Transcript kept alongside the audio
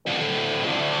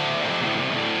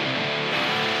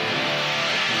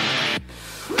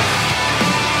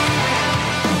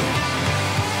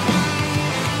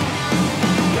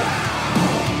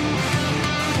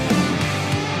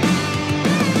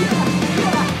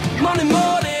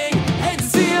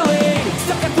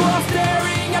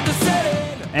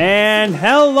And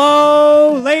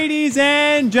hello, ladies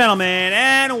and gentlemen,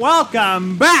 and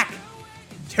welcome back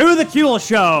to the Kuehl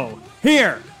Show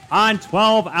here on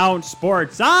 12 Ounce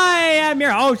Sports. I am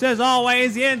your host, as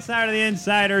always, the insider of the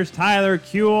insiders, Tyler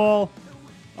Kuehl.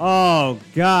 Oh,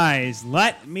 guys,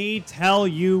 let me tell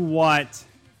you what.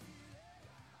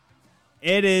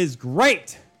 It is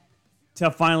great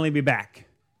to finally be back.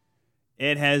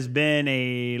 It has been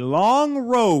a long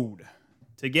road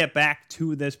to get back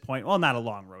to this point. Well, not a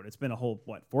long road. It's been a whole,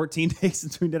 14 days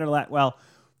since we did our last,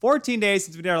 14 days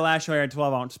since we did our last show here at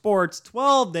 12 Ounce Sports,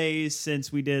 12 days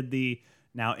since we did the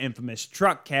now infamous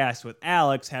truck cast with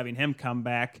Alex, having him come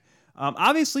back.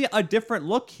 Obviously, a different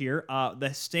look here.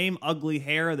 The same ugly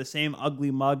hair, the same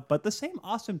ugly mug, but the same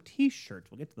awesome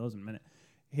t-shirts. We'll get to those in a minute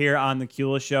here on the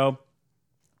Kuehl Show.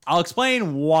 I'll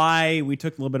explain why we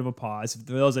took a little bit of a pause.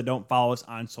 For those that don't follow us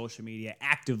on social media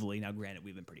actively, now granted,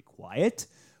 we've been pretty quiet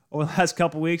over the last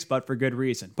couple weeks, but for good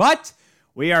reason. But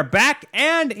we are back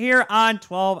and here on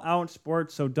 12 Ounce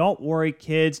Sports, so don't worry,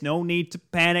 kids. No need to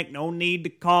panic. No need to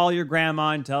call your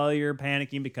grandma and tell her you're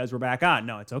panicking because we're back on.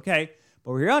 No, it's okay.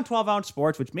 But we're here on 12 Ounce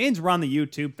Sports, which means we're on the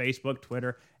YouTube, Facebook,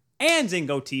 Twitter, and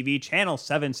Zingo TV, channel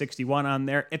 761 on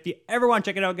there. If you ever want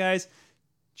to check it out, guys,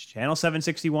 channel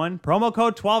 761, promo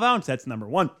code 12 ounce. That's number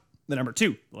 1, the number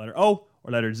 2, the letter O,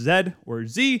 or letter Z, or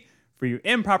Z for you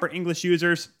improper English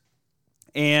users.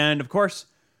 And of course,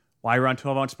 why we're on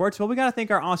 12 Ounce Sports? Well, we got to thank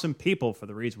our awesome people for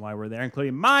the reason why we're there,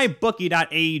 including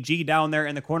mybookie.ag down there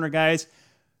in the corner, guys.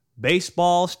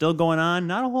 Baseball still going on.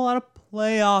 Not a whole lot of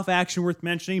playoff action worth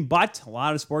mentioning, but a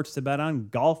lot of sports to bet on,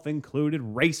 golf included,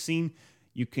 racing.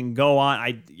 You can go on.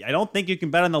 I don't think you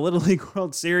can bet on the Little League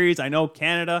World Series. I know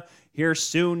Canada here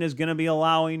soon is going to be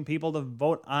allowing people to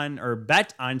vote on or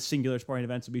bet on singular sporting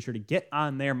events, so be sure to get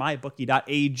on there,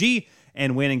 mybookie.ag,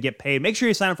 and win and get paid. Make sure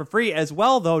you sign up for free as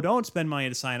well, though. Don't spend money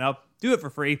to sign up. Do it for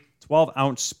free. 12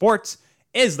 Ounce Sports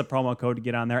is the promo code to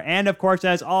get on there. And, of course,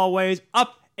 as always,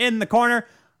 up in the corner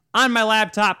on my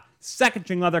laptop, Second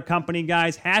String Leather Company,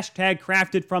 guys. Hashtag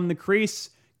crafted from the crease.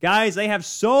 Guys, they have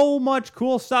so much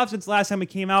cool stuff since last time it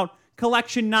came out.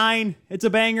 Collection 9, it's a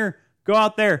banger. Go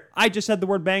out there. I just said the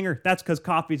word banger. That's because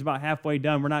coffee's about halfway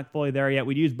done. We're not fully there yet.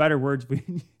 We'd use better words.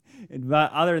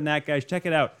 But other than that, guys, check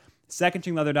it out.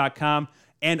 SecondStringLeather.com.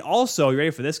 And also, you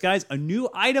ready for this, guys? A new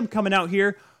item coming out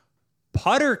here.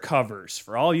 Putter covers.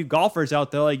 For all you golfers out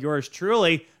there like yours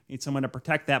truly, need someone to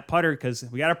protect that putter because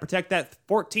we got to protect that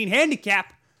 14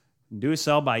 handicap. And do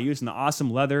so by using the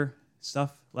awesome leather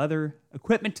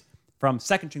equipment from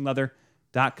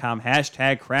SecondStringLeather.com.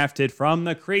 Hashtag crafted from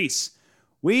the crease.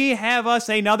 We have us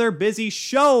another busy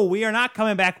show. We are not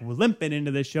coming back limping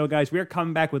into this show, guys. We are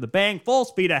coming back with a bang, full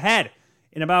speed ahead.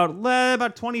 In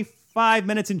about 25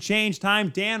 minutes and change time,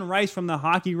 Dan Rice from the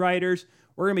Hockey Writers.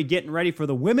 We're going to be getting ready for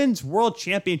the Women's World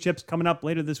Championships coming up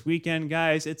later this weekend,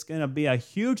 guys. It's going to be a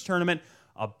huge tournament,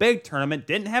 a big tournament.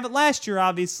 Didn't have it last year,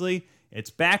 obviously. It's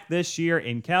back this year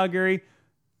in Calgary.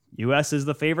 U.S. is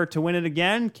the favorite to win it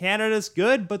again. Canada's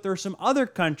good, but there are some other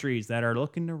countries that are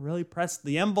looking to really press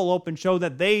the envelope and show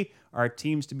that they are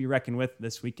teams to be reckoned with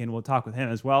this weekend. We'll talk with him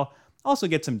as well. Also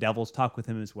get some Devils talk with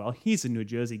him as well. He's a New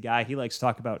Jersey guy. He likes to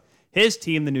talk about his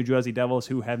team, the New Jersey Devils,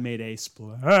 who have made a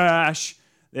splash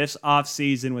this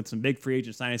offseason with some big free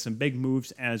agent signings, some big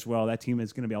moves as well. That team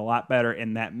is going to be a lot better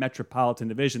in that Metropolitan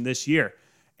Division this year.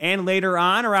 And later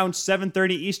on, around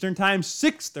 7:30 Eastern Time,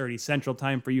 6:30 Central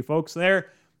Time for you folks there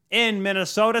in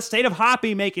Minnesota. State of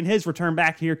Hoppy making his return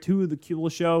back here to the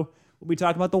Kuehl Show. We'll be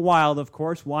talking about the Wild, of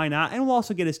course. Why not? And we'll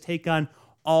also get his take on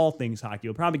all things hockey.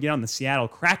 We'll probably get on the Seattle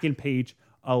Kraken page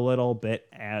a little bit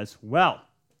as well.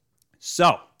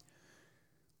 So,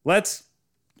 let's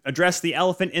address the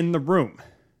elephant in the room.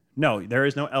 No, there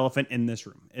is no elephant in this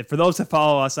room. For those that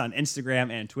follow us on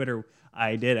Instagram and Twitter,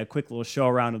 I did a quick little show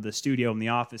around of the studio in the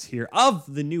office here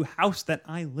of the new house that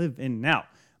I live in now.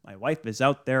 My wife is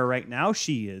out there right now.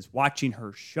 She is watching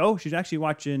her show. She's actually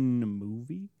watching a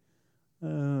movie.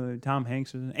 Tom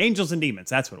Hanks. Angels and Demons.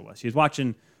 That's what it was. She was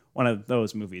watching one of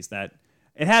those movies that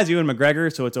it has Ewan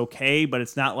McGregor, so it's okay, but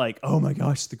it's not like, oh my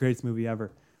gosh, it's the greatest movie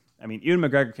ever. I mean, Ewan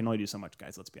McGregor can only do so much,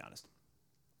 guys. Let's be honest.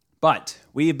 But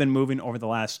we have been moving over the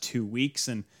last 2 weeks,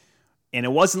 and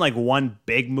it wasn't like one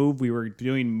big move. We were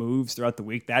doing moves throughout the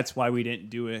week. That's why we didn't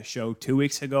do a show 2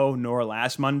 weeks ago nor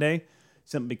last Monday.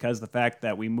 Simply because of the fact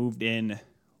that we moved in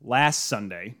last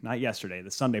Sunday, not yesterday, the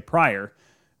Sunday prior,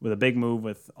 with a big move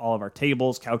with all of our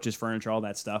tables, couches, furniture, all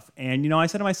that stuff. And, I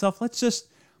said to myself, let's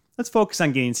focus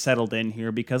on getting settled in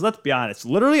here because let's be honest,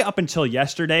 literally up until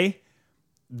yesterday,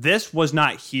 this was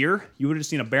not here. You would have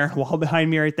seen a barren wall behind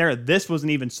me right there. This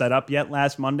wasn't even set up yet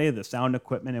last Monday, the sound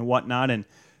equipment and whatnot. And,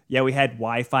 Yeah, we had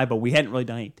Wi-Fi, but we hadn't really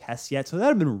done any tests yet. So that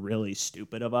would have been really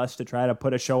stupid of us to try to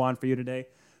put a show on for you today.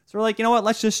 So we're like, you know what?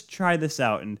 Let's just try this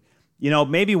out. And,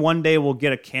 maybe one day we'll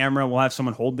get a camera. We'll have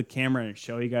someone hold the camera and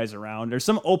show you guys around. There's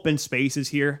some open spaces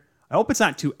here. I hope it's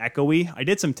not too echoey. I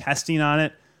did some testing on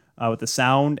it with the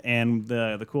sound, and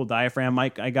the cool diaphragm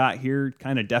mic I got here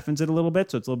kind of deafens it a little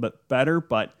bit, so it's a little bit better,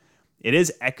 but it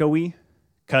is echoey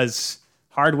because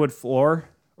hardwood floor,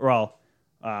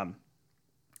 not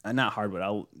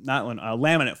hardwood,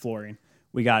 laminate flooring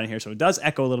we got in here, so it does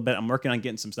echo a little bit. I'm working on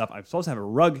getting some stuff. I'm supposed to have a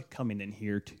rug coming in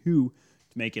here too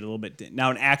to make it a little bit, now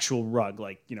an actual rug,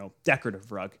 like,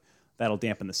 decorative rug. That'll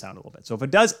dampen the sound a little bit. So if it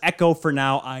does echo for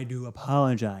now, I do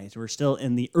apologize. We're still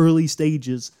in the early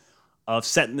stages of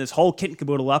setting this whole kit and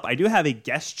caboodle up. I do have a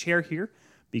guest chair here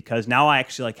because now I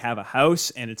actually have a house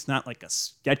and it's not like a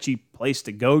sketchy place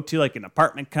to go to, like an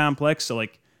apartment complex. So I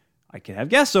could have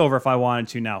guests over if I wanted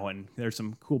to now. And there's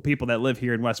some cool people that live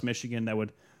here in West Michigan that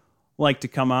would like to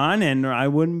come on, and I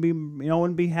wouldn't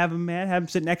be having have them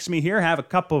sit next to me here, have a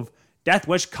cup of Death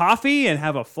Wish coffee, and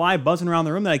have a fly buzzing around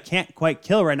the room that I can't quite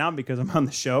kill right now because I'm on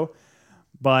the show.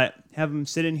 But have them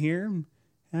sit in here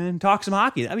and talk some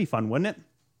hockey. That'd be fun, wouldn't it?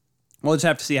 We'll just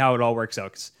have to see how it all works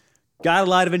out. 'Cause got a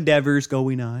lot of endeavors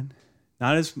going on.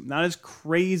 Not as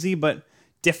crazy, but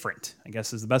different, I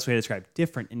guess is the best way to describe it.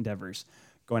 Different endeavors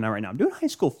going on right now. I'm doing high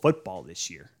school football this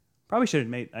year. Probably should have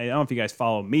made, I don't know if you guys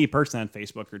follow me personally on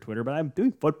Facebook or Twitter, but I'm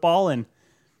doing football. And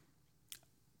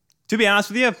to be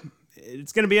honest with you,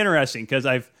 it's going to be interesting because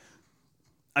I've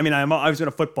always been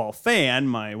a football fan.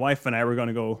 My wife and I were going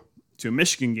to go to a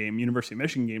Michigan game, University of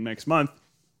Michigan game next month.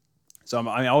 So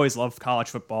I always love college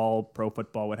football, pro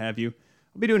football, what have you.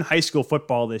 I'll be doing high school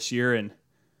football this year, and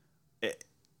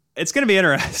it's going to be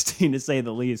interesting to say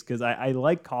the least because I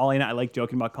like calling it. I like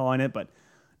joking about calling it, but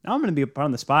now I'm going to be put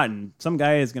on the spot, and some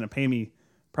guy is going to pay me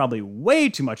probably way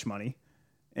too much money.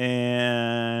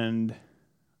 And,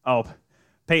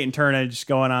 Peyton Turnage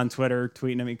going on Twitter,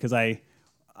 tweeting at me because I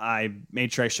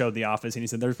made sure I showed The Office, and he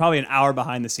said there's probably an hour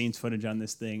behind the scenes footage on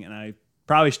this thing, and I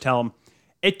probably should tell him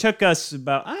it took us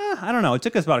about, it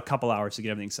took us about a couple hours to get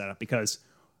everything set up because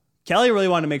Kelly really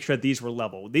wanted to make sure that these were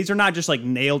level. These are not just like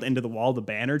nailed into the wall, the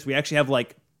banners. We actually have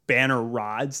like banner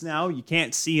rods now. You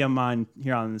can't see them on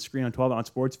here on the screen on 12 Ounce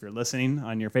Sports if you're listening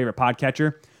on your favorite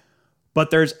podcatcher,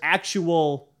 but there's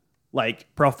actual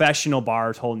like professional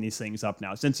bars holding these things up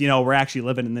now. Since, we're actually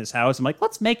living in this house, I'm like,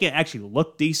 let's make it actually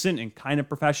look decent and kind of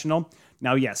professional.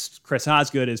 Now, yes, Chris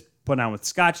Osgood is put on with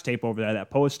Scotch tape over there,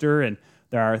 that poster, and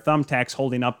there are thumbtacks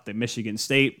holding up the Michigan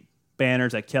State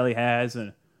banners that Kelly has,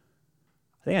 and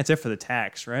I think that's it for the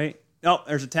tacks, right? No,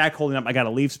 there's a tack holding up. I got a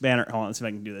Leafs banner. Hold on, let's see if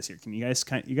I can do this here. Can you guys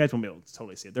won't be able to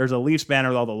totally see it. There's a Leafs banner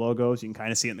with all the logos. You can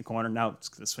kind of see it in the corner. Now it's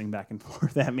going to swing back and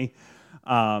forth at me.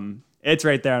 It's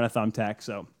right there on a thumbtack,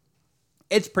 so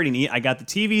it's pretty neat. I got the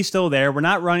TV still there. We're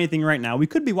not running anything right now. We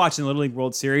could be watching the Little League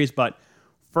World Series, but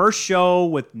first show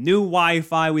with new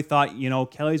Wi-Fi, we thought,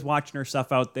 Kelly's watching her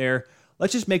stuff out there.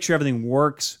 Let's just make sure everything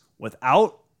works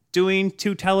without doing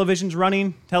two televisions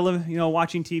running,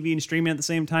 watching TV and streaming at the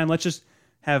same time. Let's just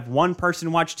have one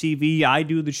person watch TV. I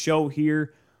do the show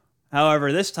here.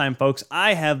 However, this time, folks,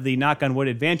 I have the knock on wood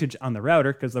advantage on the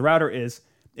router because the router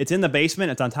it's in the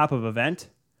basement. It's on top of a vent,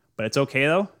 but it's okay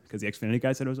though because the Xfinity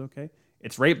guy said it was okay.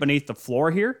 It's right beneath the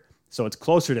floor here, so it's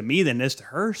closer to me than it is to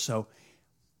her. So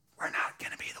we're not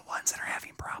going to be the ones that are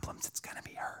having problems. It's going to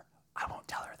be her. I won't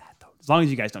tell her that though. As long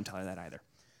as you guys don't tell her that either.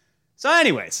 So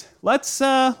anyways, let's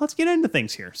get into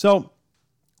things here. So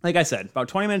like I said, about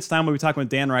 20 minutes time, we'll be talking with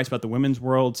Dan Rice about the Women's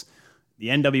Worlds, the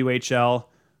NWHL.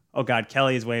 Oh God,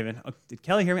 Kelly is waving. Oh, did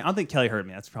Kelly hear me? I don't think Kelly heard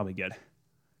me. That's probably good.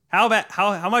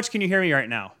 How much can you hear me right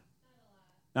now?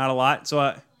 Not a lot.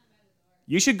 So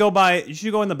you should go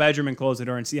in the bedroom and close the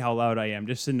door and see how loud I am,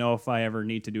 just to know if I ever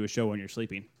need to do a show when you're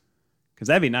sleeping. Because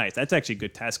that'd be nice. That's actually a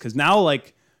good test. Because now,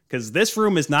 because this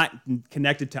room is not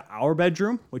connected to our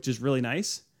bedroom, which is really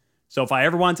nice. So if I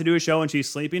ever want to do a show and she's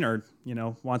sleeping or,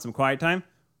 want some quiet time,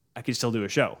 I could still do a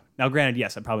show. Now, granted,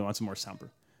 yes, I probably want some more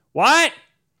soundproof. What?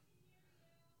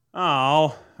 Oh,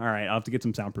 all right. I'll have to get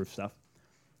some soundproof stuff.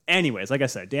 Anyways, like I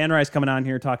said, Dan Rice coming on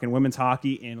here talking women's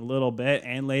hockey in a little bit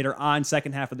and later on,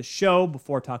 second half of the show,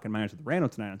 before talking Miners with Randall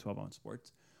tonight on 12 Ounce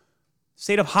Sports.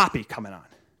 State of Hoppy coming on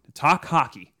to talk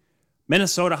hockey.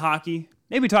 Minnesota hockey.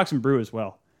 Maybe talk some Brew as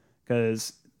well.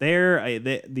 Because they're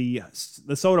the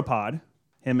Soda Pod,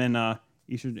 him and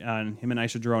Isha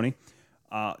Droney,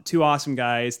 two awesome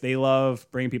guys. They love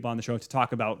bringing people on the show to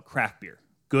talk about craft beer,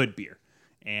 good beer.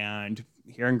 And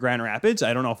here in Grand Rapids,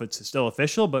 I don't know if it's still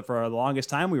official, but for the longest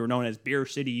time, we were known as Beer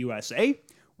City, USA.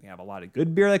 We have a lot of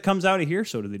good beer that comes out of here.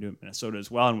 So do they do in Minnesota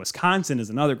as well. And Wisconsin is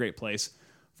another great place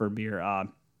for beer.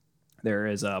 There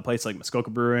is a place like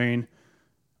Muskoka Brewing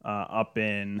up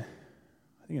in,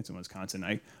 I think it's in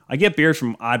Wisconsin. I get beers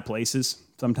from odd places.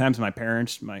 Sometimes my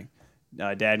parents, my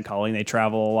dad and Colleen, they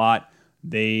travel a lot.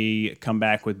 They come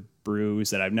back with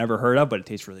brews that I've never heard of, but it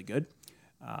tastes really good.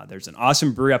 There's an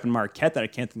awesome brewery up in Marquette that I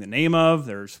can't think the name of.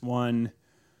 There's one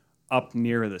up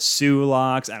near the Sioux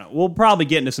Locks. We'll probably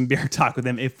get into some beer talk with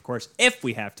them, if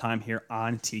we have time here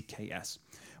on TKS.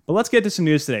 But let's get to some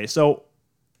news today. So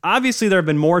obviously there have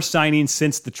been more signings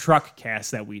since the truck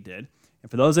cast that we did. And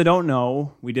for those that don't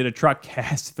know, we did a truck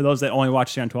cast. For those that only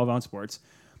watch it on 12 Ounce Sports,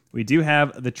 we do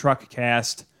have the truck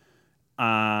cast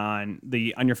on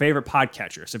your favorite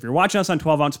podcatcher. So if you're watching us on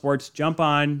 12 Ounce Sports, jump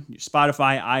on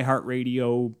Spotify,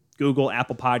 iHeartRadio, Google,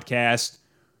 Apple Podcast.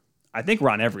 I think we're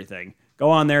on everything.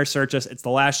 Go on there, search us. It's the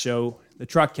last show, the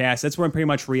truck cast. That's where we pretty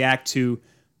much react to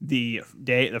the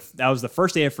day. That was the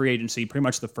first day of free agency, pretty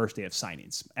much the first day of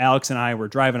signings. Alex and I were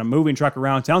driving a moving truck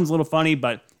around. Sounds a little funny,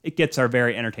 but it gets our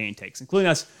very entertaining takes, including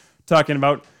us talking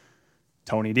about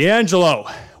Tony D'Angelo,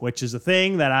 which is a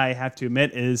thing that I have to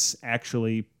admit is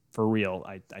actually for real.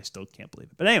 I still can't believe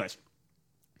it. But anyways,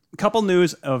 a couple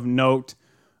news of note.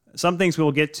 Some things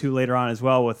we'll get to later on as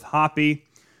well with Hoppy.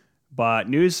 But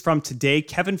news from today,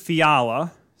 Kevin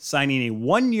Fiala signing a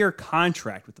 1-year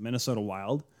contract with the Minnesota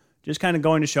Wild. Just kind of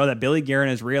going to show that Billy Guerin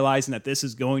is realizing that this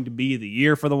is going to be the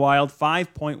year for the Wild.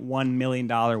 $5.1 million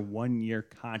 1-year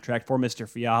contract for Mr.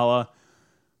 Fiala.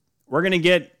 We're going to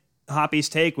get Hoppy's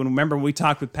take. Remember when we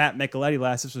talked with Pat Micheletti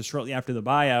last, this was shortly after the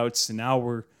buyouts, and now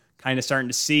we're kind of starting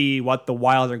to see what the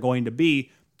Wild are going to be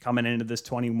coming into this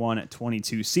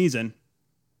 21-22 season.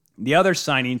 The other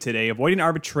signing today, avoiding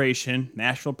arbitration,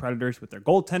 Nashville Predators with their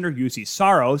goaltender, UC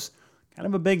Saros. Kind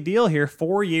of a big deal here.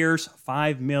 4 years,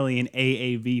 $5 million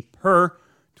AAV per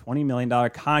 $20 million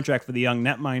contract for the young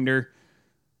netminder.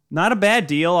 Not a bad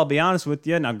deal, I'll be honest with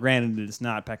you. Now, granted, it's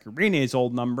not Pekka Rinne's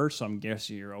old number, so I'm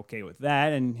guessing you're okay with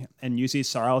that. And UC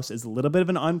Saros is a little bit of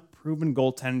an unproven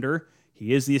goaltender.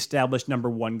 He is the established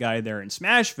number one guy there in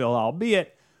Smashville,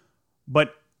 albeit.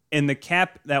 But in the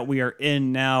cap that we are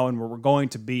in now and where we're going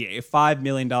to be, a $5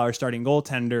 million starting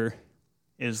goaltender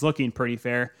is looking pretty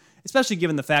fair, especially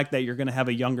given the fact that you're going to have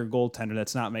a younger goaltender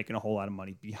that's not making a whole lot of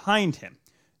money behind him.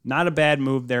 Not a bad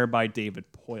move there by David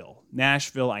Poile.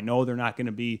 Nashville, I know they're not going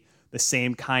to be the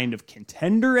same kind of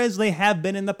contender as they have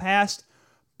been in the past,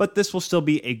 but this will still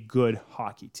be a good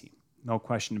hockey team. No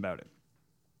question about it.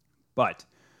 But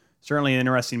certainly an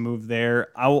interesting move there.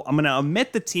 I'm going to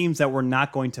omit the teams that we're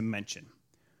not going to mention.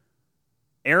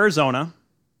 Arizona,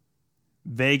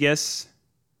 Vegas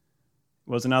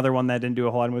was another one that didn't do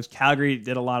a whole lot of moves. Calgary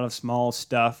did a lot of small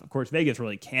stuff. Of course, Vegas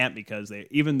really can't because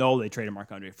even though they traded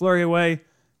Marc-Andre Fleury away,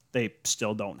 they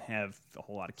still don't have a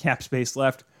whole lot of cap space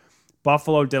left.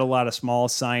 Buffalo did a lot of small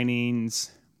signings.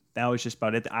 That was just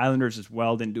about it. The Islanders as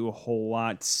well didn't do a whole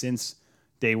lot since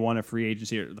day one of free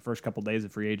agency, or the first couple days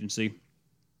of free agency.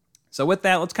 So with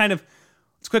that, let's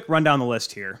quick run down the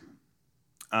list here.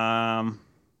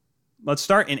 Let's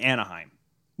start in Anaheim.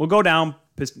 We'll go down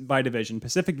by division.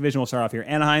 Pacific Division, we'll start off here.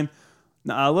 Anaheim,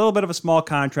 a little bit of a small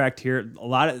contract here. A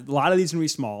lot of these are going to be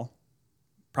small.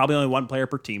 Probably only one player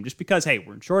per team, just because, hey,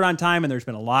 we're short on time, and there's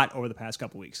been a lot over the past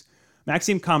couple weeks.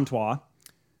 Maxime Comtois,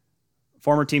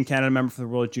 former Team Canada member for the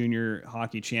World Junior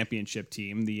Hockey Championship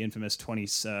team, the infamous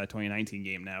 2019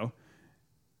 game now.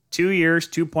 2 years,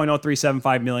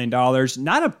 $2.0375 million.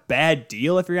 Not a bad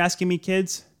deal, if you're asking me,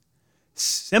 kids.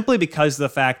 Simply because of the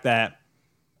fact that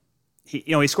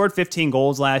he scored 15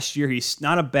 goals last year. He's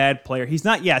not a bad player. He's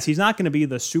not going to be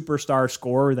the superstar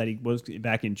scorer that he was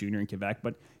back in junior in Quebec,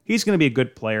 but he's going to be a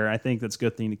good player. I think that's a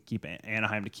good thing to keep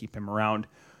Anaheim, to keep him around.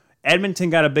 Edmonton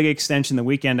got a big extension the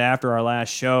weekend after our last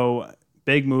show.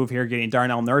 Big move here, getting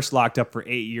Darnell Nurse locked up for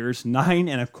 8 years,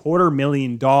 $9.25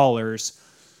 million.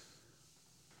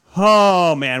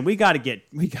 Oh man, we got to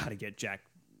get Jack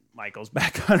Michaels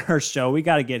back on our show. We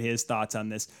got to get his thoughts on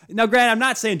this. Now, granted, I'm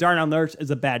not saying Darnell Nurse is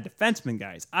a bad defenseman,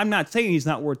 guys. I'm not saying he's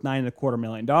not worth $9.25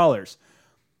 million.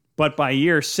 But by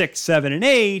year 6, 7, and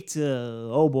 8,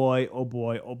 oh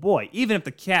boy. Even if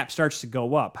the cap starts to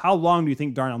go up, how long do you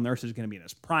think Darnell Nurse is going to be in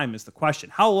his prime is the question.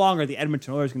 How long are the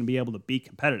Edmonton Oilers going to be able to be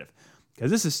competitive?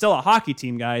 Because this is still a hockey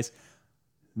team, guys,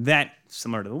 that,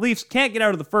 similar to the Leafs, can't get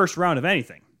out of the first round of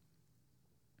anything.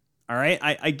 All right,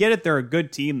 I get it. They're a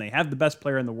good team. They have the best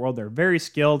player in the world. They're very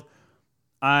skilled.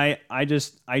 I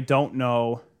don't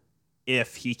know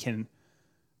if he can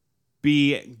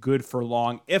be good for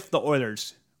long if the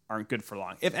Oilers aren't good for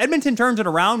long. If Edmonton turns it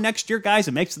around next year, guys,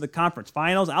 and makes it to the conference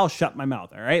finals, I'll shut my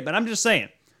mouth, all right? But I'm just saying,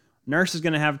 Nurse is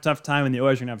going to have a tough time, and the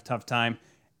Oilers are going to have a tough time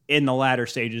in the latter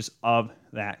stages of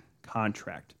that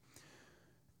contract.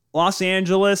 Los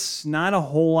Angeles, not a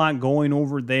whole lot going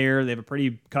over there. They have a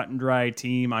pretty cut and dry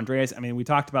team. Andreas, we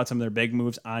talked about some of their big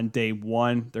moves on day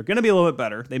one. They're going to be a little bit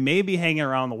better. They may be hanging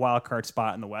around the wild card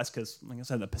spot in the West because, like I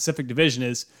said, the Pacific Division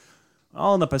is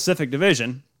all in the Pacific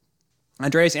Division.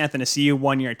 Andreas Athanasiou,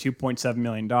 1 year at $2.7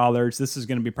 million. This is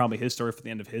going to be probably his story for the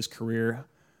end of his career.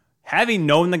 Having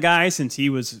known the guy since he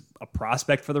was a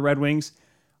prospect for the Red Wings,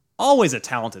 always a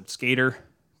talented skater,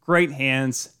 great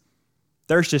hands.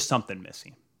 There's just something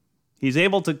missing. He's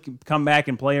able to come back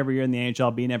and play every year in the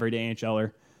NHL, be an everyday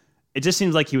NHLer. It just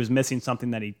seems like he was missing something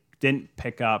that he didn't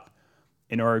pick up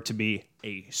in order to be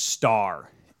a star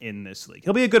in this league.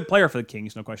 He'll be a good player for the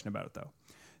Kings, no question about it, though.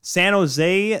 San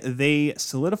Jose, they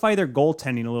solidify their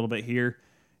goaltending a little bit here,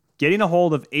 getting a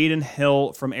hold of Adin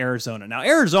Hill from Arizona. Now,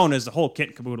 Arizona is the whole kit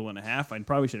and caboodle and a half. I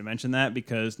probably should have mentioned that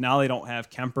because now they don't have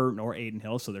Kemper nor Adin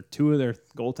Hill, so they're two of their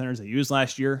goaltenders they used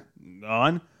last year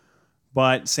gone.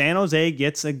 But San Jose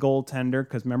gets a goaltender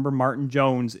because remember, Martin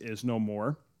Jones is no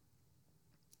more.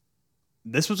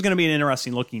 This was going to be an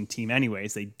interesting looking team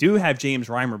anyways. They do have James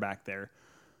Reimer back there.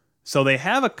 So they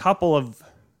have a couple of,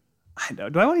 do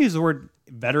I want to use the word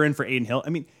veteran for Adin Hill?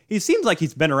 He seems like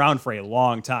he's been around for a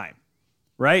long time,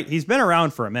 right? He's been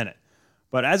around for a minute.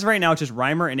 But as of right now, it's just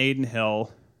Reimer and Adin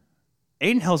Hill.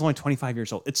 Adin Hill is only 25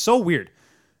 years old. It's so weird.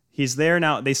 He's there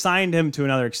now. They signed him to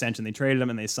another extension. They traded him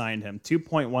and they signed him.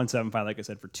 2.175, like I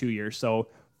said, for 2 years. So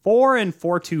 4 and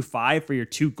 4.25 for your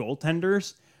two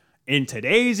goaltenders. In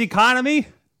today's economy,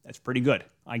 that's pretty good.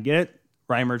 I get it.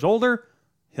 Reimer's older.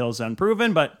 Hill's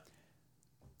unproven, but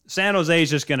San Jose is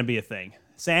just going to be a thing.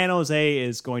 San Jose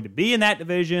is going to be in that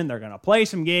division. They're going to play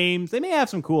some games. They may have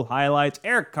some cool highlights.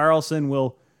 Erik Karlsson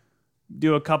will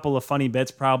do a couple of funny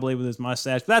bits probably with his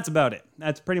mustache, but that's about it.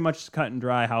 That's pretty much cut and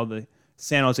dry how the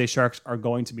San Jose Sharks are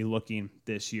going to be looking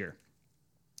this year.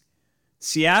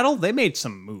 Seattle, they made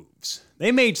some moves.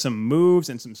 They made some moves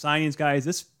and some signings,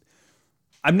 guys.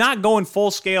 I'm not going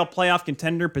full-scale playoff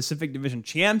contender Pacific Division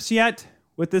champs yet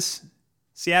with this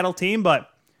Seattle team, but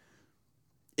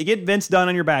you get Vince Dunn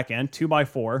on your back end,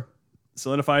 2x4,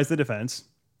 solidifies the defense.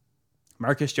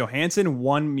 Marcus Johansson,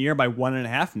 1 year by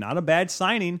 1.5, not a bad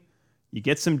signing. You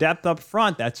get some depth up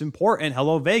front. That's important.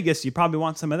 Hello, Vegas. You probably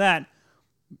want some of that.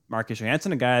 Marcus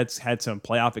Johansson, a guy that's had some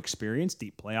playoff experience,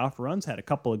 deep playoff runs, had a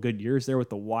couple of good years there with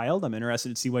the Wild. I'm interested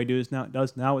to see what he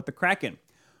does now with the Kraken.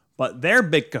 But their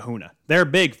big kahuna, their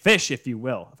big fish, if you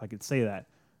will, if I could say that.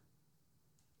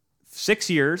 6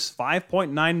 years,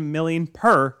 $5.9 million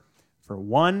per for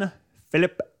one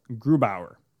Philip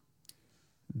Grubauer.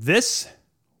 This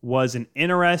was an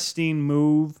interesting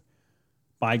move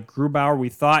by Grubauer. We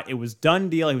thought it was done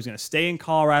deal. He was going to stay in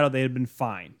Colorado. They had been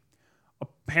fine.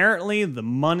 Apparently, the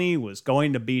money was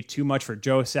going to be too much for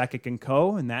Joe Sakic and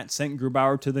co., and that sent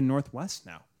Grubauer to the Northwest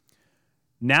now.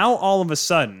 Now, all of a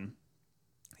sudden,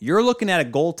 you're looking at a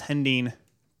goaltending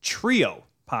trio,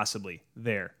 possibly,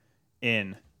 there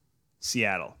in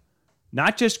Seattle.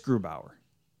 Not just Grubauer.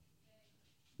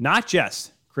 Not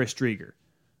just Chris Driedger.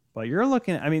 But you're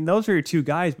looking at, those are your two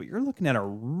guys, but you're looking at a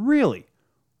really,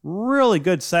 really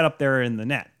good setup there in the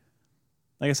net.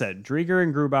 Like I said, Driedger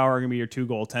and Grubauer are going to be your two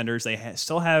goaltenders. They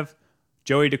still have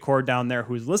Joey Decord down there,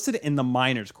 who's listed in the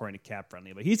minors according to Cap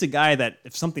Friendly. But he's a guy that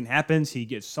if something happens,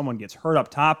 someone gets hurt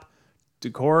up top.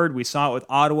 Decord, we saw it with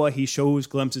Ottawa. He shows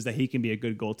glimpses that he can be a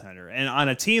good goaltender. And on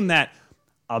a team that,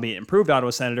 albeit improved Ottawa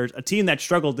Senators, a team that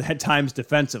struggled at times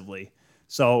defensively.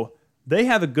 So they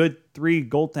have a good 3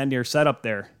 goaltender setup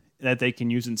there that they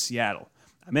can use in Seattle.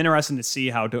 I'm interested to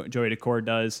see how Joey Decord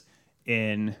does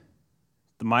in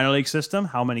the minor league system,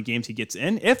 how many games he gets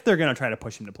in, if they're going to try to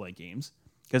push him to play games.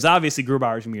 Because obviously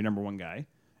Grubauer is going to be your number one guy.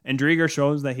 And Driedger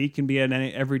shows that he can be an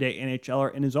everyday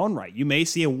NHLer in his own right. You may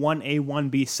see a 1A,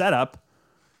 1B setup,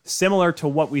 similar to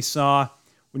what we saw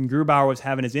when Grubauer was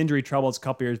having his injury troubles a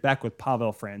couple years back with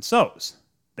Pavel Francouz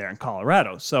there in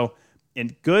Colorado. So, a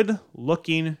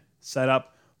good-looking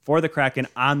setup for the Kraken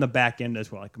on the back end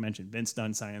as well. Like I mentioned, Vince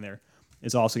Dunn signing there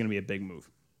is also going to be a big move.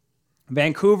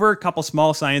 Vancouver, a couple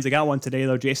small signings. They got one today,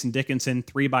 though. Jason Dickinson,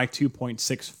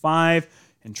 3x2.65.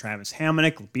 And Travis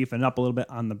Hamonic beefing up a little bit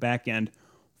on the back end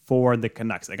for the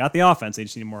Canucks. They got the offense. They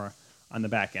just need more on the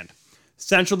back end.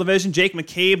 Central Division, Jake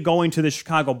McCabe going to the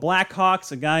Chicago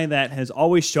Blackhawks, a guy that has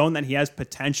always shown that he has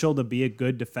potential to be a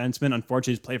good defenseman.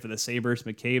 Unfortunately, he's played for the Sabres.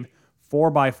 McCabe,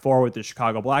 4x4 with the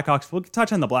Chicago Blackhawks. We'll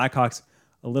touch on the Blackhawks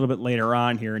a little bit later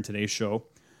on here in today's show.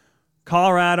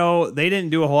 Colorado, they didn't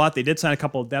do a whole lot. They did sign a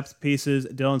couple of depth pieces,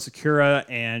 Dylan Sekura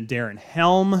and Darren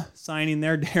Helm signing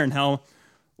there. Darren Helm,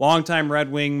 longtime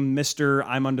Red Wing, Mr.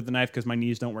 I'm under the knife because my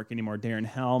knees don't work anymore. Darren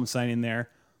Helm signing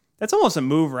there. That's almost a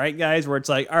move, right, guys? Where it's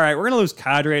like, all right, we're going to lose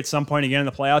Kadri at some point again in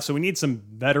the playoffs, so we need some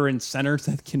veteran centers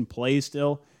that can play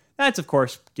still. That's, of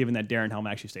course, given that Darren Helm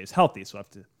actually stays healthy, so we'll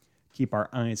have to keep our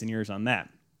eyes and ears on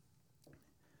that.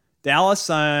 Dallas,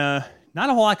 not a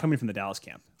whole lot coming from the Dallas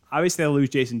camp. Obviously, they'll lose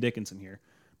Jason Dickinson here,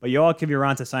 but Yoel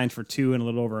Kiviranta signs for $2 million and a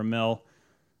little over $1 million.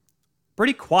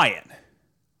 Pretty quiet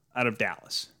out of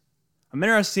Dallas. I'm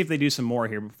interested to see if they do some more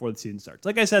here before the season starts.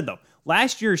 Like I said, though,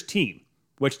 last year's team,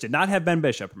 which did not have Ben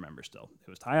Bishop, remember still. It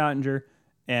was Ty Ottinger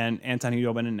and Anton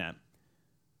Hudobin in net.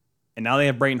 And now they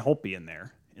have Braden Holtby in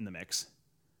there in the mix.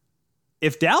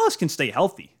 If Dallas can stay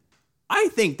healthy, I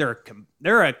think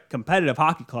they're a competitive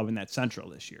hockey club in that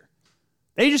Central this year.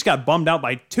 They just got bummed out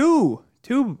by two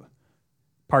cases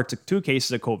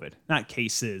of COVID. Not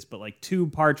cases, but like 2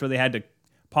 parts where they had to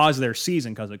pause their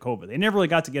season because of COVID. They never really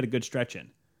got to get a good stretch in.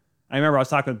 I remember I was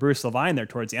talking with Bruce Levine there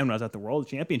towards the end when I was at the World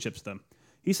Championships with them.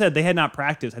 He said they had not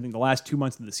practiced, I think, the last 2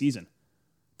 months of the season.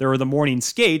 There were the morning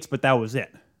skates, but that was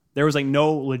it. There was like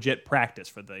no legit practice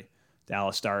for the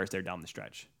Dallas Stars there down the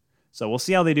stretch. So we'll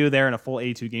see how they do there in a full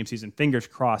 82-game season. Fingers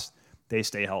crossed they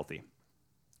stay healthy.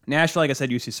 Nashville, like I said,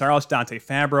 UC Saros, Dante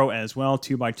Fabro as well,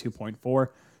 2x2.4.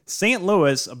 St.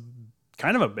 Louis,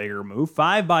 kind of a bigger move,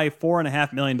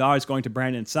 5x4.5 million going to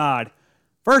Brandon Saad.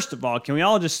 First of all, can we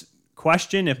all just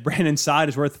question if Brandon Saad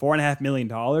is worth $4.5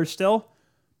 million still?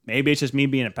 Maybe it's just me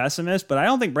being a pessimist, but I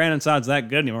don't think Brandon Saad's that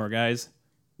good anymore, guys.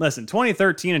 Listen,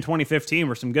 2013 and 2015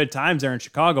 were some good times there in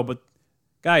Chicago, but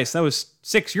guys, that was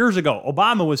 6 years ago.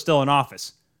 Obama was still in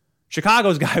office.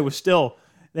 Chicago's guy was still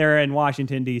there in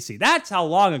Washington, D.C. That's how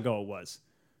long ago it was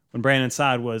when Brandon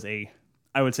Saad was a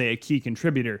key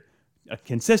contributor, a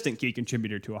consistent key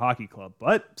contributor to a hockey club.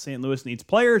 But St. Louis needs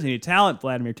players, they need talent.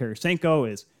 Vladimir Tarasenko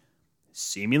is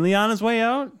seemingly on his way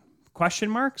out, ?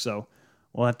 So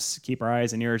we'll have to keep our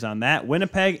eyes and ears on that.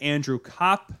 Winnipeg, Andrew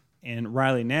Kopp and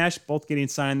Riley Nash both getting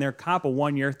signed there. Kopp, a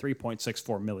 1-year,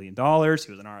 $3.64 million. He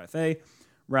was an RFA.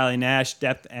 Riley Nash,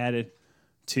 depth added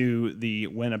to the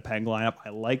Winnipeg lineup. I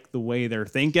like the way they're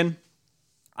thinking.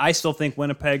 I still think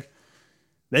Winnipeg,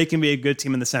 they can be a good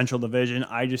team in the Central Division.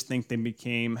 I just think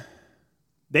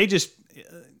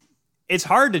it's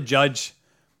hard to judge,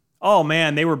 oh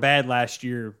man, they were bad last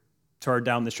year toward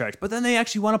down the stretch, but then they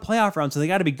actually won a playoff round, so they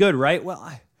got to be good, right? Well,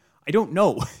 I don't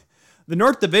know. The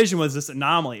North Division was this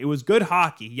anomaly. It was good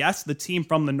hockey. Yes, the team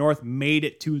from the North made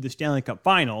it to the Stanley Cup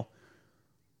final,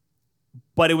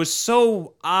 but it was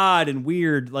so odd and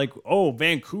weird. Like, oh,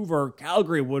 Vancouver,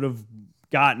 Calgary would have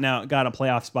got a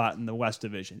playoff spot in the West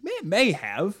Division. It may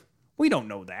have. We don't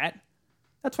know that.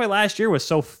 That's why last year was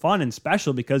so fun and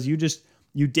special, because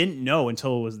you didn't know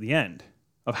until it was the end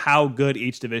of how good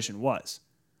each division was.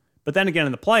 But then again,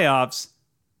 in the playoffs,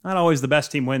 not always the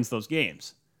best team wins those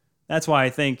games. That's why I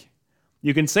think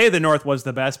you can say the North was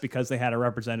the best because they had a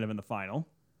representative in the final.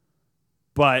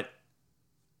 But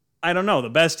I don't know.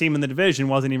 The best team in the division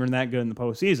wasn't even that good in the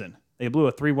postseason. They blew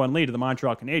a 3-1 lead to the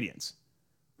Montreal Canadiens,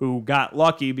 who got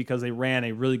lucky because they ran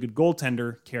a really good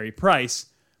goaltender, Carey Price,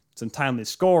 some timely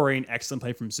scoring, excellent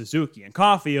play from Suzuki and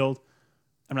Caulfield.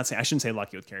 I shouldn't say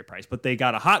lucky with Carey Price, but they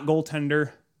got a hot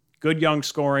goaltender, good young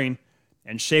scoring,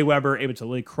 and Shea Weber able to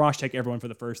really cross-check everyone for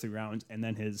the first 3 rounds, and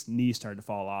then his knee started to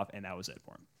fall off, and that was it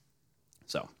for him.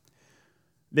 So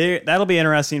that'll be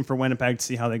interesting for Winnipeg to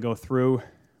see how they go through.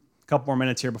 A couple more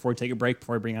minutes here before we take a break,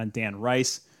 before we bring on Dan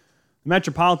Rice. The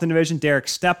Metropolitan Division, Derek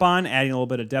Stepan, adding a little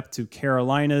bit of depth to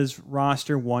Carolina's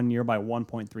roster, 1 year by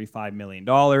 $1.35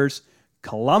 million.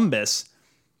 Columbus,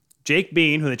 Jake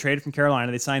Bean, who they traded from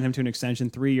Carolina, they signed him to an extension,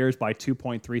 3 years by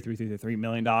 $2.3333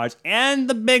 million. And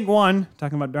the big one,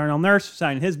 talking about Darnell Nurse,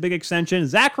 signed his big extension,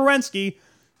 Zach Werenski,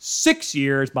 6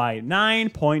 years by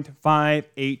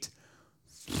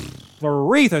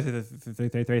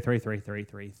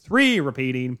 $9.58333,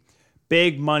 repeating.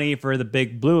 Big money for the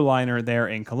big blue liner there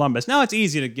in Columbus. Now it's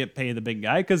easy to get paid the big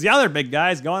guy because the other big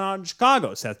guy is going on in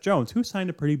Chicago, Seth Jones, who signed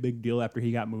a pretty big deal after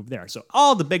he got moved there. So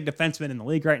all the big defensemen in the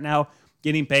league right now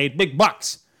getting paid big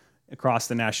bucks across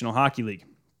the National Hockey League.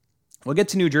 We'll get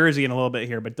to New Jersey in a little bit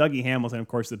here, but Dougie Hamilton, of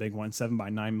course, the big one, $7 by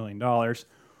 $9 million.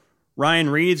 Ryan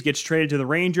Reeves gets traded to the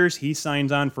Rangers. He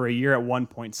signs on for a year at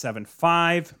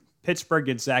 $1.75. Pittsburgh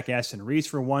gets Zach Aston Reese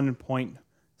for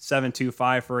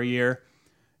 $1.725 for a year.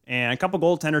 And a couple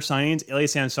goaltender signings. Ilya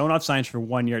Samsonov signs for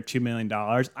 1 year at $2 million.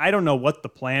 I don't know what the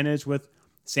plan is with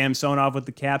Samsonov with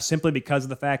the Caps, simply because of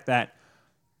the fact that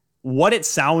what it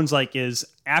sounds like is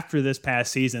after this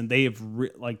past season, they have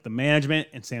the management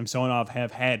and Samsonov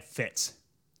have had fits.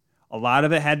 A lot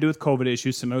of it had to do with COVID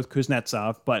issues, similar with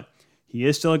Kuznetsov, but he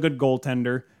is still a good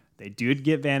goaltender. They did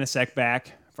get Vanacek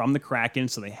back from the Kraken,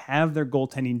 so they have their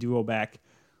goaltending duo back.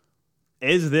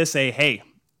 Is this a, hey,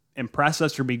 impress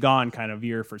us or be gone kind of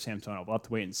year for Sam Tono. We'll have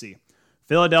to wait and see.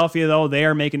 Philadelphia, though, they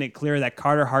are making it clear that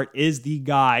Carter Hart is the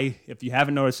guy. If you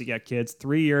haven't noticed it yet, kids,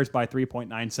 3 years by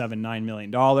 $3.979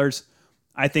 million.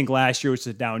 I think last year was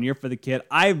a down year for the kid.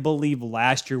 I believe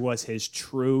last year was his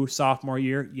true sophomore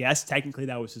year. Yes, technically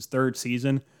that was his third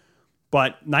season,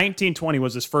 but 19-20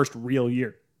 was his first real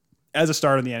year as a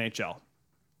starter in the NHL.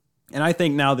 And I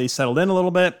think now they settled in a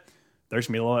little bit. There's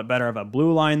going to be a little bit better of a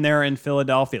blue line there in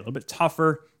Philadelphia, a little bit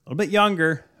tougher, a little bit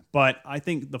younger, but I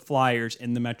think the Flyers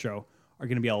in the Metro are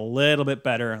going to be a little bit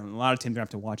better, and a lot of teams are going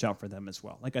to have to watch out for them as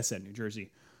well. Like I said, New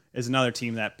Jersey is another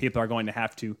team that people are going to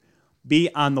have to be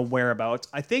on the whereabouts.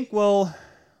 I think I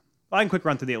can quick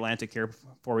run through the Atlantic here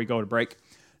before we go to break.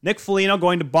 Nick Foligno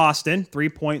going to Boston,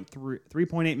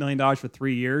 $3.8 million for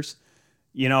 3 years.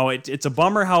 You know, it's a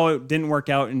bummer how it didn't work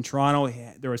out in Toronto.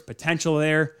 There was potential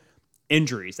there.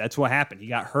 Injuries, that's what happened. He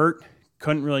got hurt,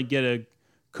 couldn't really get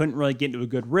into a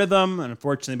good rhythm, and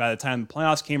unfortunately by the time the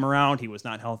playoffs came around, he was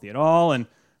not healthy at all, and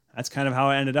that's kind of how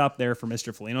it ended up there for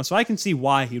Mr. Foligno. So I can see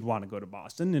why he'd want to go to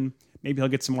Boston, and maybe he'll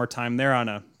get some more time there on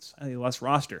a slightly less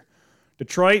roster.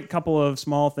 Detroit, couple of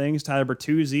small things. Tyler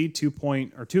Bertuzzi,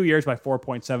 2 years by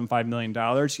 $4.75 million.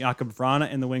 Jakub Vrana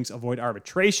in the Wings avoid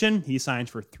arbitration. He signs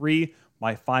for 3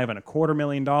 by $5.25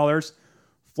 million.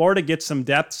 Florida gets some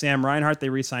depth. Sam Reinhart, they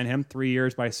re-sign him 3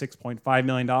 years by $6.5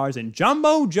 million. And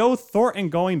Jumbo Joe Thornton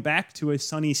going back to his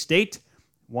sunny state.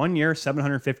 1 year,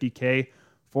 $750K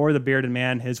for the bearded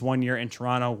man. His 1 year in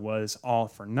Toronto was all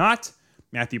for naught.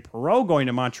 Matthew Perreault going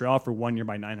to Montreal for 1 year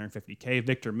by $950K.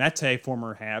 Victor Mete,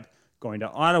 former Hab, going to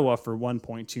Ottawa for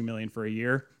 $1.2 million for a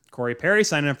year. Corey Perry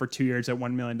signing up for 2 years at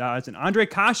 $1 million. And Andre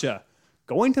Kasha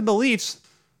going to the Leafs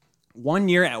 1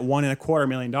 year at $1.25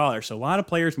 million. So a lot of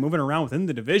players moving around within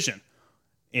the division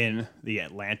in the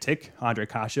Atlantic. Andre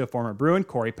Kasha, former Bruin.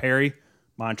 Corey Perry,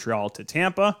 Montreal to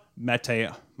Tampa. Mete,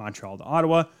 Montreal to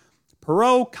Ottawa.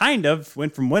 Perreault kind of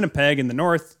went from Winnipeg in the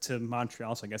north to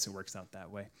Montreal, so I guess it works out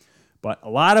that way. But a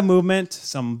lot of movement,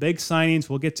 some big signings.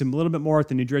 We'll get to a little bit more with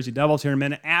the New Jersey Devils here in a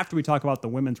minute after we talk about the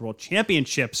Women's World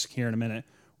Championships here in a minute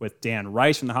with Dan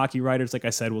Rice from the Hockey Writers. Like I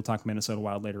said, we'll talk Minnesota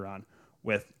Wild later on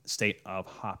with State of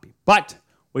Hoppy. But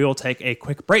we will take a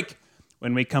quick break.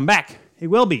 When we come back, it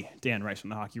will be Dan Rice from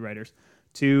the Hockey Writers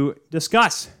to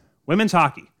discuss women's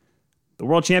hockey, the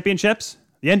World Championships,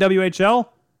 the NWHL,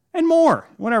 and more,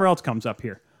 whatever else comes up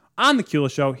here on The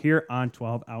Kula Show here on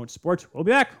 12 Ounce Sports. We'll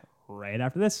be back right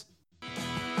after this.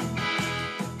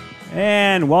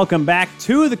 And welcome back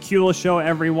to The Kula Show,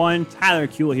 everyone. Tyler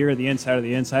Kula here, the Insider of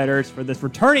the Insiders, for this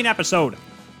returning episode,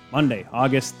 Monday,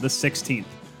 August the 16th.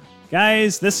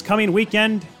 Guys, this coming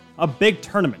weekend, a big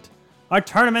tournament. A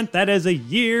tournament that is a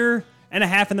year and a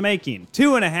half in the making.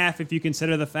 2.5 if you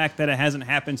consider the fact that it hasn't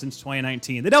happened since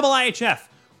 2019. The IIHF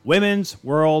Women's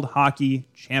World Hockey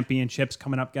Championships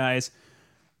coming up, guys.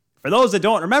 For those that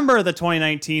don't remember the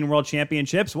 2019 World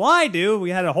Championships, well, I do. We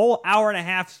had a whole hour and a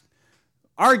half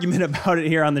argument about it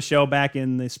here on the show back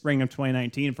in the spring of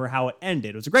 2019 for how it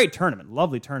ended. It was a great tournament,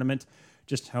 lovely tournament.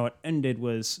 Just how it ended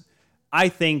was, I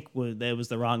think, it was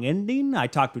the wrong ending. I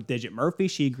talked with Digit Murphy.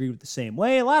 She agreed with the same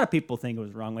way. A lot of people think it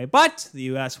was the wrong way, but the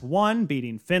U.S. won,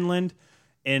 beating Finland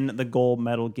in the gold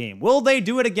medal game. Will they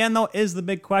do it again, though, is the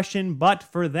big question. But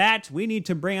for that, we need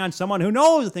to bring on someone who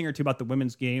knows a thing or two about the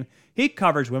women's game. He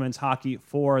covers women's hockey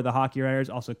for the Hockey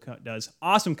Writers, also does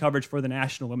awesome coverage for the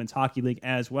National Women's Hockey League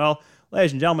as well.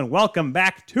 Ladies and gentlemen, welcome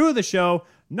back to the show.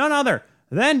 None other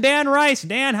than Dan Rice.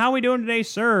 Dan, how are we doing today,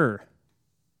 sir?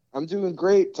 I'm doing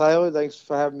great, Tyler. Thanks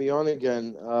for having me on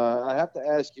again. I have to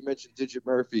ask, you mentioned Digit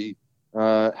Murphy.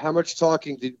 How much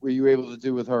talking were you able to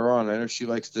do with her on? I know she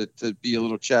likes to be a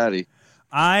little chatty.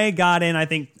 I got in, I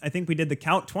think we did the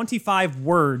count, 25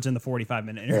 words in the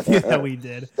 45-minute interview that we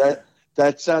did.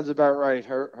 That sounds about right.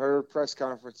 Her press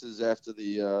conferences after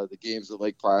the games at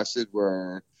Lake Placid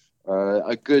were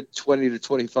a good 20 to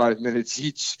 25 minutes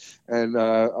each, and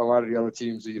a lot of the other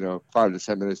teams, 5 to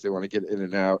 10 minutes, they want to get in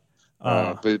and out.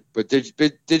 But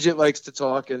Digit likes to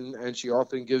talk, and she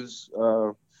often gives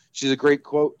she's a great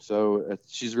quote, so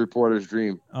she's a reporter's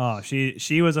dream. Oh,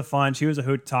 she was a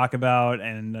hoot to talk about,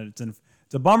 and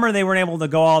it's a bummer they weren't able to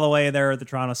go all the way there at the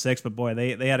Toronto Six, but boy,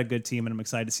 they had a good team, and I'm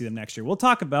excited to see them next year. We'll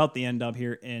talk about the NW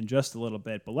here in just a little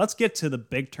bit, but let's get to the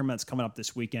big tournament that's coming up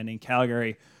this weekend in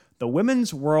Calgary, the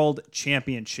Women's World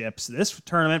Championships. This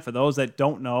tournament, for those that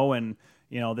don't know, and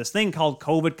this thing called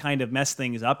COVID kind of messed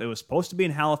things up. It was supposed to be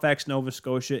in Halifax, Nova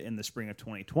Scotia in the spring of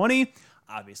 2020.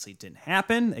 Obviously, it didn't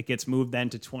happen. It gets moved then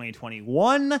to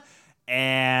 2021.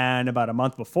 And about a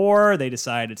month before, they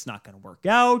decide it's not going to work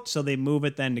out. So they move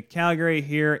it then to Calgary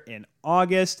here in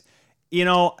August.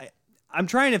 I'm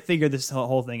trying to figure this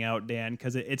whole thing out, Dan,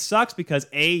 because it sucks because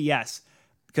yes,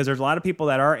 because there's a lot of people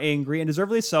that are angry and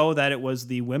deservedly so that it was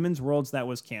the women's worlds that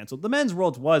was canceled. The men's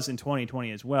worlds was in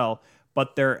 2020 as well,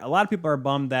 but a lot of people are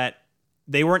bummed that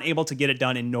they weren't able to get it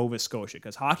done in Nova Scotia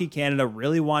because Hockey Canada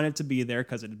really wanted to be there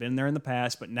because it had been there in the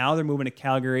past, but now they're moving to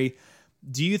Calgary.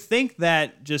 Do you think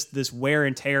that just this wear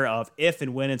and tear of if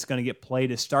and when it's going to get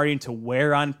played is starting to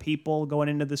wear on people going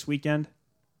into this weekend?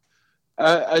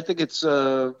 I think it's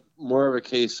more of a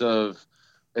case of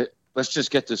let's just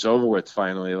get this over with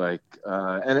finally. All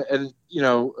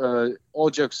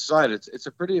jokes aside, it's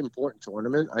a pretty important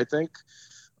tournament, I think,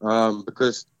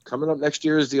 because coming up next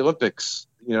year is the Olympics.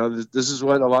 This is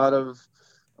what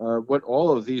what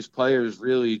all of these players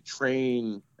really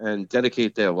train and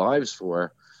dedicate their lives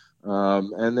for.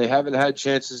 And they haven't had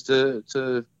chances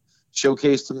to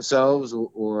showcase themselves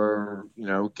or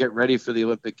get ready for the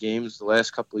Olympic Games the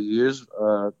last couple of years,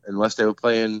 unless they were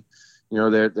playing,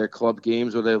 their club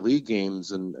games or their league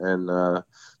games, and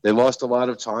they lost a lot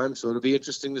of time. So it'll be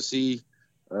interesting to see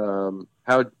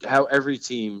how every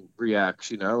team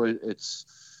reacts. It's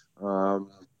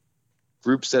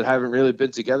groups that haven't really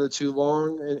been together too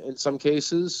long in some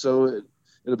cases, so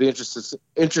it'll be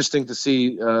interesting to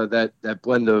see that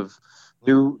blend of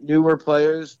newer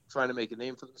players trying to make a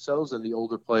name for themselves and the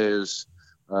older players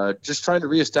just trying to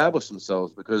reestablish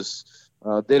themselves, because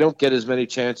they don't get as many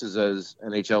chances as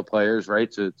NHL players,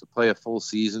 right, to play a full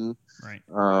season, right,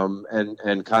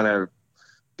 and kind of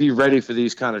be ready for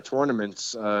these kind of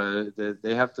tournaments.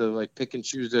 They have to pick and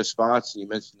choose their spots. And you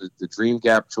mentioned the Dream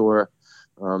Gap Tour.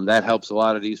 That helps a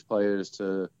lot of these players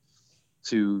to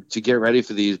get ready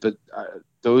for these, but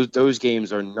those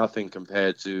games are nothing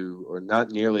compared to, or not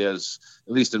nearly as,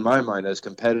 at least in my mind, as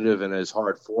competitive and as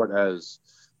hard fought as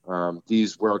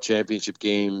these World Championship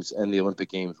games and the Olympic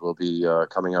Games will be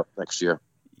coming up next year.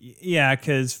 Yeah,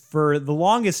 because for the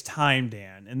longest time,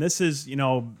 Dan, and this is,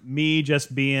 me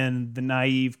just being the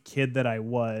naive kid that I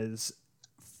was,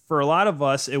 for a lot of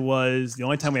us, it was the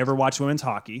only time we ever watched women's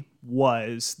hockey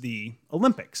was the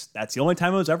Olympics. That's the only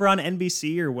time it was ever on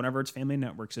NBC or whatever its family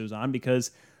networks it was on,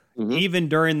 because even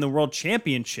during the World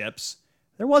Championships,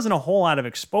 there wasn't a whole lot of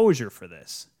exposure for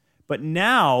this. But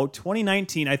now,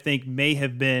 2019, I think, may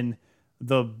have been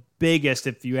the biggest,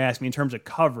 if you ask me, in terms of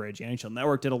coverage. NHL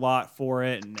Network did a lot for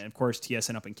it, and of course,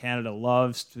 TSN up in Canada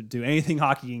loves to do anything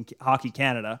Hockey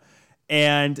Canada.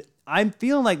 And I'm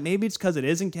feeling like maybe it's because it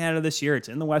is in Canada this year, it's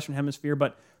in the Western Hemisphere,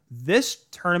 but this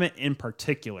tournament in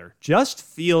particular just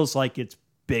feels like it's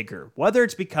bigger. Whether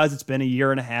it's because it's been a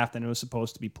year and a half than it was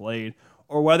supposed to be played,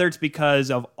 or whether it's because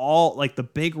of all the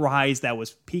big rise that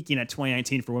was peaking at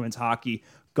 2019 for women's hockey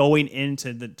going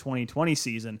into the 2020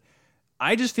 season.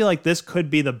 I just feel like this could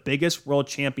be the biggest World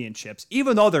Championships,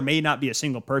 even though there may not be a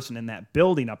single person in that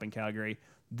building up in Calgary.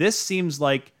 This seems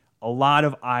like a lot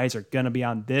of eyes are going to be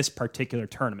on this particular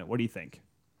tournament. What do you think?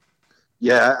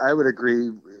 Yeah, I would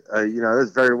agree.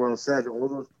 That's very well said. All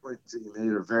those points that you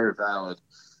made are very valid.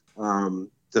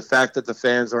 The fact that the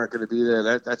fans aren't going to be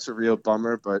there, that's a real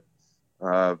bummer, but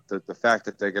the fact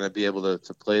that they're going to be able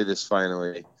to play this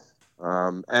finally.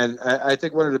 And I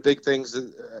think one of the big things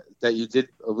that you did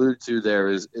allude to there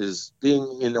is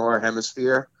being in our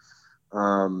hemisphere.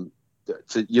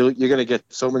 You're going to get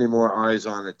so many more eyes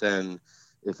on it than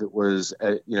if it was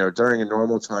during a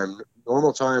normal time.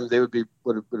 Normal time they would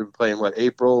have been playing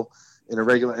April in a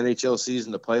regular NHL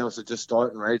season. The playoffs are just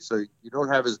starting, right? So you don't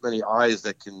have as many eyes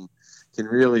that can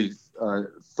really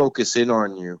focus in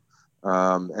on you.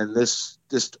 And this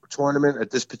tournament at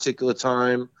this particular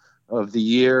time of the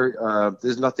year,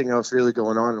 there's nothing else really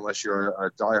going on unless you're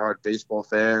a diehard baseball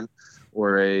fan,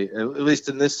 or at least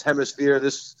in this hemisphere,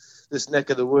 this neck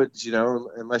of the woods,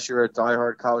 unless you're a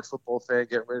diehard college football fan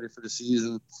getting ready for the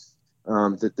season,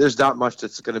 there's not much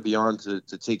that's going to be on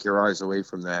to take your eyes away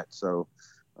from that. So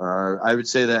I would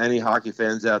say that any hockey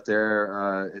fans out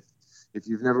there, if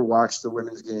you've never watched the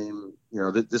women's game,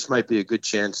 this might be a good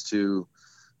chance to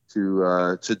do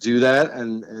that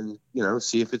and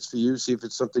see if it's for you, see if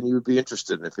it's something you would be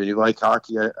interested in. If you like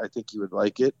hockey, I think you would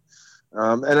like it.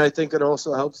 And I think it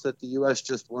also helps that the U.S.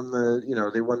 just won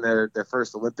they won their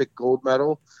first Olympic gold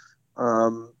medal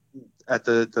at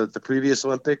the previous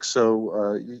Olympics.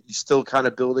 So you're still kind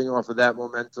of building off of that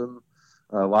momentum.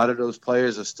 A lot of those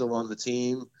players are still on the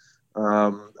team.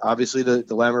 Obviously, the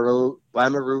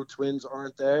Lamoureux twins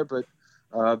aren't there, but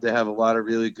they have a lot of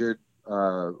really good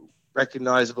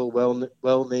recognizable,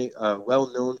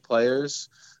 well-known players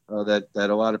that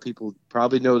a lot of people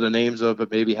probably know the names of,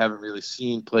 but maybe haven't really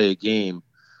seen play a game.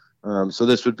 So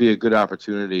this would be a good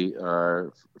opportunity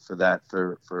for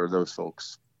those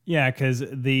folks. Yeah, because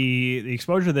the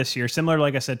exposure this year, similar to,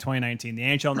 like I said, 2019, the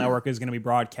NHL Network is going to be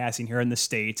broadcasting here in the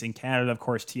States. In Canada, of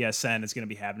course, TSN is going to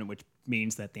be having it, which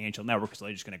means that the NHL Network is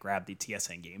really just going to grab the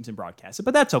TSN games and broadcast it.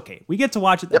 But that's okay. We get to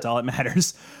watch it. That's all that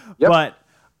matters. Yep. But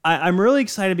I'm really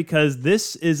excited because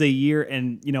this is a year,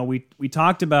 and we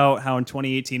talked about how in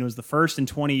 2018 it was the first in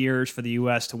 20 years for the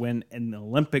U.S. to win an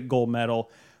Olympic gold medal.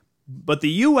 But the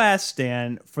U.S.,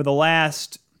 Dan, for the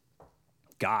last...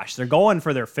 Gosh, they're going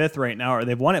for their fifth right now, or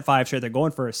they've won it 5 straight. They're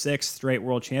going for a 6th straight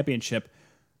world championship.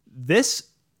 This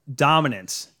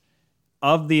dominance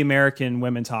of the American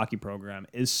women's hockey program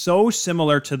is so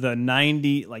similar to the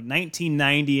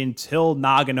 1990 until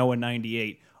Nagano in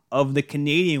 98 of the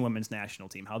Canadian women's national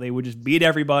team, how they would just beat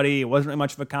everybody. It wasn't really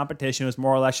much of a competition. It was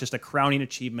more or less just a crowning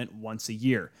achievement once a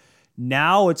year.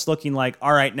 Now it's looking like,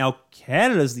 all right, now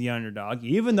Canada's the underdog,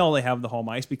 even though they have the home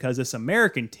ice, because this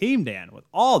American team, Dan, with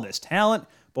all this talent,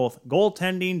 both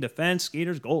goaltending, defense,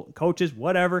 skaters, coaches,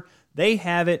 whatever, they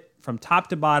have it from top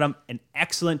to bottom, an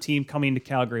excellent team coming to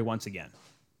Calgary once again.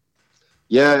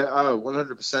 Yeah,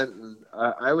 100%.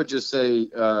 I would just say,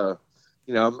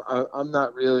 I'm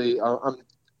not really,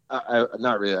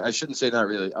 not really. I shouldn't say not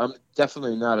really. I'm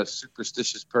definitely not a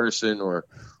superstitious person or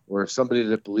somebody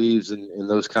that believes in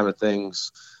those kind of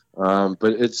things.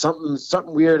 But it's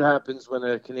something weird happens when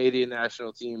a Canadian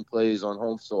national team plays on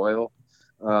home soil.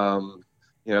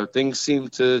 Things seem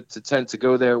to tend to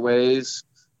go their ways.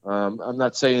 I'm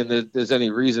not saying that there's any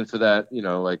reason for that.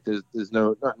 There's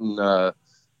nothing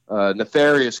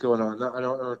nefarious going on. I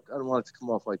don't want it to come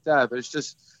off like that, but it's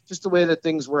just the way that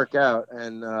things work out.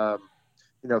 And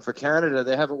for Canada,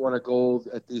 they haven't won a gold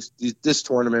at this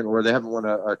tournament, or they haven't won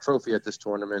a trophy at this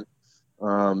tournament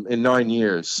in 9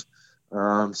 years.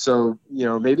 So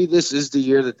maybe this is the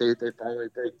year that they finally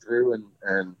break through,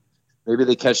 and maybe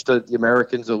they catch the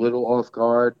Americans a little off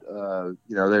guard.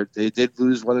 They did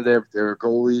lose one of their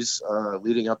goalies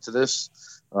leading up to this,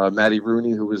 Maddie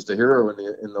Rooney, who was the hero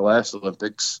in the last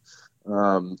Olympics.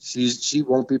 She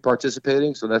won't be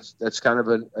participating, so that's kind of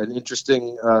an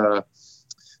interesting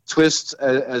twist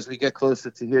as we get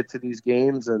closer to these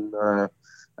games. And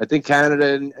I think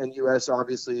Canada and U.S.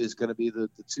 obviously is going to be the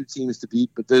two teams to beat,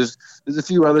 but there's a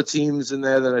few other teams in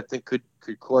there that I think could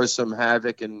cause some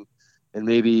havoc and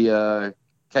maybe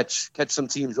catch some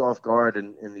teams off guard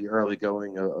in the early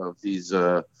going of these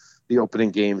the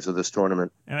opening games of this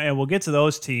tournament. And we'll get to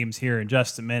those teams here in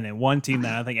just a minute. One team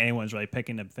that I don't think anyone's really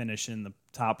picking to finish in the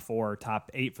top 4 or top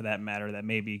 8 for that matter, that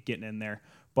may be getting in there.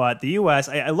 But the U.S.,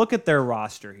 I look at their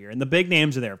roster here, and the big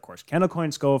names are there, of course. Kendall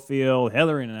Coyne-Schofield,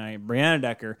 Hillary Knight, Brianna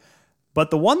Decker.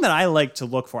 But the one that I like to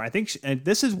look for, I think, and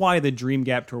this is why the Dream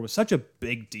Gap Tour was such a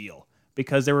big deal,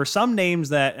 because there were some names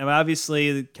that, and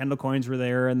obviously Kendall Coynes were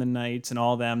there and the Knights and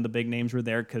all them, the big names were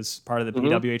there because part of the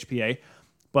PWHPA.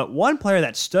 But one player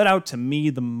that stood out to me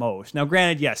the most, now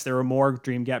granted, yes, there were more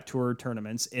Dream Gap Tour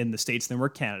tournaments in the States than were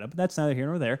Canada, but that's neither here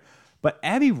nor there. But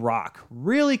Abby Rock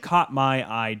really caught my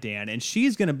eye, Dan, and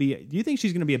she's going to be, do you think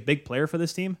she's going to be a big player for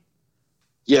this team?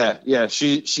 Yeah.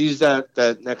 She's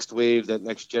that next wave, that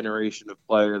next generation of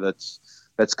player that's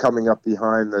coming up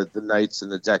behind the Knights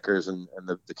and the Deckers and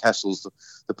the Kessels,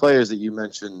 the players that you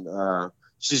mentioned.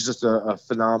 She's just a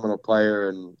phenomenal player,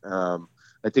 and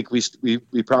I think we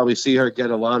probably see her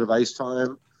get a lot of ice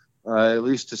time, at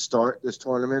least to start this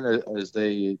tournament as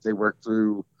they work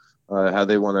through how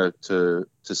they want to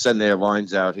send their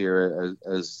lines out here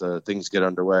as things get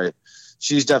underway.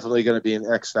 She's definitely going to be an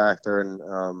X factor, and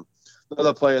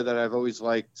another player that I've always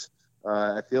liked.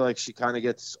 I feel like she kind of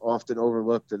gets often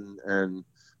overlooked, and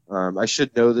I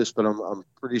should know this, but I'm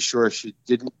pretty sure she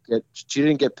didn't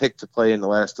get picked to play in the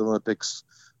last Olympics.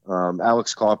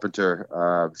 Alex Carpenter.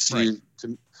 Right.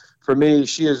 For me,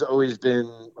 she has always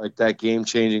been like that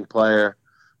game-changing player.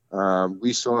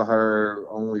 We saw her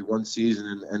only one season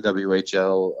in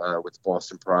NWHL with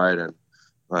Boston Pride, and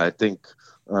I think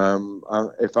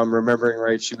if I'm remembering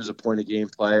right, she was a point-of-game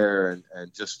player,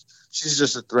 and she's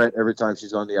just a threat every time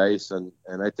she's on the ice, and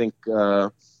I think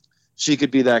she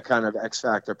could be that kind of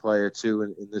X-factor player too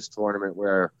in this tournament,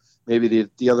 where maybe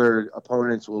the other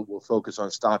opponents will focus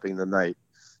on stopping the Knight,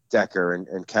 Decker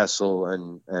and Kessel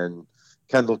and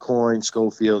Kendall Coyne,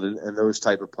 Schofield, and those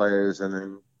type of players, and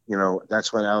then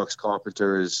that's when Alex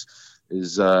Carpenter is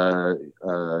sitting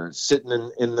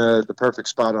in the perfect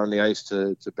spot on the ice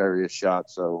to bury his shot.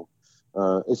 So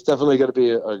it's definitely going to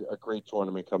be a great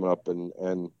tournament coming up,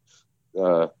 and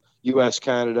U.S.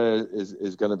 Canada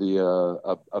is going to be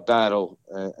a battle,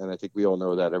 and I think we all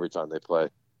know that every time they play.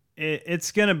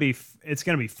 It's gonna be fun. It's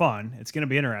gonna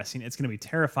be interesting. It's gonna be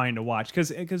terrifying to watch because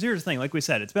here's the thing. Like we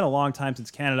said, it's been a long time since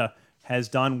Canada has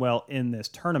done well in this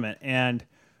tournament, and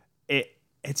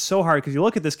it's so hard because you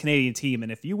look at this Canadian team,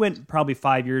 and if you went probably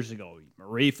 5 years ago,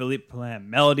 Marie-Philippe Poulin,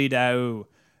 Melody Daou,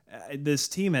 this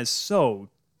team is so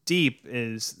deep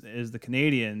is the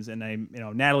Canadians, and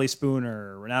Natalie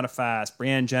Spooner, Renata Fast,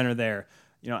 Brianne Jenner there,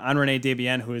 Anne-Renee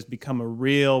Desbiens, who has become a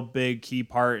real big key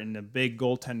part and a big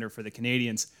goaltender for the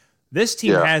Canadians. This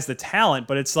team has the talent,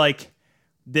 but it's like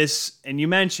this, and you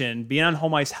mentioned being on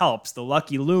home ice helps. The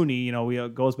Lucky Looney,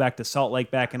 it goes back to Salt Lake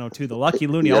back in 2002. The Lucky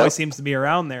Looney always seems to be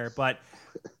around there, but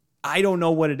I don't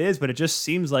know what it is, but it just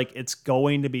seems like it's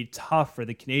going to be tough for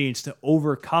the Canadians to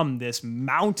overcome this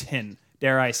mountain,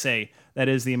 dare I say, that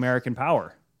is the American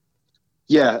power.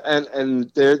 Yeah, and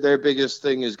their biggest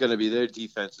thing is going to be their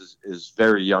defense is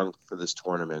very young for this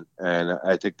tournament, and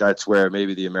I think that's where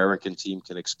maybe the American team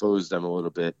can expose them a little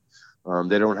bit.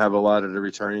 They don't have a lot of the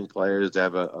returning players. They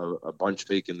have a bunch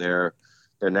making their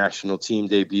national team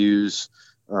debuts,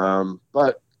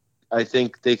 but I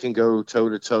think they can go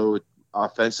toe-to-toe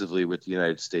offensively with the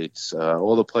United States.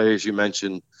 All the players you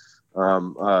mentioned,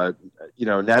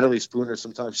 Natalie Spooner,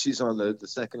 sometimes she's on the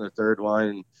second or third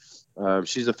line.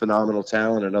 She's a phenomenal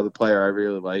talent. Another player I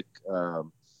really like,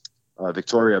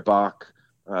 Victoria Bach.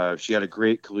 She had a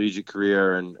great collegiate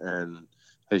career and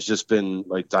has just been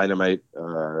like dynamite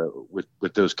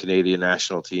with those Canadian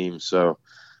national teams. So,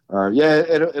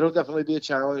 it'll definitely be a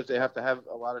challenge. They have to have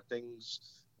a lot of things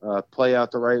play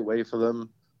out the right way for them.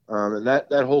 And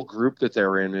that whole group that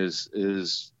they're in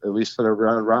is at least for the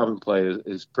round robin play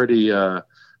is pretty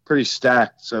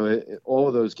stacked. So all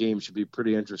of those games should be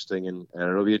pretty interesting, and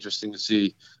it'll be interesting to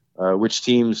see which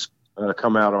teams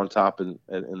come out on top in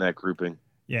that grouping.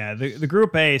 Yeah, the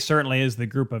Group A certainly is the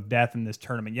group of death in this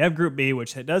tournament. You have Group B,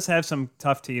 which does have some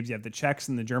tough teams. You have the Czechs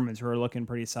and the Germans who are looking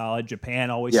pretty solid. Japan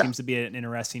always seems to be an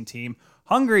interesting team.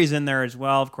 Hungary's in there as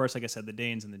well. Of course, like I said, the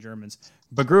Danes and the Germans.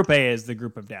 But Group A is the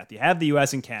group of death. You have the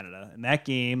U.S. and Canada. And that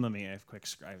game, I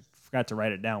forgot to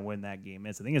write it down when that game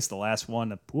is. I think it's the last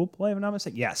one of pool play, if I'm not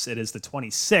mistaken. Yes, it is the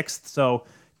 26th. So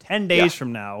 10 days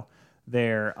from now,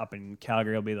 there up in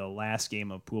Calgary will be the last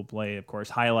game of pool play, of course,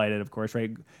 highlighted, of course,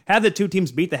 right? Have the two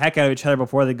teams beat the heck out of each other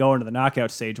before they go into the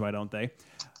knockout stage, why don't they?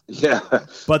 Yeah,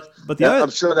 but the other,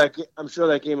 I'm sure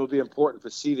that game will be important for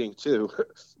seeding too.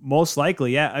 Most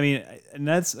likely, yeah. I mean, and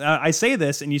that's I say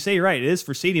this, and you say you're right. It is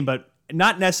for seeding, but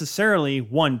not necessarily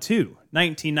 1-2.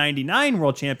 1999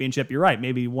 World Championship. You're right.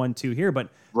 Maybe 1-2 here, but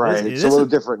right. It's a little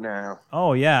different now.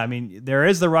 Oh yeah. I mean, there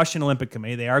is the Russian Olympic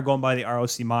Committee. They are going by the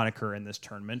ROC moniker in this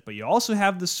tournament, but you also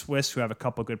have the Swiss, who have a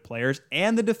couple good players,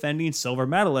 and the defending silver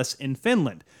medalists in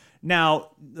Finland. Now,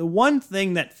 the one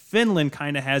thing that Finland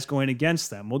kind of has going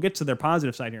against them, we'll get to their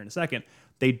positive side here in a second,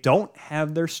 they don't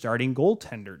have their starting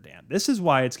goaltender, Dan. This is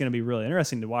why it's going to be really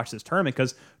interesting to watch this tournament,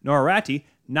 because Noora Räty,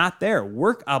 not there.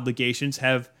 Work obligations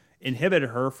have inhibited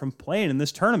her from playing in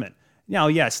this tournament. Now,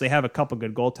 yes, they have a couple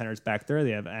good goaltenders back there. They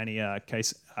have Annie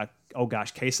Kaisala,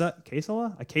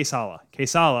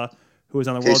 who was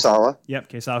on the world. Yep,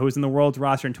 Kaisala, who was in the world's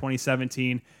roster in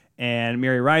 2017, and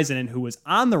Miri Räisänen, who was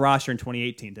on the roster in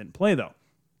 2018, didn't play though.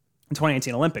 In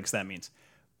 2018 Olympics, that means.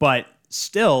 But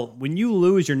still, when you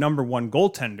lose your number one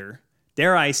goaltender,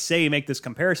 dare I say, make this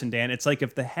comparison, Dan, it's like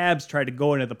if the Habs tried to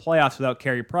go into the playoffs without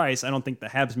Carey Price. I don't think the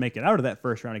Habs make it out of that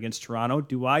first round against Toronto.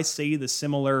 Do I see the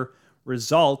similar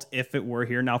result if it were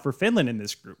here now for Finland in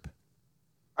this group?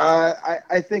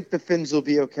 I think the Finns will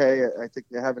be okay. I think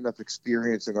they have enough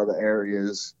experience in other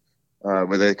areas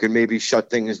where they can maybe shut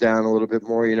things down a little bit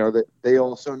more. That they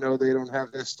also know they don't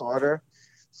have their starter,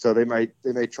 so they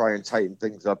may try and tighten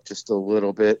things up just a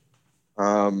little bit.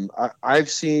 I've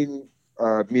seen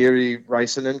Miri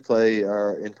Räisänen play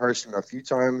in person a few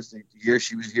times. The year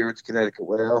she was here at the Connecticut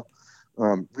Whale,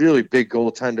 really big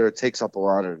goaltender, takes up a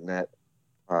lot of the net.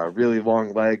 Really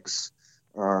long legs,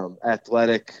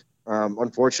 athletic.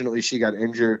 Unfortunately, she got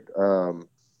injured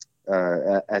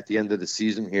at the end of the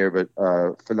season here, but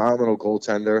phenomenal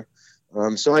goaltender.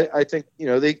 So I think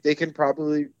they can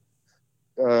probably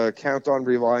count on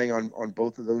relying on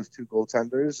both of those two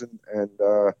goaltenders, and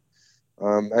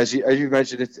as you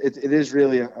mentioned, it is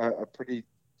really a pretty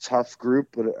tough group,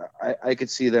 but I could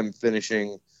see them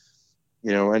finishing,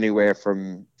 anywhere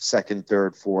from second,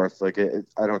 third, fourth.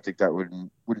 I don't think that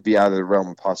would be out of the realm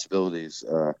of possibilities.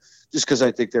 Just because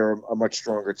I think they're a much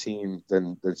stronger team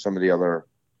than some of the other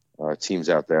teams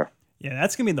out there. Yeah,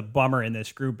 that's going to be the bummer in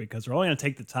this group, because we're only going to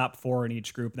take the top four in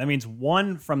each group. That means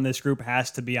one from this group has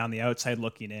to be on the outside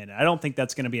looking in. I don't think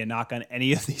that's going to be a knock on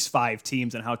any of these five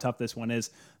teams and how tough this one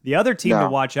is. The other team to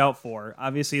watch out for,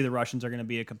 obviously the Russians are going to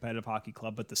be a competitive hockey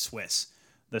club, but the Swiss.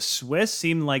 The Swiss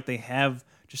seem like they have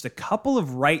just a couple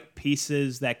of right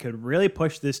pieces that could really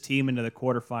push this team into the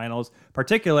quarterfinals,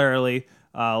 particularly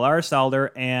Lars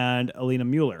Alder and Alina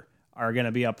Mueller are going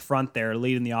to be up front there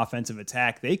leading the offensive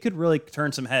attack. They could really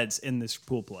turn some heads in this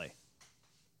pool play.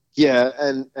 Yeah,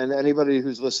 and anybody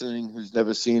who's listening who's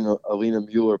never seen Alina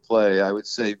Mueller play, I would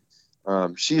say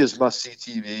she is must-see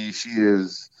TV. She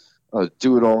is a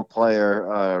do-it-all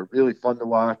player, really fun to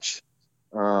watch.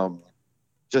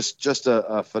 Just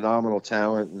a phenomenal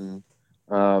talent, and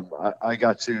I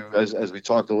got to, as we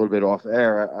talked a little bit off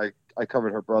air, I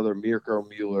covered her brother Mirko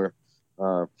Mueller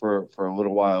for a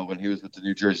little while when he was with the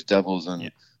New Jersey Devils,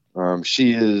 and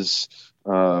she is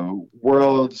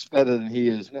worlds better than he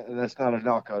is, and that's not a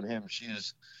knock on him. She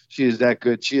is that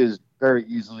good. She is very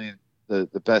easily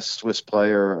the best Swiss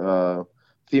player,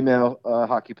 female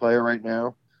hockey player right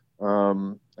now.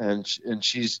 And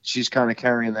she's kind of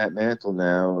carrying that mantle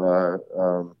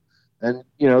now. And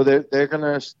you know they're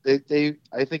gonna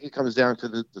I think it comes down to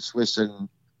the Swiss and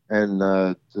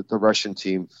the Russian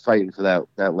team fighting for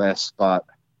that last spot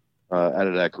out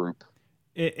of that group.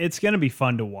 It's going to be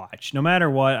fun to watch, no matter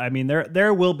what. I mean,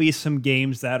 there will be some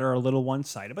games that are a little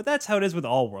one-sided, but that's how it is with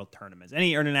all world tournaments.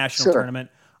 Any international tournament.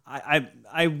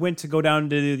 I went to go down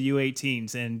to the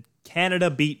U18s, and Canada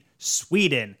beat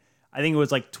Sweden. I think it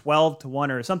was like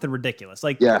 12-1 or something ridiculous.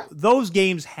 Those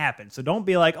games happen. So don't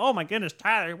be like, oh my goodness,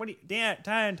 Tyler,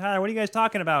 Tyler, what are you guys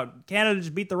talking about? Canada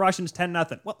just beat the Russians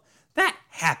 10-0. Well, that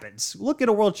happens. Look at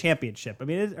a world championship. I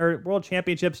mean, or world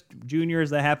championships, juniors,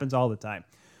 that happens all the time.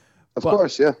 Of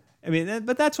course, yeah. I mean,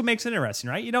 but that's what makes it interesting,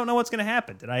 right? You don't know what's going to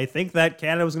happen. Did I think that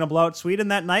Canada was going to blow out Sweden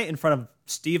that night in front of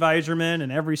Steve Yzerman and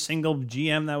every single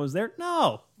GM that was there?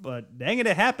 No, but dang it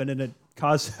happened, and it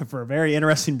caused for a very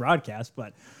interesting broadcast.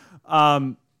 But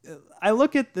I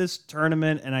look at this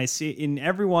tournament, and I see in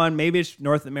everyone, maybe it's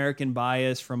North American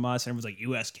bias from us, and everyone's like,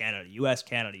 U.S., Canada, U.S.,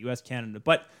 Canada, U.S., Canada.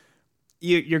 But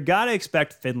you're got to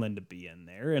expect Finland to be in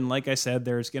there. And like I said,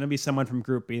 there's going to be someone from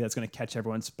Group B that's going to catch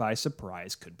everyone by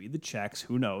surprise. Could be the Czechs.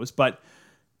 Who knows? But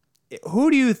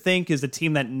who do you think is the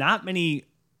team that not many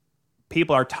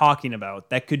people are talking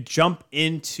about that could jump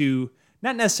into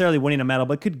not necessarily winning a medal,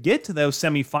 but could get to those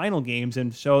semifinal games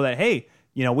and show that, hey,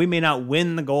 you know, we may not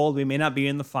win the gold, we may not be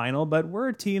in the final, but we're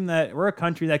a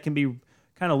country that can be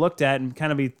kind of looked at and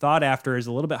kind of be thought after as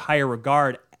a little bit higher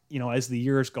regard, you know, as the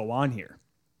years go on here.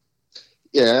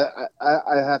 Yeah,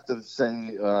 I have to say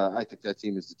I think that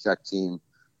team is the Czech team.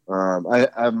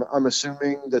 I'm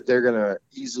assuming that they're going to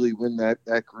easily win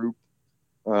that group.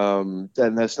 Then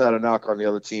that's not a knock on the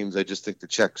other teams. I just think the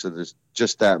Czechs are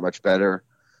just that much better.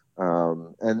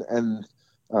 For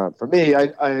me,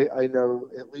 I know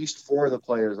at least 4 of the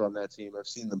players on that team. I've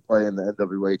seen them play in the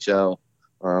NWHL,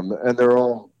 and they're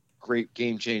all great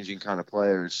game-changing kind of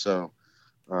players. So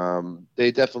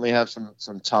they definitely have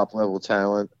some top-level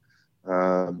talent.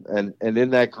 And in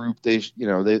that group,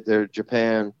 they're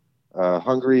Japan.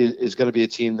 Hungary is going to be a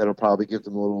team that'll probably give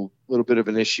them a little bit of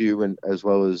an issue, and as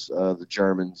well as the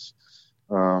Germans.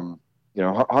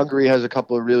 Hungary has a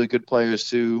couple of really good players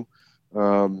too.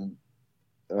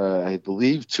 I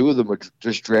believe 2 of them were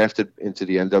just drafted into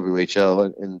the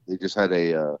NWHL, and they just had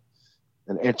an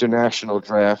international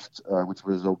draft, which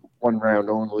was a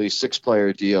 1-round only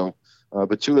 6-player deal.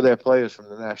 But 2 of their players from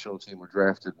the national team were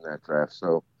drafted in that draft.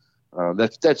 So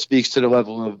that speaks to the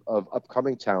level of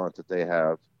upcoming talent that they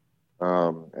have.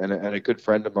 And a good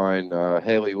friend of mine,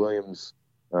 Haley Williams,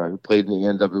 who played in the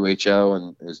NWHL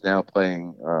and is now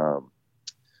playing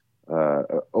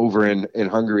over in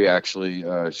Hungary. Actually,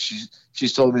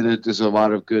 she's told me that there's a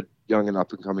lot of good young and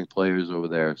up and coming players over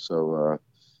there. So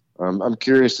I'm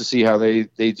curious to see how they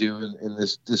do in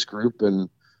this group, and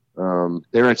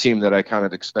they're a team that I kind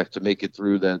of expect to make it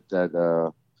through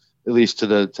that at least to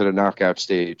the knockout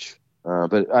stage.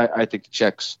 But I think the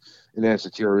Czechs, in answer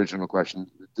to your original question,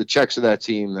 the Czechs are that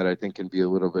team that I think can be a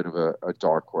little bit of a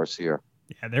dark horse here.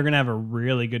 Yeah, they're going to have a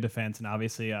really good defense, and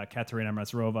obviously Katerina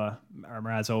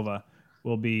Mrazova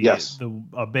will be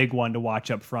a big one to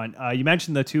watch up front. You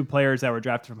mentioned the 2 players that were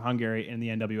drafted from Hungary in the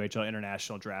NWHL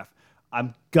International Draft.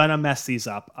 I'm going to mess these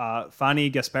up. Fanny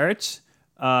Gasparic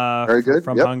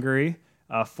from Hungary,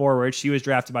 forward. She was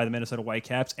drafted by the Minnesota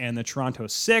Whitecaps, and the Toronto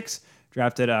Six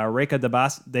drafted Reka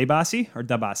Dabasi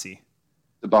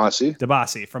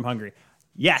from Hungary.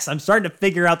 Yes, I'm starting to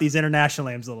figure out these international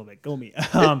names a little bit. Go me.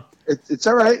 It's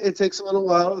all right. It takes a little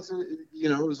while. As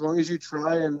long as you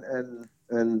try and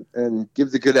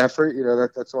give the good effort,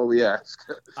 that's all we ask.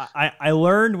 I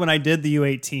learned when I did the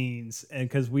U18s, and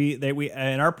because we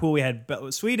in our pool we had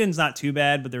Sweden's not too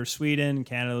bad, but there's Sweden,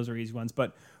 Canada, those are easy ones.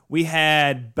 But we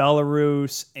had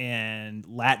Belarus and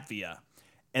Latvia,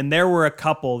 and there were a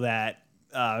couple that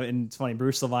and it's funny,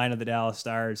 Bruce Levine of the Dallas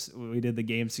Stars, we did the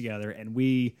games together, and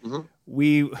we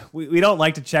don't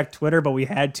like to check Twitter, but we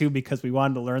had to because we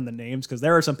wanted to learn the names, because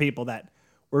there were some people that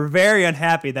were very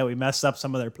unhappy that we messed up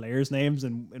some of their players' names,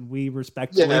 and we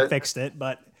respectfully fixed it.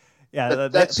 But yeah,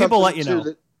 that people let you know.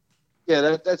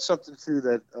 That's something too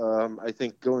that I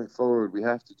think going forward we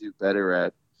have to do better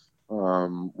at,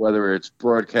 whether it's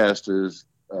broadcasters,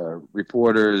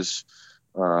 reporters.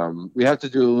 We have to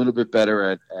do a little bit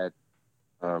better at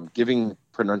giving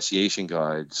pronunciation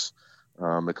guides,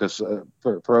 because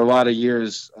for a lot of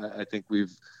years I think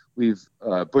we've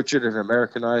butchered and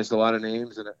Americanized a lot of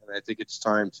names, and I think it's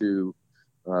time to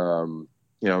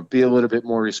be a little bit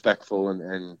more respectful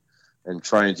and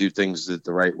try and do things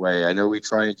the right way. I know we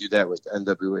try and do that with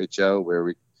NWHL,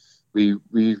 where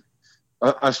we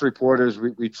us reporters,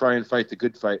 we try and fight the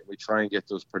good fight. We try and get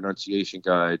those pronunciation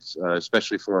guides,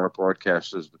 especially for our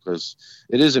broadcasters, because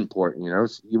it is important.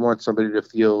 You want somebody to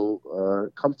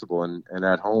feel comfortable and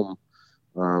at home,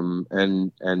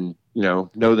 and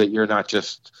know that you're not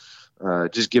just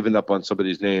giving up on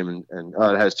somebody's name and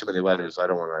it has too many letters. I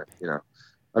don't want to.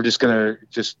 I'm just gonna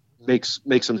make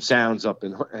some sounds up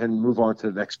and move on to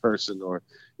the next person, or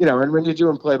And when you're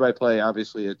doing play-by-play,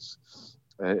 obviously it's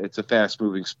a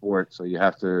fast-moving sport, so you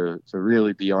have to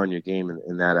really be on your game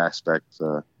in that aspect.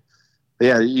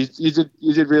 You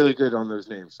did really good on those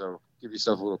names, so give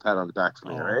yourself a little pat on the back for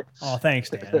me, all right? Oh, thanks,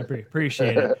 Dan. I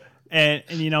appreciate it. And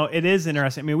it is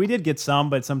interesting. I mean, we did get some,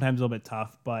 but sometimes a little bit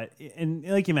tough. But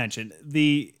like you mentioned,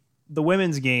 the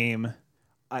women's game,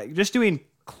 just doing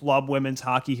club women's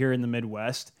hockey here in the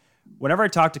Midwest, whenever I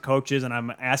talk to coaches and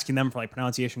I'm asking them for like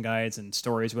pronunciation guides and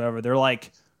stories, whatever, they're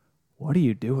like, what are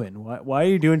you doing? Why are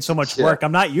you doing so much work?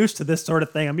 I'm not used to this sort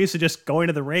of thing. I'm used to just going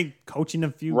to the rink, coaching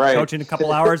a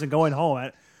couple hours and going home,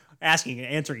 asking and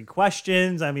answering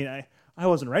questions. I mean, I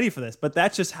wasn't ready for this, but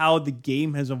that's just how the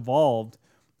game has evolved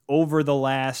over the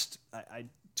last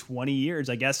 20 years,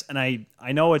 I guess. And I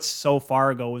know it's so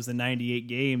far ago was the 98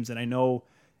 games. And I know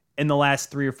in the last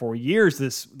 3 or 4 years,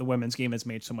 the women's game has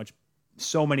made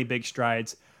so many big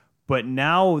strides. But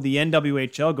now the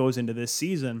NWHL goes into this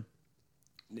season.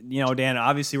 Dan,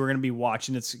 obviously we're going to be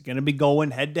watching. It's going to be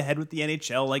going head to head with the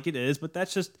NHL like it is, but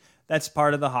that's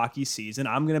part of the hockey season.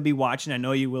 I'm going to be watching. I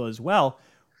know you will as well.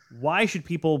 Why should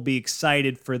people be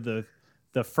excited for the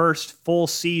first full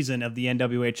season of the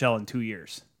NWHL in 2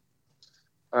 years?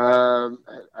 I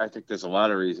think there's a lot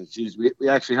of reasons. Geez, we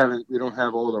actually we don't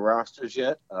have all the rosters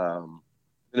yet.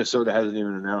 Minnesota hasn't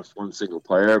even announced one single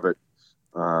player, but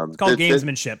it's called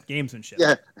gamesmanship. Gamesmanship.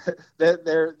 Yeah,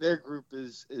 their group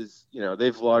is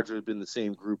they've largely been the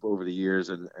same group over the years,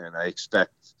 and I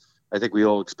think we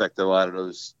all expect a lot of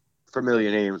those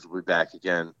familiar names will be back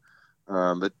again.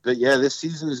 But yeah, this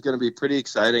season is going to be pretty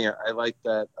exciting. I like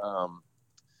that.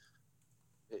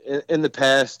 In the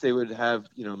past, they would have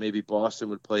maybe Boston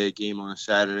would play a game on a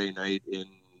Saturday night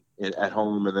at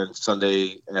home, and then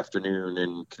Sunday afternoon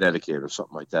in Connecticut or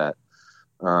something like that.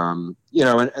 And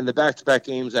the back-to-back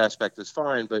games aspect is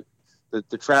fine, but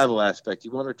the travel aspect,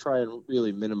 you want to try and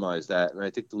really minimize that. And I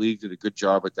think the league did a good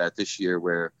job with that this year,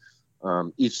 where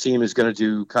each team is going to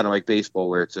do kind of like baseball,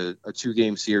 where it's a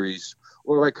 2-game series,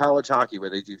 or like college hockey, where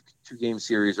they do 2-game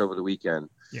series over the weekend.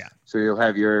 Yeah. So you'll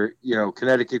have your,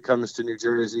 Connecticut comes to New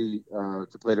Jersey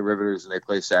to play the Riveters, and they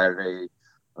play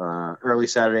early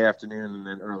Saturday afternoon, and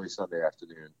then early Sunday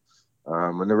afternoon.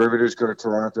 When the Riveters go to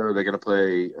Toronto, they're going to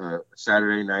play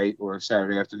Saturday night or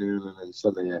Saturday afternoon, and then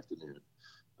Sunday afternoon.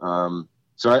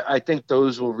 So I think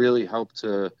those will really help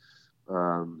to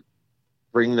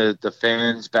bring the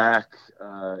fans back,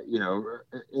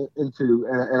 into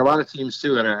and a lot of teams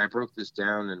too. And I broke this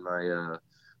down in my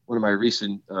one of my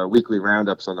recent weekly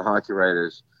roundups on the Hockey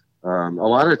Writers. A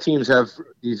lot of teams have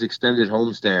these extended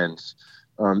homestands.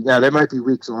 Now there might be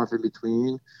weeks off in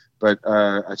between, but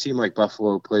a team like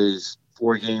Buffalo plays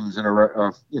 4 games in a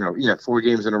row. 4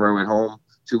 games in a row at home,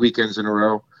 2 weekends in a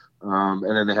row.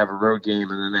 And then they have a road game,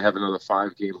 and then they have another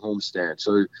 5-game homestand.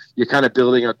 So you're kind of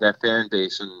building up that fan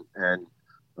base, and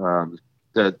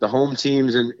the home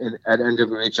teams at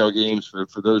NWHL games,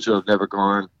 for those who have never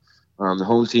gone, the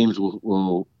home teams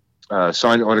will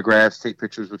sign autographs, take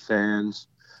pictures with fans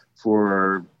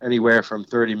for anywhere from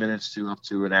 30 minutes to up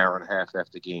to an hour and a half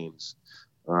after games.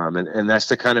 And that's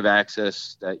the kind of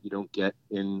access that you don't get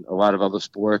in a lot of other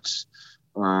sports.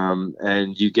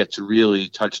 And you get to really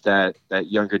touch that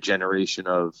younger generation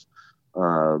of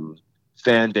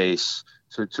fan base.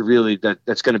 So to really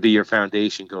that's going to be your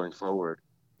foundation going forward.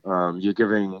 You're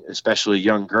giving especially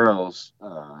young girls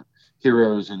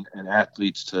heroes and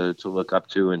athletes to look up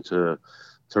to, and to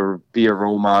be a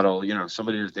role model.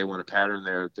 Somebody that they want to pattern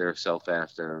their self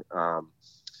after.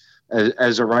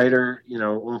 as a writer,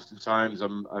 oftentimes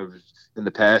in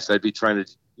the past I'd be trying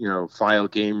to file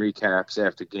game recaps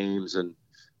after games, and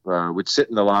would sit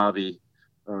in the lobby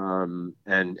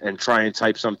and try and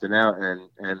type something out,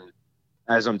 and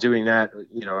as I'm doing that,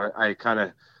 I kind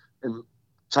of am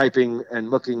typing and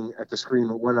looking at the screen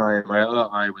with one eye, and my other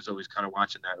eye was always kind of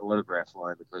watching that autograph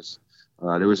line, because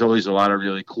there was always a lot of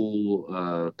really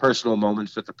cool personal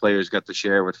moments that the players got to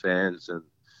share with fans. And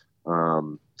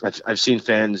I've seen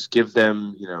fans give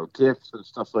them, gifts and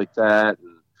stuff like that.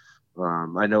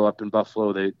 And I know up in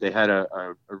Buffalo, they had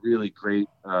a really great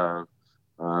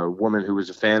woman who was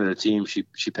a fan of the team.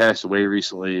 She passed away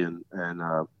recently, and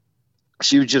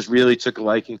she just really took a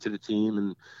liking to the team,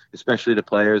 and especially the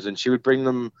players. And she would bring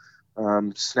them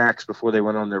snacks before they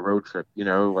went on their road trip.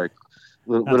 Like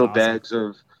little awesome. bags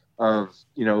of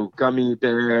gummy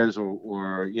bears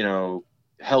or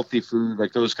healthy food,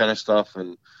 like those kind of stuff.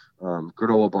 And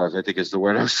granola bars, I think, is the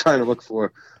word I was trying to look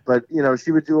for. But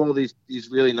she would do all these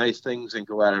really nice things and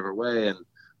go out of her way. And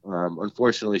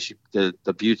unfortunately, the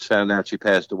Buttes found out she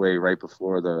passed away right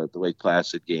before the Lake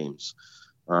Placid games,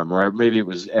 or maybe it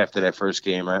was after that first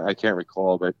game. I can't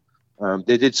recall, but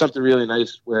they did something really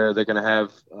nice where they're going to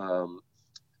have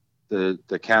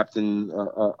the captain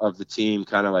of the team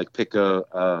kind of like pick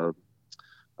a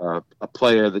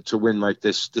player to win like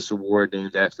this award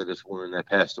named after this woman that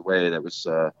passed away. That was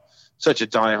such a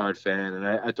diehard fan, and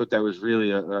I thought that was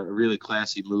really a really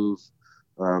classy move.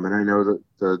 And I know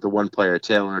that the one player,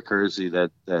 Taylor Kersey,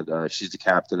 that she's the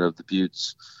captain of the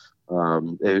Buttes.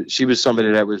 She was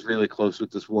somebody that was really close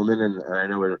with this woman, and I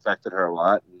know it affected her a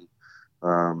lot. And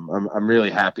I'm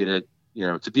really happy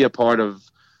to be a part of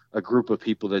a group of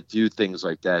people that do things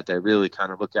like that really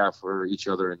kind of look out for each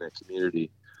other in their community.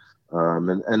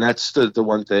 And that's the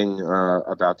one thing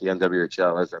about the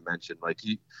NWHL, as I mentioned. Like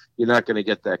you're not going to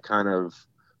get that kind of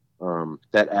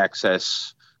that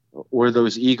access or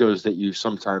those egos that you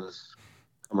sometimes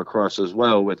come across as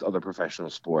well with other professional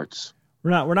sports.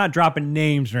 We're not dropping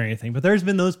names or anything, but there's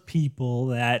been those people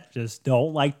that just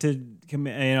don't like to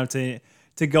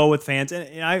to go with fans.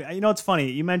 And I it's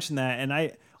funny you mentioned that, and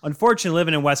I unfortunately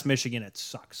living in West Michigan, it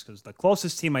sucks because the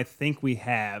closest team I think we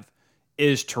have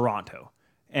is Toronto.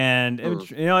 And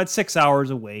it's 6 hours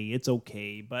away. It's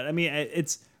okay, but I mean,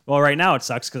 right now it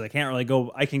sucks because I can't really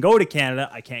go. I can go to Canada.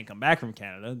 I can't come back from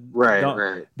Canada.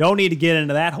 Right. Don't need to get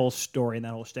into that whole story and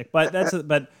that whole shtick. But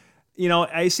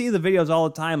I see the videos all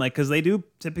the time, like because they do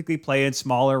typically play in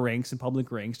smaller rinks and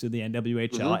public rinks to the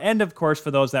NWHL, and of course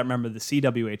for those that remember the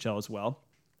CWHL as well.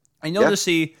 And you'll just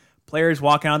see players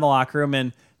walking out of the locker room,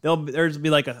 and there's be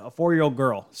like a 4-year-old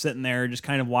girl sitting there just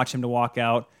kind of watching them to walk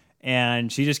out.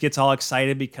 And she just gets all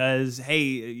excited because, hey,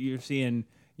 you're seeing,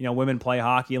 women play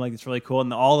hockey, like it's really cool.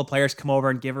 And all the players come over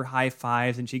and give her high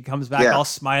fives, and she comes back all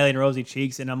smiling, rosy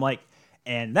cheeks. And I'm like,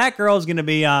 and that girl's going to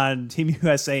be on Team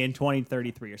USA in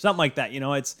 2033 or something like that.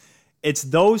 It's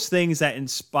those things that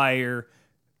inspire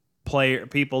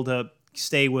people to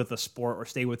stay with the sport or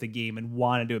stay with the game and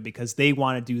want to do it because they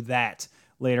want to do that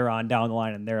later on down the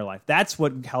line in their life. That's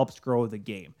what helps grow the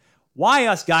game. Why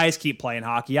us guys keep playing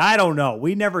hockey, I don't know.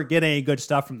 We never get any good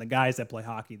stuff from the guys that play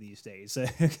hockey these days,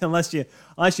 unless you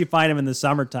find them in the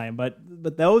summertime. But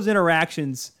those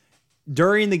interactions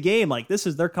during the game, like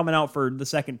they're coming out for the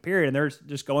second period and they're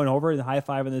just going over and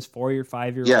high-fiving this 4 or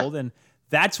 5-year-old, and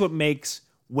that's what makes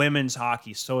women's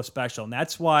hockey so special. And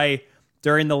that's why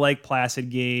during the Lake Placid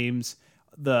games,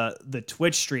 the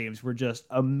Twitch streams were just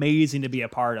amazing to be a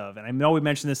part of. And I know we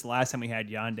mentioned this the last time we had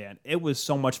Yandan. It was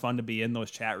so much fun to be in those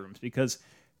chat rooms because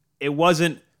it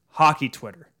wasn't hockey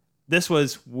Twitter. This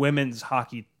was women's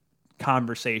hockey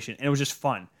conversation. And it was just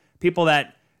fun. People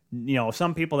that,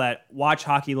 some people that watch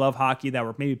hockey, love hockey, that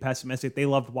were maybe pessimistic, they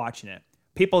loved watching it.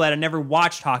 People that had never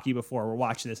watched hockey before were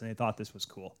watching this and they thought this was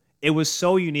cool. It was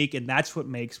so unique, and that's what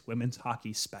makes women's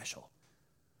hockey special.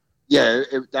 Yeah,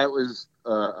 that was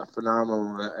a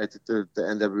phenomenal. I think the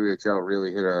NWHL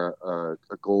really hit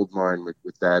a gold mine with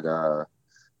that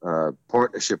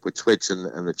partnership with Twitch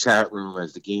and the chat room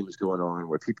as the game is going on,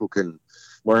 where people can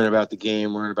learn about the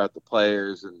game, learn about the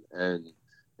players, and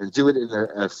do it in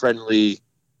a friendly,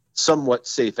 somewhat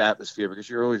safe atmosphere, because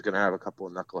you're always going to have a couple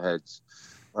of knuckleheads.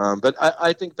 But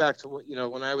I think back to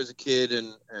when I was a kid,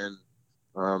 and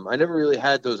I never really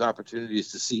had those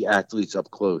opportunities to see athletes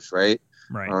up close, right?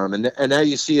 Right. And now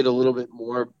you see it a little bit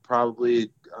more.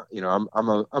 Probably, I'm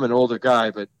an older guy,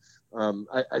 but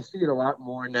I see it a lot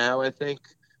more now. I think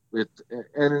with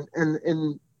and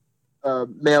in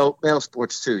male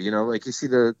sports too. Like you see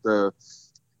the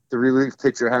relief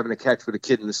pitcher having a catch with a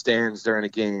kid in the stands during a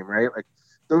game, right? Like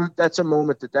that's a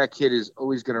moment that kid is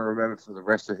always going to remember for the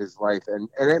rest of his life, and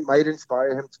it might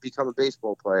inspire him to become a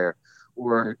baseball player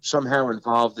or somehow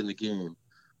involved in the game.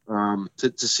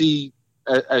 To see,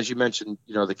 as you mentioned,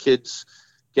 the kids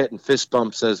getting fist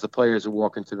bumps as the players are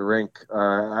walking to the rink.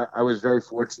 I was very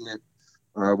fortunate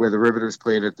where the Riveters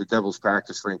played at the Devils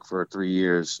practice rink for 3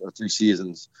 years, 3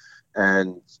 seasons.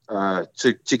 And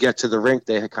to get to the rink,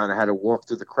 they kind of had to walk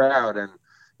through the crowd. And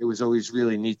it was always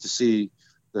really neat to see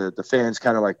the fans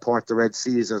kind of like part the Red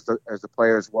Seas as the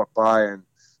players walk by. And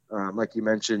like you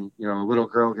mentioned, a little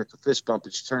girl gets a fist bump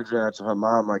and she turns around to her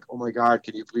mom like, "Oh my God,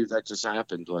 can you believe that just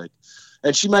happened?" Like,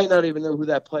 and she might not even know who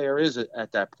that player is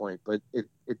at that point, but it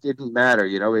didn't matter.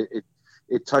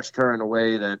 It touched her in a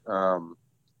way that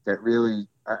that really,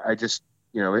 I just,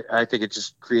 I think it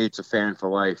just creates a fan for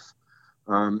life.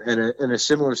 In a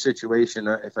similar situation,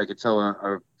 if I could tell,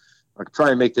 I'll try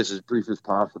and make this as brief as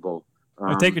possible.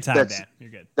 Take your time, Dan.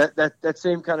 You're good. That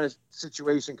same kind of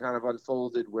situation kind of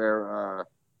unfolded where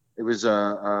it was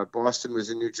Boston was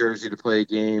in New Jersey to play a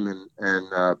game,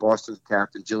 and Boston's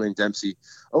captain Jillian Dempsey,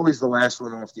 always the last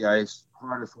one off the ice,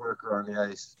 hardest worker on the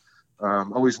ice,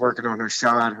 always working on her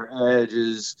shot, her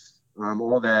edges,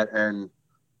 all that. And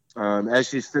as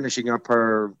she's finishing up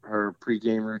her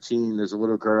pregame routine, there's a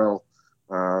little girl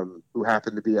who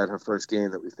happened to be at her first game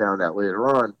that we found out later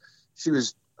on. She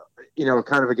was,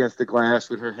 kind of against the glass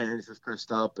with her hands just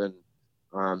pressed up, and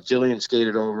Jillian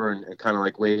skated over and kind of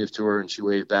like waved to her, and she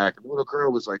waved back. And the little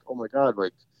girl was like, "Oh my God,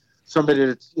 like somebody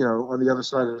that's, on the other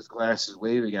side of this glass is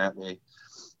waving at me."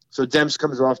 So Demps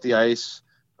comes off the ice,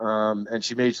 and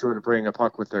she made sure to bring a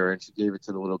puck with her, and she gave it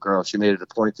to the little girl. She made it a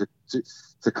point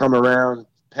to come around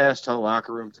past her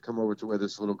locker room to come over to where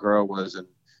this little girl was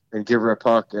and give her a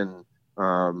puck. And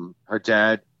her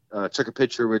dad took a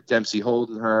picture with Dempsey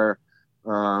holding her.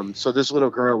 So this little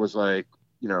girl was like,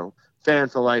 fan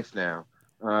for life now.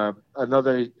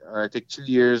 Another, I think 2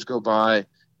 years go by,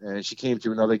 and she came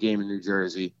to another game in New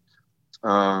Jersey.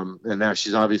 And now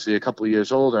she's obviously a couple of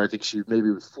years older. I think she maybe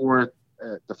was 4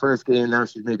 at the first game. Now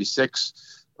she's maybe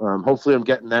 6. Hopefully I'm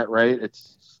getting that right.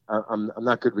 I'm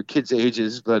not good with kids'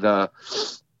 ages, but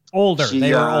older.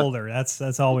 They were older.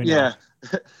 That's all we know. Yeah.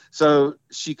 So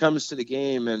she comes to the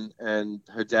game, and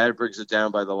her dad brings her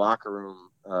down by the locker room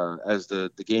as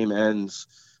the game ends,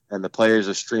 and the players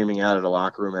are streaming out of the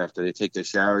locker room after they take their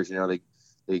showers.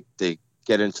 They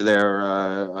get into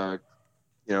their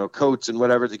coats and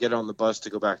whatever to get on the bus to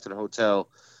go back to the hotel.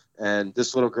 And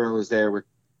this little girl is there with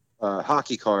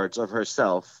hockey cards of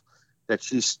herself that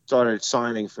she started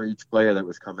signing for each player that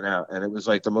was coming out, and it was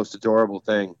like the most adorable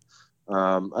thing.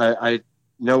 I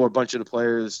know a bunch of the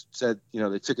players said,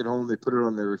 they took it home, they put it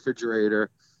on their refrigerator,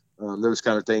 those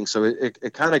kind of things. So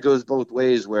it kind of goes both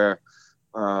ways where,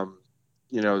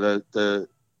 the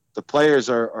players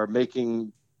are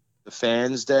making the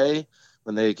fans' day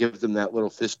when they give them that little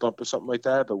fist bump or something like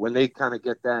that. But when they kind of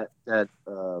get that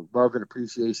love and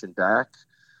appreciation back,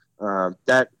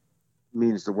 that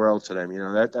means the world to them.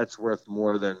 That's worth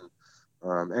more than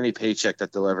any paycheck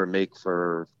that they'll ever make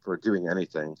for doing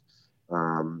anything.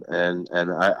 And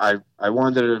I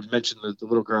wanted to mention the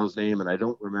little girl's name, and I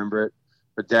don't remember it.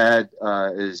 Her dad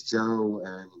is Joe,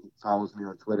 and he follows me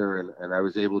on Twitter, and I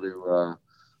was able to,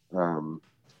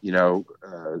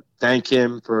 thank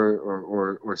him for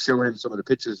or show him some of the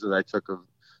pictures that I took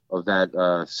of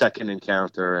that second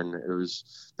encounter, and it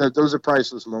was those are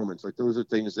priceless moments. Like those are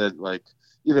things that like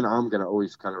even I'm gonna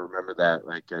always kind of remember that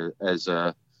like as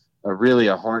a really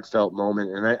a heartfelt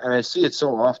moment, and I see it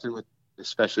so often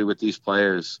especially with these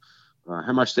players,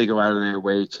 how much they go out of their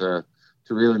way to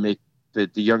really make the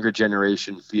younger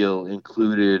generation feel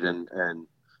included and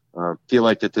feel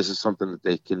like that this is something that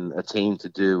they can attain to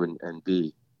do and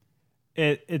be.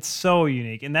 It's so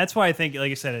unique, and that's why I think,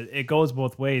 like I said, it goes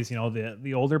both ways.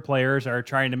 The older players are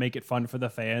trying to make it fun for the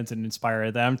fans and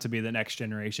inspire them to be the next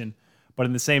generation. But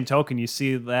in the same token, you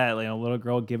see that little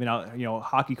girl giving out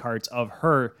hockey cards of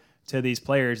her to these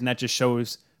players, and that just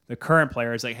shows the current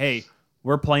players like, hey,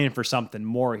 we're playing for something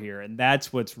more here, and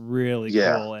that's what's really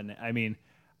cool. And I mean,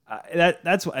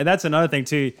 that's another thing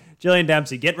too. Jillian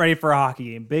Dempsey, getting ready for a hockey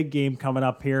game, big game coming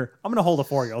up here. I'm gonna hold a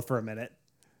 4-year-old for a minute.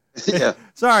 Yeah.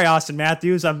 Sorry, Austin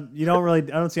Matthews. I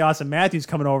don't see Austin Matthews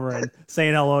coming over and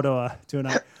saying hello to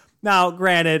an. Now,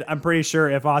 granted, I'm pretty sure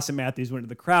if Austin Matthews went to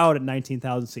the crowd at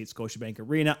 19,000 seat Scotiabank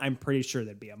Arena, I'm pretty sure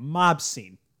there'd be a mob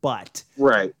scene. But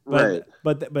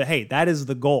hey, that is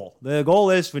the goal. The goal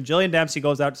is when Jillian Dempsey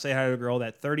goes out to say hi to a girl,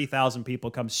 that 30,000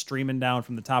 people come streaming down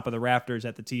from the top of the rafters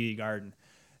at the TD Garden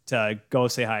to go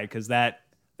say hi, because that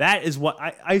is what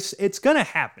it's gonna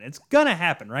happen. It's gonna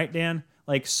happen, right, Dan?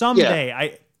 Like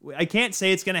someday, I can't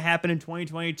say it's going to happen in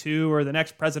 2022 or the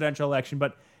next presidential election,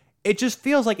 but it just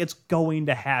feels like it's going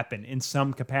to happen in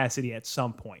some capacity at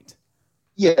some point.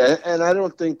 Yeah, and I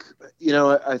don't think,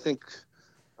 I think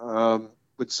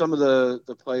with some of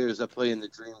the players that play in the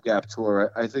Dream Gap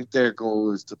Tour, I think their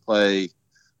goal is to play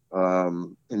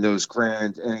in those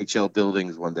grand NHL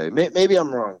buildings one day. Maybe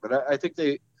I'm wrong, but I think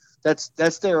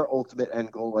that's their ultimate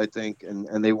end goal, I think,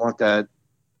 and they want that.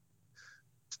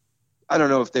 I don't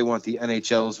know if they want the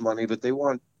NHL's money, but they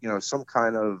want some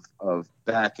kind of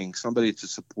backing, somebody to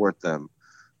support them.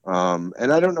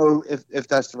 And I don't know if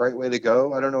that's the right way to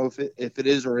go. I don't know if it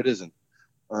is or it isn't.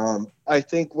 I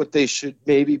think what they should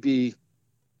maybe be,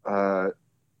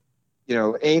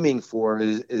 aiming for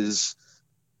is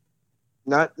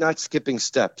not skipping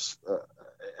steps.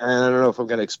 And I don't know if I'm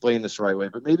going to explain this the right way,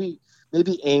 but maybe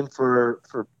aim for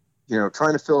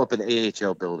trying to fill up an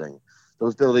AHL building.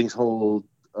 Those buildings hold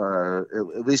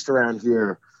at least around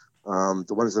here,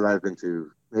 the ones that I've been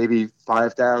to, maybe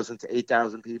 5,000 to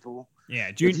 8,000 people.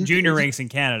 Yeah, junior ranks in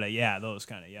Canada. Yeah, those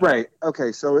kind of. Yeah. Right.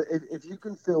 Okay. So if you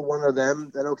can fill one of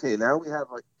them, then okay. Now we have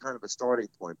like kind of a starting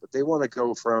point. But they want to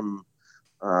go from,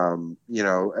 some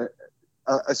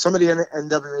of the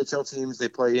NWHL teams, they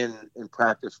play in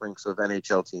practice rinks of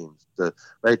NHL teams. The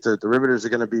Riveters are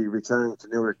going to be returning to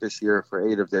Newark this year for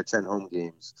 8 of their 10 home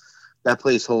games. That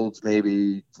place holds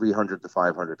maybe 300 to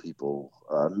 500 people,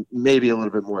 maybe a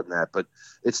little bit more than that, but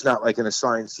it's not like an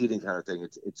assigned seating kind of thing.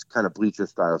 It's kind of bleacher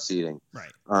style seating.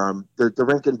 Right. The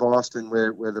rink in Boston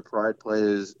where the Pride play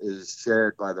is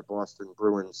shared by the Boston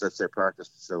Bruins. That's their practice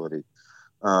facility.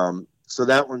 So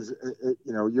that one's,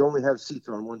 you only have seats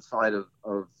on one side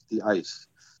of the ice.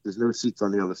 There's no seats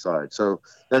on the other side. So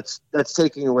that's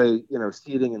taking away,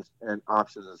 seating and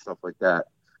options and stuff like that.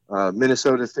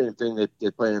 Minnesota, same thing.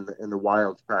 They play in the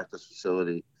Wild's practice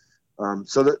facility.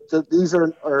 So these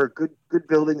are good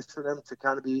buildings for them to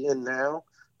kind of be in now.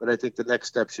 But I think the next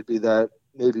step should be that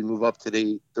maybe move up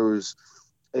to those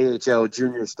AHL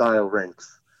junior style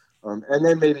rinks, and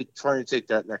then maybe try and take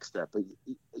that next step. But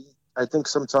I think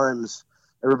sometimes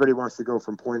everybody wants to go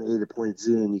from point A to point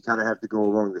Z, and you kind of have to go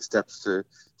along the steps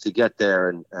to get there.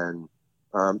 And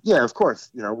yeah, of course,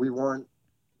 we want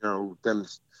them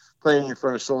playing in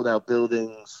front of sold out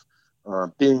buildings,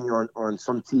 being on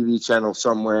some TV channel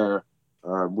somewhere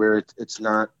where it's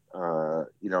not on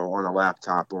a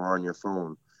laptop or on your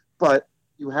phone. But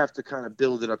you have to kind of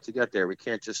build it up to get there. We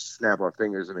can't just snap our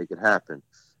fingers and make it happen.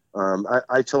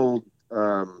 I told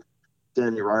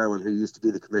Danny Ryland, who used to be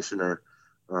the commissioner,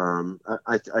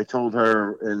 I told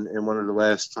her in one of the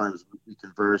last times we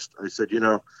conversed, I said,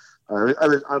 I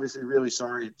was obviously really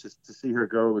sorry to see her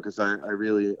go, because I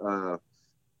really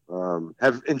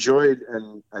have enjoyed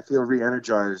and I feel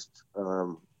re-energized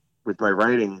with my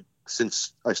writing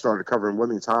since I started covering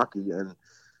women's hockey and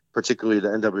particularly the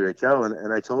NWHL.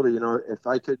 And I told her,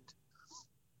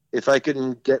 if I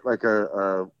can get like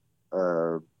a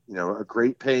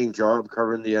great paying job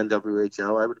covering the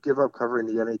NWHL, I would give up covering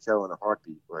the NHL in a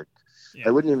heartbeat. Like, yeah.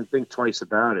 I wouldn't even think twice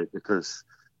about it, because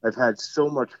I've had so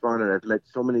much fun and I've met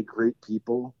so many great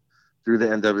people through the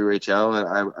NWHL,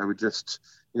 and I would just,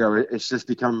 it's just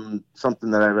become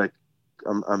something that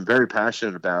I'm very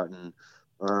passionate about. And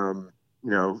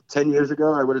 10 years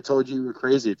ago, I would have told you were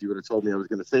crazy if you would have told me I was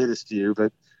going to say this to you,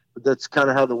 but that's kind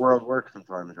of how the world works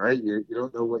sometimes, right? You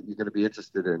don't know what you're going to be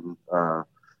interested in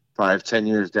 5-10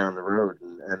 years down the road,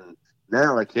 and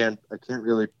now I can't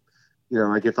really,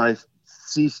 like if I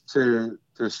cease to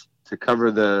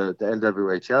cover the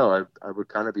NWHL, I would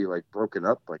kind of be like broken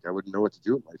up, like I wouldn't know what to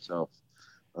do with myself.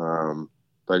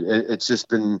 But it's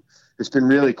been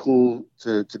really cool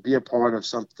to be a part of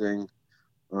something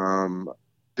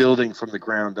building from the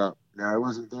ground up. Now, I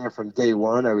wasn't there from day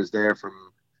one. I was there from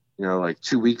like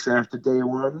 2 weeks after day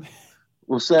one,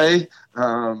 we'll say.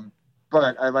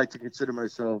 But I like to consider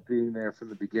myself being there from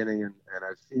the beginning, and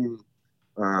I've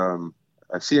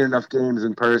seen enough games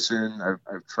in person.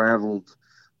 I've traveled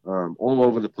all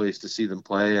over the place to see them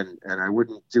play, and I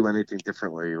wouldn't do anything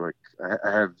differently. Like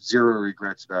I have zero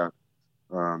regrets about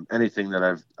anything that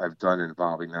I've done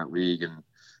involving that league, and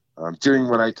doing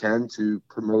what I can to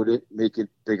promote it, make it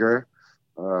bigger,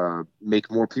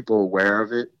 make more people aware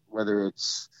of it, whether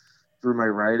it's through my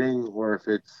writing or if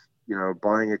it's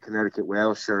buying a Connecticut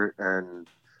Whale shirt and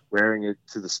wearing it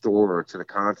to the store or to the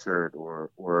concert or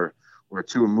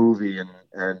to a movie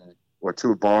and or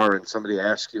to a bar, and somebody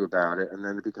asks you about it, and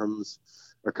then it becomes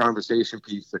a conversation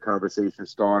piece, a conversation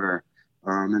starter,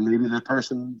 and maybe that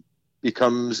person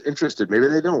becomes interested. Maybe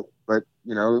they don't, but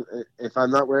if I'm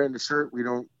not wearing the shirt, we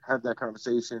don't have that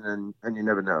conversation, and you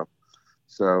never know.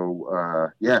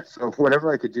 So so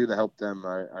whatever I could do to help them,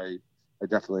 I I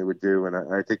definitely would do, and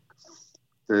I think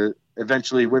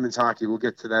eventually women's hockey will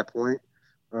get to that point,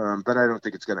 but I don't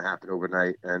think it's going to happen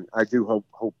overnight. And I do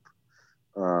hope.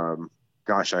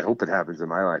 Gosh, I hope it happens in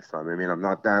my lifetime. I mean, I'm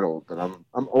not that old, but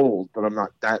I'm old, but I'm not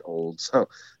that old. So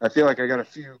I feel like I got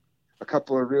a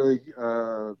couple of really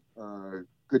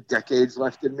good decades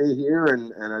left in me here,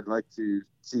 and I'd like to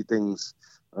see things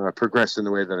progress in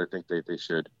the way that I think they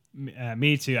should.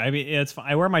 Me too. I mean,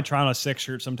 I wear my Toronto Six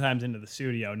shirt sometimes into the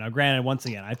studio. Now, granted, once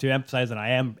again, I have to emphasize that I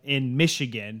am in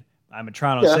Michigan. I'm a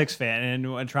Toronto Six fan and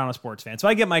a Toronto sports fan. So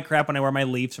I get my crap when I wear my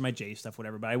Leafs or my Jays stuff,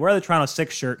 whatever. But I wear the Toronto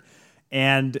Six shirt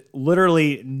and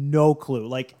literally no clue.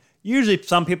 Like, usually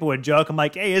some people would joke. I'm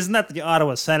like, hey, isn't that the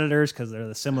Ottawa Senators? Because they're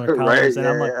the similar colors. Right, and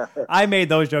I'm like, I made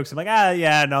those jokes. I'm like,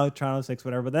 yeah, no, Toronto Six,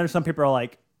 whatever. But then some people are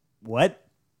like, what?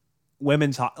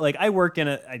 Women's like I work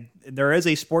in there is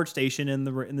a sports station in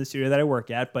the studio that I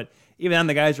work at, but even then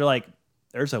the guys are like,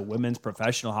 there's a women's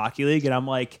professional hockey league, and I'm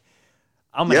like,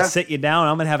 I'm gonna sit you down,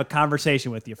 I'm gonna have a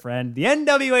conversation with you, friend. The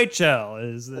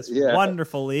NWHL is this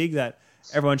wonderful league that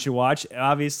everyone should watch.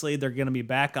 Obviously, they're gonna be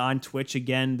back on Twitch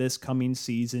again this coming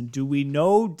season. Do we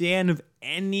know, Dan, of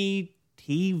any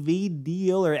TV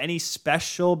deal or any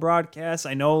special broadcasts?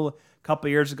 I know couple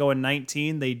years ago in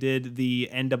 19, they did the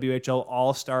NWHL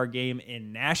All-Star Game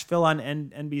in Nashville on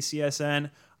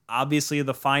NBCSN. Obviously,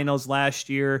 the finals last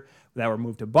year that were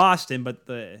moved to Boston, but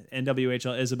the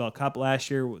NWHL Isabel Cup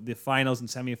last year, the finals and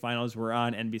semifinals were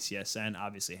on NBCSN.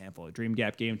 Obviously, a handful of Dream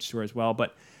Gap games too as well.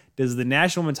 But does the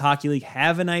National Women's Hockey League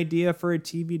have an idea for a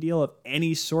TV deal of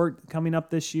any sort coming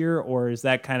up this year, or is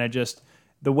that kind of just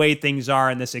the way things are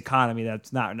in this economy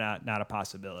that's not a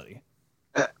possibility?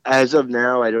 As of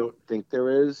now, I don't think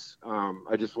there is.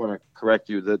 I just want to correct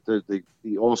you that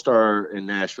the All-Star in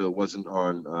Nashville wasn't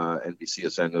on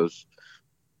NBCSN. Those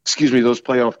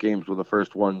playoff games were the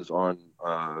first ones on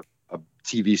a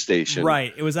TV station.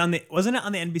 Right. It was wasn't it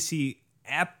on the NBC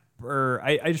app, or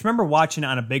I just remember watching it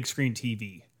on a big screen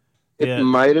TV. It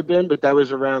might have been, but that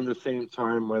was around the same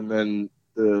time when then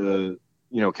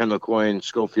Kendall Coyne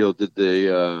Schofield did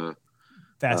the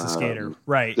fastest skater,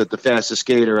 right? The fastest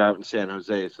skater out in San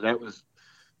Jose. So that was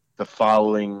the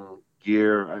following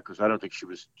year, because I don't think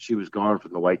she was gone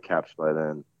from the Whitecaps by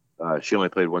then. She only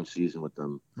played one season with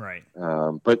them, right?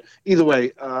 But either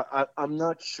way, I'm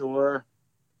not sure.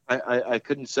 I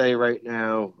couldn't say right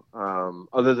now.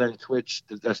 Other than Twitch,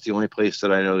 that's the only place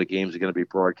that I know the games are going to be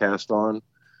broadcast on.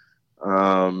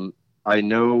 I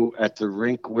know at the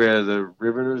rink where the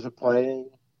Riveters are playing.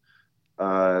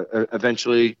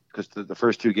 Eventually, because the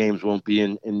first two games won't be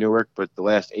in Newark, but the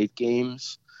last 8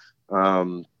 games,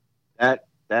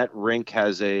 that rink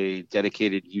has a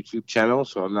dedicated YouTube channel.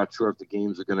 So I'm not sure if the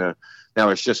games are gonna. Now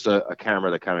it's just a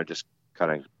camera that kind of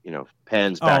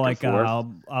pans back and forth.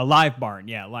 A live barn,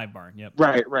 live barn. Yep.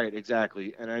 Right,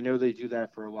 exactly. And I know they do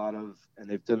that for and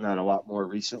they've done that a lot more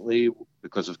recently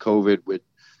because of COVID. With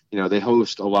they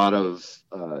host a lot of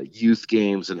youth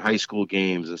games and high school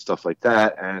games and stuff like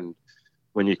that, and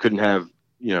when you couldn't have,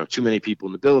 too many people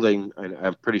in the building, and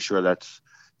I'm pretty sure that's,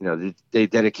 they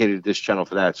dedicated this channel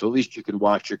for that. So at least you can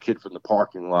watch your kid from the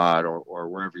parking lot or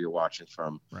wherever you're watching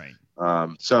from. Right.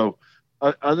 So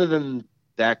other than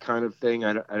that kind of thing,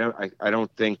 I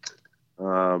don't think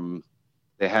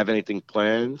they have anything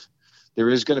planned. There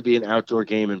is going to be an outdoor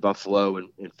game in Buffalo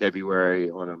in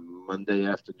February on a Monday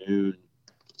afternoon.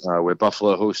 Where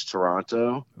Buffalo hosts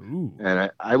Toronto. Ooh.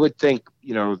 And I would think,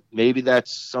 maybe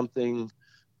that's something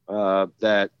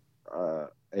that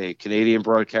a Canadian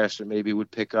broadcaster maybe would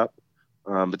pick up.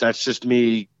 But that's just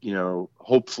me,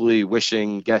 hopefully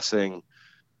guessing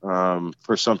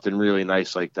for something really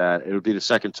nice like that. It would be the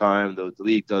second time the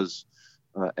league does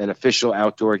an official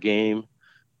outdoor game.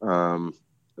 The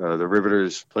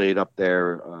Riveters played up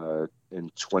there in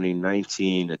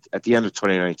 2019, at the end of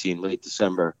 2019, late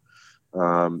December.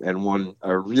 And won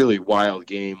a really wild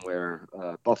game where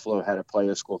Buffalo had a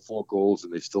player score 4 goals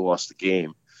and they still lost the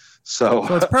game. So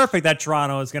it's perfect that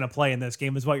Toronto is going to play in this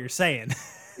game, is what you're saying.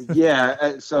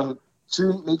 Yeah. So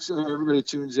make sure everybody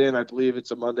tunes in. I believe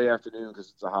it's a Monday afternoon because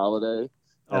it's a holiday.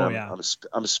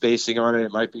 I'm spacing on it.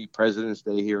 It might be President's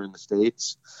Day here in the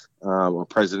States, or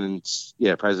President's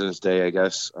Day, I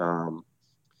guess.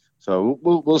 So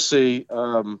we'll see.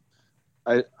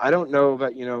 I don't know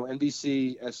about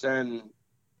NBCSN.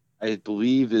 I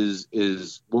believe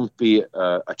won't be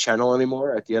a channel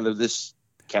anymore at the end of this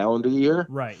calendar year.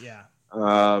 Right. Yeah.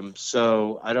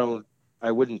 So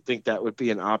I wouldn't think that would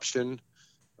be an option.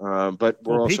 But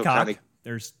we're also Peacock.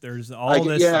 There's big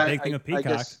thing of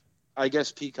Peacock. I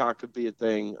guess Peacock could be a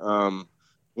thing.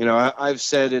 I've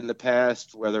said in the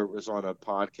past, whether it was on a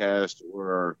podcast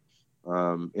or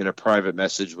in a private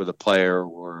message with a player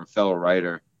or a fellow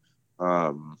writer.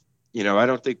 I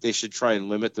don't think they should try and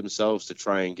limit themselves to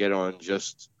try and get on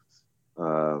just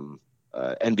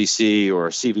NBC or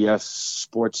CBS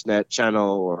Sportsnet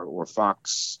channel or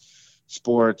Fox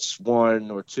Sports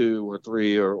 1 or 2 or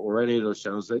 3 or any of those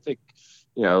channels. I think,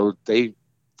 they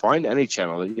find any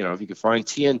channel. If you can find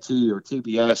TNT or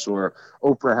TBS or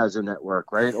Oprah has a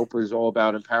network, right? Oprah is all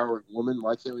about empowering women.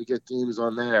 Why can't we get teams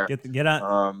on there? Get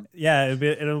on.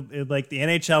 It'll like the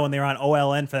NHL when they were on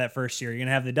OLN for that first year. You're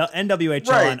gonna have the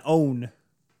NWHL on OWN.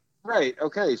 Right.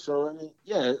 Okay. So I mean,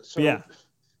 yeah. So yeah.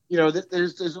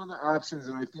 There's other options,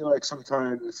 and I feel like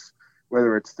sometimes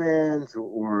whether it's fans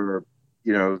or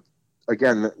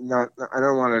again, I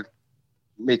don't want to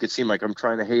make it seem like I'm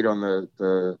trying to hate on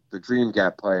the Dream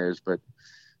Gap players, but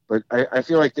I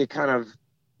feel like they kind of,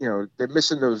 they're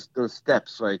missing those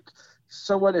steps. Like,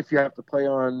 so what if you have to play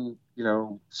on,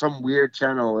 some weird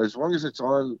channel, as long as it's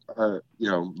on,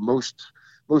 most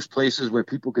places where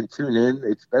people can tune in,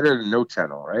 it's better than no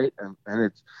channel. Right.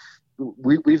 And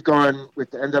we've gone with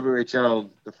the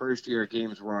NWHL, the first year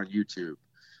games were on YouTube.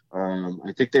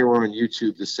 I think they were on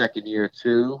YouTube the second year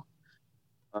too.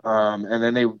 And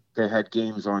then they had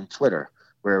games on Twitter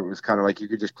where it was kind of like you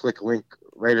could just click a link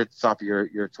right at the top of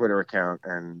your Twitter account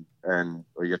and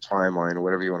or your timeline or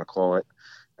whatever you want to call it,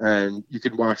 and you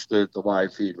could watch the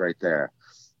live feed right there.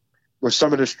 Were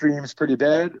some of the streams pretty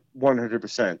bad?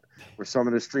 100%. Were some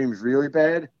of the streams really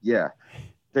bad? Yeah.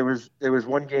 There was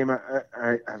one game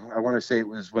I want to say it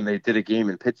was when they did a game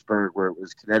in Pittsburgh where it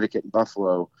was Connecticut and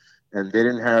Buffalo, and they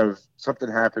didn't have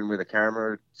something happen with the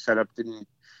camera setup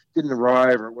didn't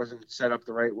arrive or it wasn't set up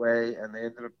the right way, and they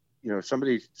ended up,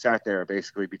 somebody sat there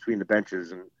basically between the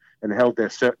benches and held their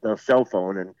cell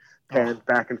phone and panned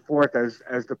back and forth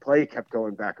as the play kept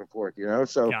going back and forth,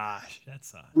 So gosh,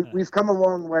 that's we've come a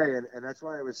long way, and that's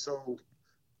why I was so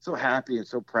happy and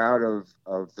so proud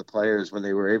of the players when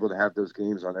they were able to have those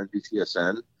games on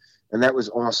NBCSN, and that was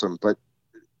awesome. But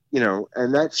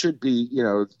and that should be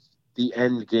the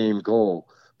end game goal.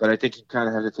 But I think you kind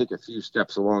of have to take a few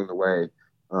steps along the way.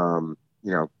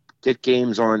 Get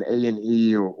games on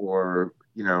A&E or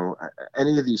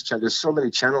any of these channels. There's so many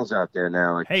channels out there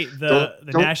now. Like, hey, the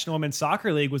National Women's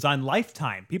Soccer League was on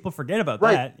Lifetime. People forget about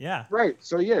that. Yeah. Right.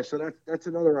 So that's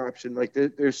another option. Like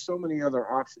there's so many other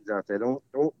options out there. Don't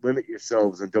limit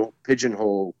yourselves and don't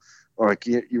pigeonhole. Like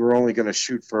you were only going to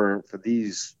shoot for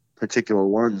these particular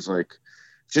ones. Like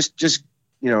just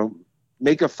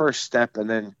make a first step and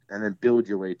then build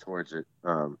your way towards it.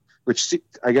 Which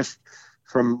I guess,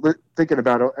 from thinking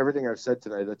about everything I've said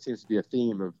today, that seems to be a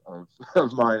theme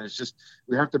of mine. It's just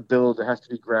we have to build. It has to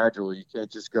be gradual. You can't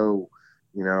just go,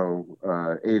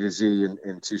 A to Z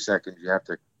in 2 seconds. You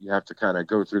have to kind of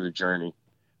go through the journey.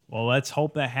 Well, let's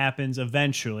hope that happens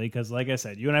eventually, because like I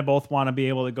said, you and I both want to be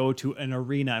able to go to an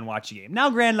arena and watch a game. Now,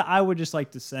 granted, I would just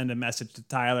like to send a message to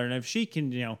Tyler, and if she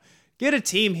can, get a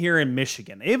team here in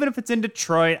Michigan, even if it's in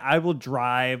Detroit, I will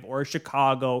drive, or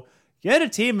Chicago. Get a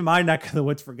team in my neck of the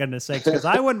woods, for goodness sakes, because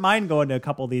I wouldn't mind going to a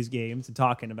couple of these games and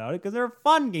talking about it, because they're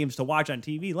fun games to watch on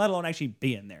TV, let alone actually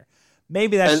being there.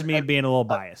 Maybe that's just me being a little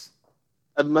biased.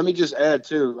 Let me just add,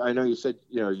 too, I know you said,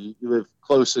 you live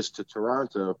closest to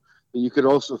Toronto, but you could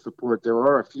also support, there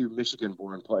are a few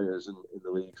Michigan-born players in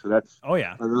the league, so that's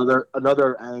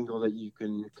another angle that you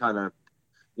can kind of,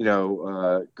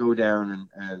 go down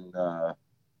and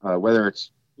whether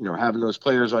it's, having those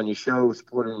players on your show,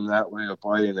 supporting them that way, or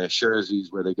buying their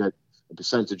jerseys where they get a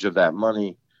percentage of that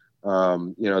money.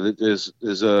 There's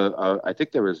I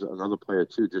think there was another player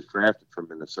too just drafted from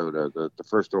Minnesota, the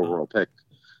first overall pick.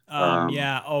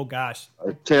 Yeah. Oh gosh.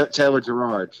 Taylor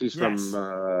Gerard. She's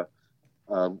from.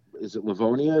 Is it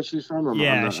Livonia? She's from.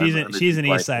 She's an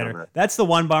East Sider. That's the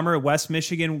one bummer. West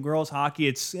Michigan girls hockey.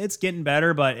 It's getting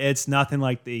better, but it's nothing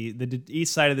like the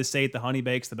East side of the state. The Honey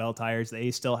Bakes, the Bell Tires.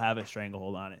 They still have a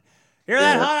stranglehold on it. Hear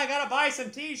that, hon? I gotta buy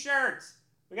some T-shirts.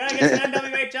 We gotta get some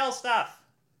NWHL stuff.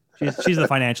 She's the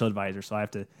financial advisor, so I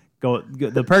have to go. The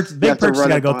big purchase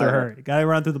gotta go through her. Gotta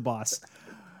run through the boss.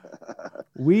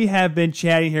 We have been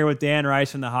chatting here with Dan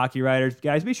Rice from the Hockey Writers.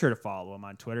 Guys, be sure to follow him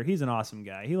on Twitter. He's an awesome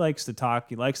guy. He likes to talk.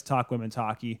 He likes to talk women's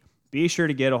hockey. Be sure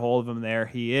to get a hold of him there.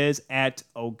 He is at,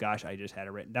 oh gosh, I just had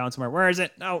it written down somewhere. Where is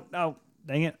it? No,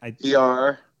 dang it.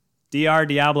 DR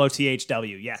Diablo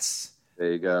THW. Yes.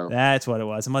 There you go. That's what it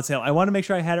was. I want to make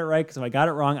sure I had it right, because if I got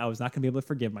it wrong, I was not going to be able to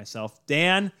forgive myself.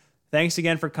 Dan, thanks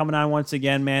again for coming on once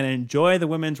again, man. Enjoy the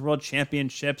Women's World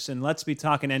Championships, and let's be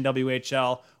talking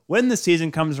NWHL when the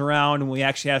season comes around and we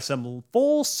actually have some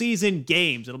full season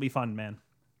games. It'll be fun, man.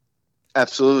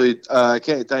 Absolutely. I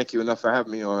can't thank you enough for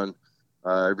having me on.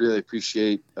 I really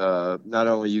appreciate not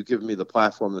only you giving me the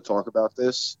platform to talk about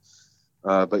this,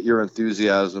 but your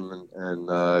enthusiasm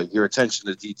and your attention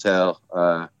to detail.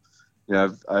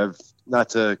 I've not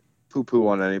to poo-poo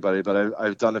on anybody, but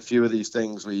I've done a few of these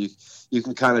things where you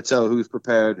can kind of tell who's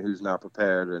prepared and who's not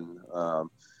prepared. And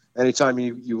anytime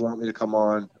you want me to come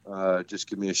on, just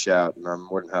give me a shout, and I'm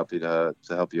more than happy to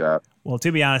help you out. Well,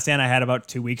 to be honest, Dan, I had about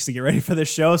 2 weeks to get ready for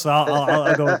this show, so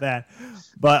I'll go with that.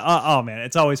 But, oh, man,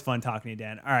 it's always fun talking to you,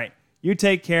 Dan. All right, you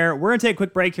take care. We're going to take a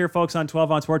quick break here, folks, on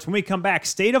 12 Ounce Sports. When we come back,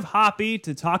 State of Hoppy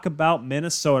to talk about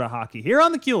Minnesota hockey here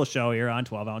on the Kuehl Show here on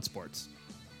 12 Ounce Sports.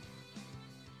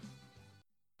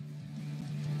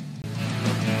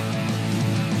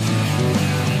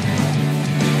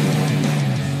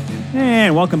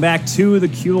 And welcome back to the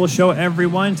Kuehl Show,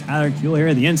 everyone. Tyler Kuehl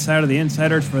here, the Insider of the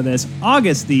Insiders for this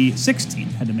August the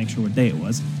 16th. Had to make sure what day it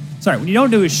was. Sorry, when you don't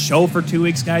do a show for 2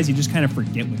 weeks, guys, you just kind of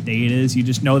forget what day it is. You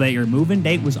just know that your move-in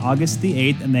date was August the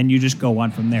 8th, and then you just go on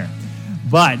from there.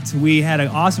 But we had an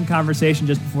awesome conversation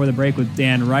just before the break with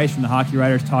Dan Rice from the Hockey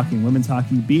Writers talking women's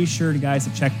hockey. Be sure, guys,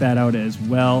 to check that out as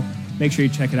well. Make sure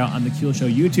you check it out on the Kuehl Show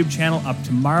YouTube channel up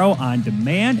tomorrow on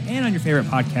demand and on your favorite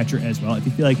podcatcher as well if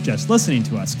you feel like just listening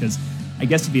to us, because I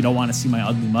guess if you don't want to see my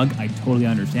ugly mug, I totally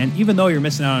understand, even though you're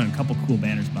missing out on a couple cool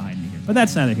banners behind me here. But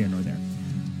that's neither here nor there.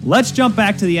 Let's jump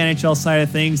back to the NHL side of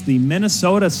things, the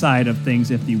Minnesota side of things,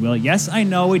 if you will. Yes, I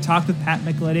know we talked with Pat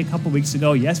Micheletti a couple weeks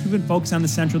ago. Yes, we've been focused on the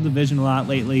Central Division a lot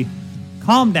lately.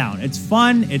 Calm down. It's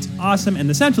fun. It's awesome. And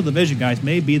the Central Division, guys,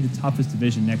 may be the toughest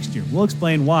division next year. We'll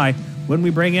explain why when we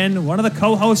bring in one of the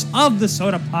co-hosts of the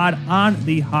Soda Pod on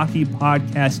the Hockey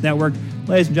Podcast Network.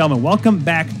 Ladies and gentlemen, welcome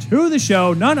back to the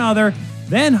show. None other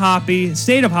than Hoppy,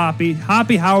 State of Hoppy.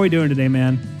 Hoppy, how are we doing today,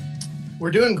 man? We're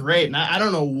doing great. And I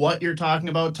don't know what you're talking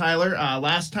about, Tyler.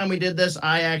 Last time we did this,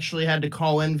 I actually had to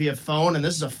call in via phone, and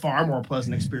this is a far more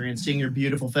pleasant experience seeing your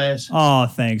beautiful face. Oh,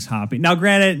 thanks, Hoppy. Now,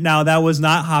 granted, that was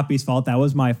not Hoppy's fault. That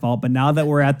was my fault. But now that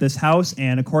we're at this house,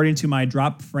 and according to my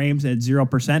drop frames at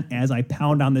 0%, as I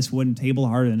pound on this wooden table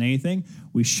harder than anything,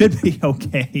 we should be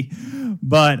okay.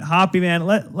 But, Hoppy, man,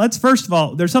 let's first of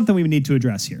all, there's something we need to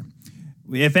address here.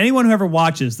 If anyone who ever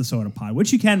watches the Soda Pod,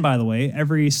 which you can, by the way,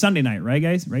 every Sunday night, right,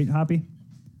 guys? Right, Hoppy?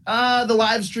 The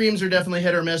live streams are definitely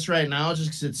hit or miss right now just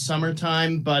because it's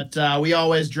summertime, but we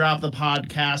always drop the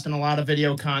podcast and a lot of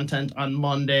video content on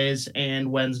Mondays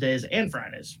and Wednesdays and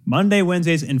Fridays. Monday,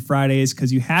 Wednesdays, and Fridays,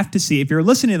 because you have to see, if you're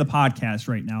listening to the podcast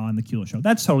right now on the Kuehl Show,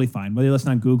 that's totally fine. Whether you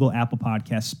listen on Google, Apple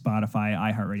Podcasts, Spotify,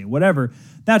 iHeartRadio, whatever,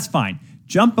 that's fine.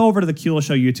 Jump over to the Kuehl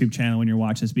Show YouTube channel when you're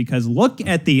watching this, because look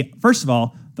at first of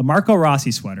all, the Marco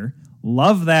Rossi sweater.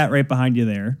 Love that right behind you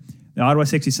there. The Ottawa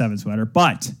 67 sweater.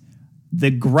 But the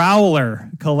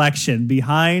Growler collection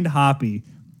behind Hoppy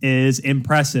is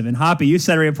impressive. And Hoppy, you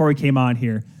said right before we came on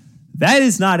here, that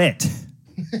is not it.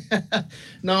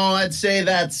 No, I'd say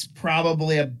that's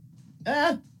probably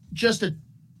just a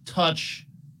touch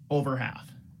over half.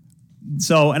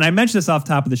 So, and I mentioned this off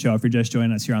top of the show, if you're just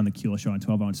joining us here on the Kuehl Show on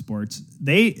 12 Ounce Sports,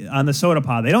 on the Soda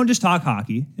Pod, they don't just talk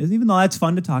hockey, even though that's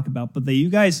fun to talk about, but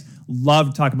you guys love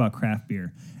to talk about craft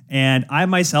beer. And I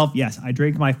myself, yes, I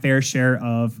drink my fair share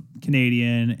of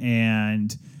Canadian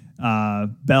and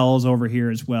Bell's over here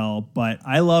as well, but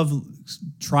I love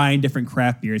trying different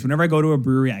craft beers. Whenever I go to a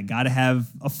brewery, I got to have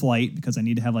a flight because I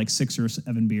need to have like 6 or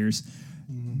 7 beers.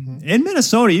 In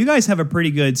Minnesota, you guys have a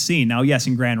pretty good scene. Now, yes,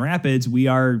 in Grand Rapids, we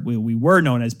were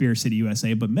known as Beer City,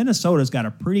 USA, but Minnesota's got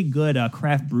a pretty good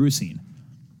craft brew scene.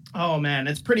 Oh, man,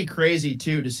 it's pretty crazy,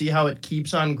 too, to see how it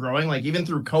keeps on growing. Like, even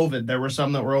through COVID, there were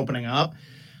some that were opening up.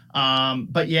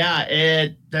 But, yeah,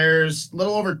 there's a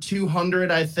little over 200,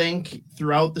 I think,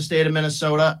 throughout the state of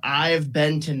Minnesota. I've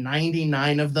been to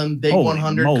 99 of them, big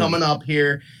 100 coming up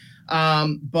here.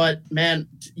 But, man,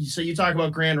 so you talk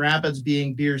about Grand Rapids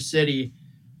being Beer City.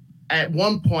 At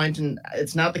one point, and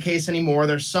it's not the case anymore,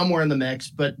 they're somewhere in the mix,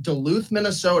 but Duluth,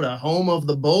 Minnesota, home of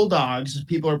the Bulldogs,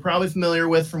 people are probably familiar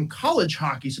with from college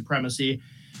hockey supremacy,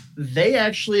 they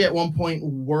actually at one point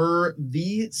were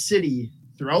the city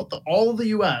throughout all of the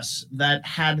U.S. that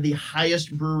had the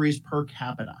highest breweries per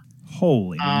capita.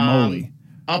 Holy moly.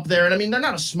 Up there, and I mean, they're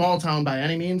not a small town by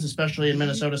any means, especially in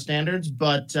Minnesota standards,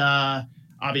 but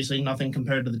obviously nothing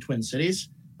compared to the Twin Cities,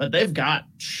 but they've got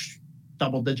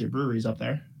double-digit breweries up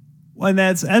there. Well, and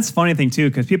that's a funny thing, too,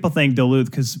 because people think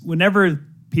Duluth, because whenever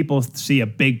people see a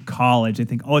big college, they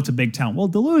think, oh, it's a big town. Well,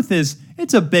 Duluth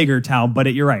it's a bigger town,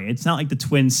 but you're right. It's not like the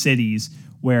Twin Cities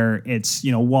where it's,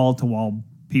 wall-to-wall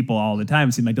people all the time.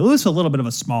 It seems like Duluth's a little bit of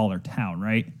a smaller town,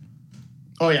 right?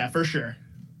 Oh, yeah, for sure.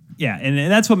 Yeah,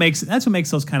 and that's what makes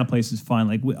those kind of places fun.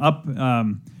 Like up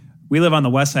we live on the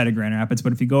west side of Grand Rapids,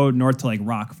 but if you go north to like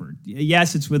Rockford,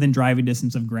 yes, it's within driving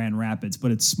distance of Grand Rapids,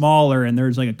 but it's smaller and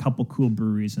there's like a couple cool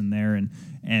breweries in there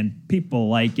and people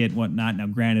like it, whatnot. Now,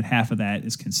 granted, half of that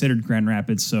is considered Grand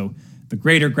Rapids, so the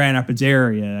greater Grand Rapids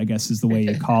area, I guess is the way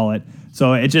you call it.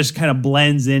 So it just kind of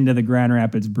blends into the Grand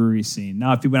Rapids brewery scene.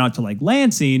 Now, if you went out to like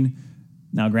Lansing,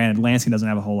 now granted, Lansing doesn't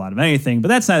have a whole lot of anything, but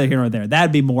that's neither here nor there.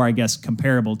 That'd be more, I guess,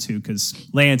 comparable to, because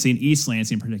Lansing, East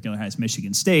Lansing in particular, has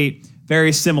Michigan State,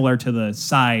 very similar to the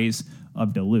size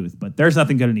of Duluth, but there's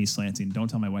nothing good in East Lansing. Don't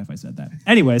tell my wife I said that.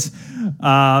 Anyways,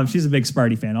 she's a big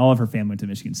Sparty fan. All of her family went to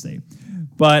Michigan State.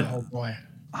 But oh boy.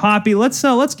 Hoppy, let's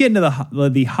get into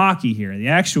the hockey here.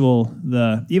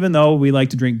 Even though we like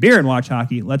to drink beer and watch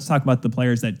hockey, let's talk about the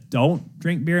players that don't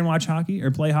drink beer and watch hockey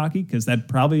or play hockey, because that'd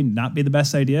probably not be the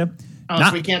best idea. Oh,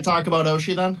 so we can't talk about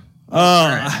Oshie then?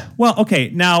 Well,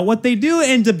 okay. Now, what they do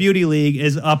in the Beauty League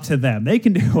is up to them. They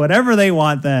can do whatever they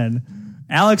want then.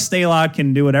 Alex Stalock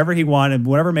can do whatever he wanted,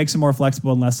 whatever makes him more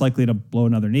flexible and less likely to blow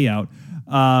another knee out.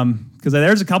 Because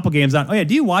there's a couple games on. Oh, yeah.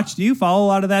 Do you follow a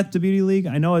lot of that, the Beauty League?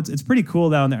 I know it's pretty cool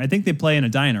down there. I think they play in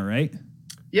Edina, right?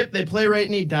 Yep, they play right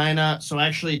in Edina. So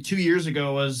actually 2 years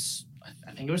ago was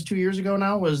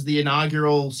the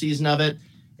inaugural season of it.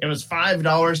 It was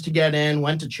 $5 to get in,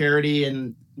 went to charity,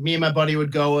 and me and my buddy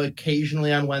would go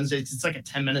occasionally on Wednesdays. It's like a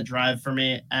 10-minute drive for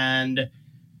me. And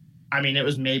I mean, it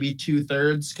was maybe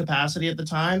 2/3 capacity at the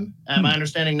time. And my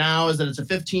understanding now is that it's a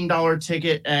 $15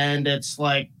 ticket and it's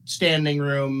like standing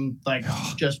room, like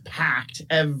just packed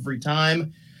every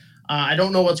time. I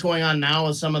don't know what's going on now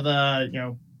with some of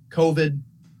the, COVID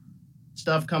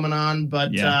stuff coming on,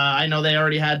 but I know they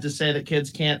already had to say that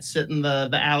kids can't sit in the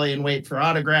alley and wait for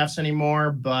autographs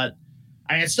anymore, but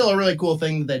I mean, it's still a really cool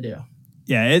thing that they do.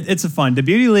 Yeah, it's a fun. The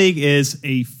Beauty League is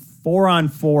a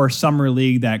 4-on-4 summer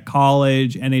league that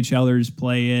college NHLers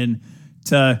play in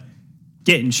to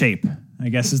get in shape, I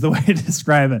guess is the way to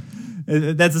describe it.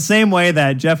 That's the same way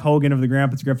that Jeff Hogan of the Grand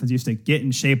Rapids Griffins used to get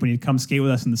in shape when he'd come skate with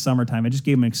us in the summertime. I just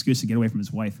gave him an excuse to get away from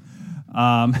his wife.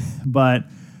 But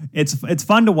it's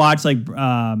fun to watch. Like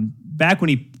back when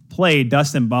he played,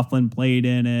 Dustin Bufflin played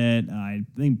in it. I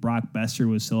think Brock Besser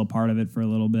was still a part of it for a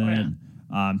little bit. Oh,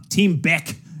 yeah. Team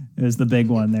Beck is the big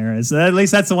one there. At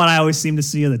least that's the one I always seem to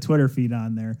see in the Twitter feed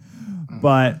on there.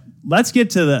 But let's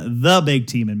get to the big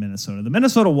team in Minnesota. The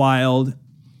Minnesota Wild.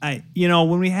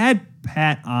 When we had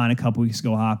Pat on a couple weeks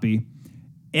ago, Hoppy,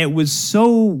 it was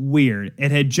so weird. It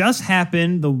had just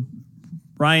happened, the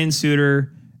Ryan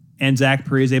Suter and Zach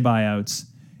Parise buyouts.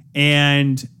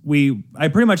 And I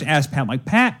pretty much asked Pat, like,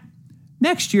 Pat,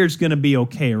 next year's going to be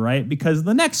okay, right? Because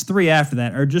the next three after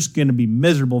that are just going to be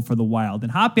miserable for the Wild.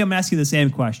 And Hoppy, I'm asking the same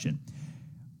question.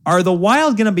 Are the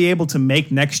Wild going to be able to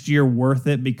make next year worth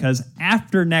it? Because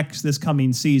after this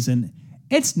coming season,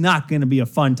 it's not going to be a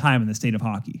fun time in the state of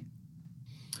hockey.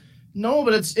 No,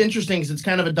 but it's interesting because it's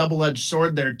kind of a double-edged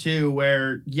sword there, too,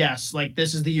 where, yes, like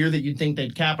this is the year that you'd think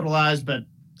they'd capitalize, but,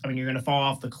 I mean, you're going to fall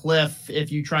off the cliff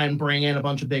if you try and bring in a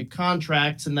bunch of big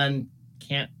contracts and then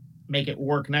can't make it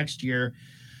work next year.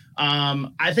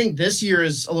 I think this year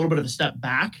is a little bit of a step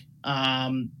back.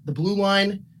 The blue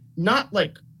line, not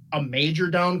like a major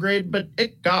downgrade, but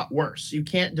it got worse. You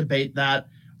can't debate that.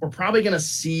 We're probably going to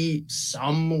see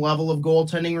some level of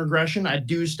goaltending regression. I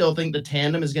do still think the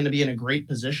tandem is going to be in a great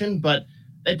position, but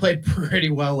they played pretty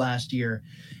well last year.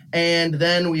 And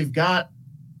then we've got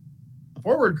the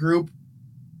forward group.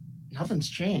 Nothing's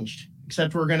changed,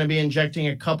 except we're going to be injecting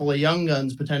a couple of young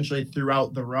guns potentially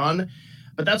throughout the run.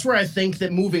 But that's where I think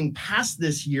that moving past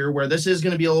this year, where this is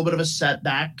going to be a little bit of a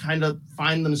setback, kind of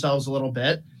find themselves a little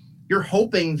bit, you're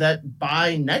hoping that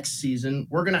by next season,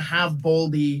 we're going to have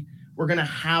Boldy, we're going to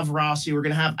have Rossi, we're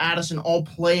going to have Addison all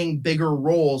playing bigger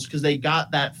roles because they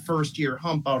got that first-year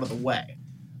hump out of the way.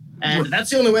 And that's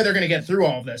the only way they're going to get through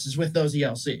all of this is with those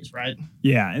ELCs, right?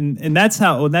 Yeah, and that's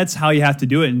how you have to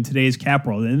do it in today's cap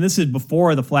world. And this is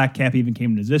before the flat cap even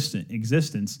came into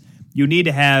existence. You need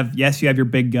to have, yes, you have your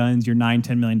big guns, your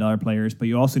 $9-10 million players, but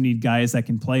you also need guys that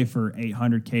can play for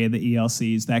 $800K of the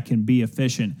ELCs that can be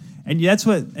efficient. And that's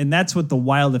what the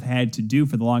Wild have had to do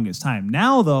for the longest time.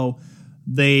 Now, though,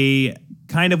 they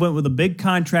kind of went with a big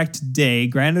contract today,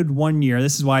 granted 1 year.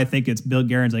 This is why I think it's Bill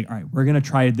Guerin's like, all right, we're going to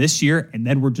try it this year, and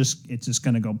then it's just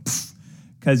going to go pfft.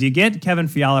 Because you get Kevin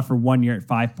Fiala for 1 year at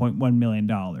 $5.1 million.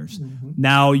 Mm-hmm.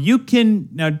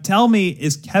 Now tell me,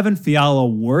 is Kevin Fiala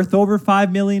worth over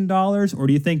 $5 million? Or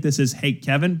do you think this is, hey,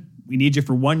 Kevin, we need you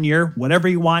for 1 year, whatever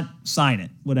you want, sign it,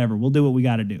 whatever. We'll do what we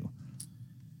got to do.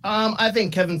 I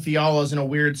think Kevin Fiala is in a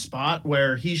weird spot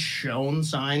where he's shown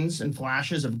signs and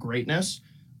flashes of greatness,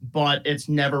 but it's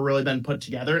never really been put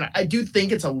together. And I do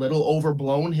think it's a little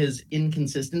overblown, his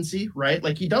inconsistency, right?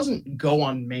 Like, he doesn't go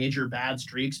on major bad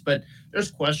streaks, but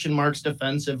there's question marks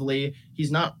defensively.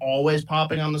 He's not always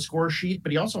popping on the score sheet,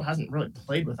 but he also hasn't really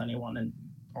played with anyone, in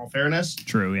all fairness.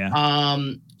 True, yeah.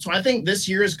 So I think this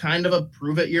year is kind of a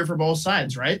prove-it year for both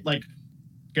sides, right? Like,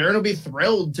 Guerin will be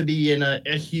thrilled to be in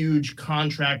a huge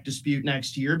contract dispute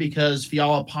next year because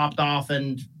Fiala popped off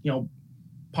and,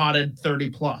 potted 30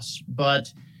 plus.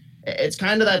 But it's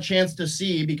kind of that chance to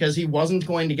see, because he wasn't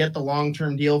going to get the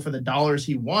long-term deal for the dollars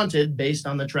he wanted based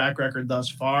on the track record thus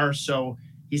far. So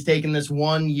he's taken this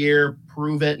 1 year,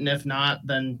 prove it. And if not,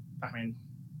 then,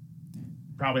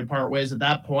 probably part ways at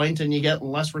that point and you get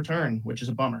less return, which is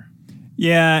a bummer.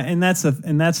 Yeah, and that's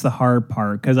the hard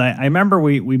part, because I remember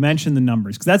we mentioned the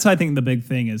numbers, because that's, I think, the big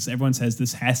thing is everyone says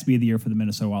this has to be the year for the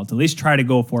Minnesota Wild to at least try to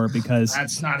go for it, because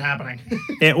that's not happening.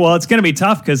 It's going to be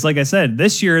tough, because like I said,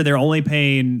 this year they're only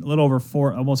paying a little over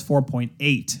almost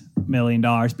 $4.8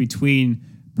 million between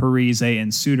Parise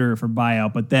and Suter for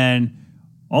buyout, but then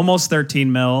almost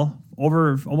 13 mil,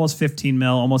 over almost 15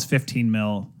 mil, almost 15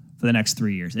 mil for the next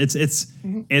 3 years.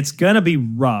 It's going to be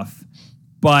rough.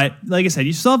 But like I said,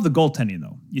 you still have the goaltending,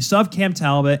 though. You still have Cam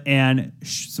Talbot, and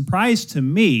surprise to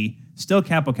me, still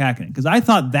Kaapo Kähkönen, because I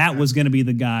thought that was going to be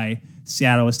the guy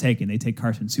Seattle was taking. They take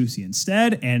Carson Soucy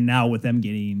instead, and now with them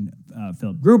getting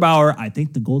Philip Grubauer, I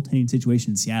think the goaltending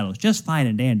situation in Seattle is just fine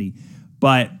and dandy.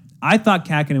 But I thought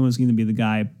Kähkönen was going to be the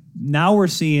guy. Now we're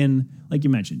seeing, like you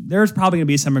mentioned, there's probably going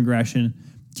to be some aggression.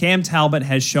 Cam Talbot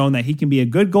has shown that he can be a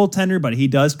good goaltender, but he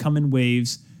does come in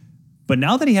waves. But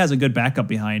now that he has a good backup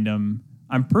behind him,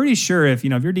 I'm pretty sure if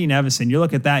you're Dean Evason, you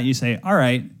look at that and you say, all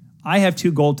right, I have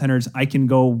two goaltenders. I can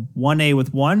go 1A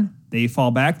with one. They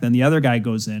fall back. Then the other guy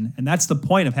goes in. And that's the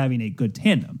point of having a good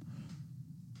tandem.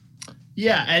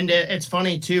 Yeah, and it's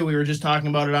funny, too. We were just talking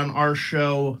about it on our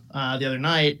show the other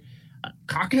night.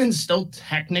 Kähkönen's still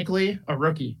technically a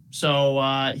rookie.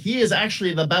 So he is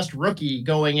actually the best rookie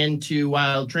going into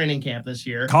Wild training camp this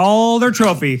year. Calder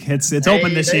Trophy. It's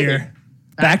open this year.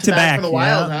 Back to back for the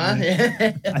Wild, huh?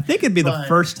 I think it'd be the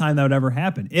first time that would ever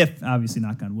happen, if obviously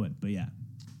knock on wood. But yeah,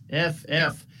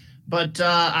 if. But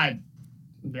I,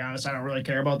 to be honest, I don't really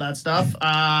care about that stuff.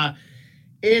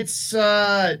 It's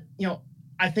I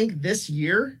think this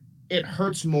year it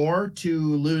hurts more to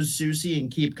lose Soucy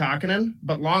and keep Kähkönen,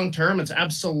 but long term, it's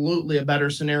absolutely a better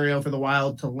scenario for the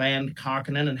Wild to land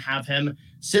Kähkönen and have him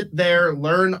sit there,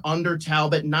 learn under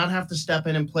Talbot, not have to step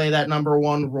in and play that number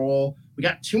one role. We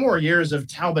got 2 more years of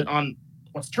Talbot on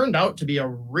what's turned out to be a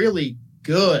really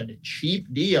good, cheap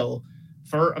deal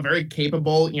for a very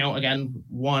capable, again,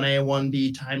 1A,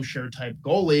 1B timeshare type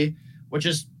goalie, which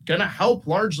is going to help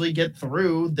largely get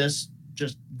through this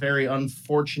just very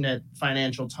unfortunate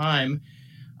financial time.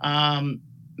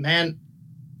 Man,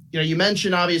 you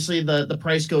mentioned obviously the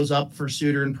price goes up for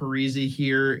Suter and Parise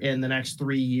here in the next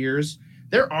 3 years.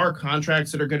 There are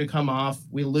contracts that are going to come off.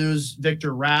 We lose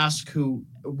Victor Rask, who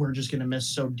we're just going to miss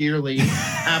so dearly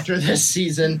after this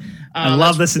season. I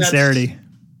love the sincerity.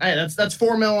 That's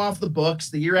 $4 million off the books.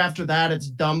 The year after that,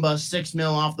 it's Dumba, $6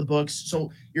 million off the books.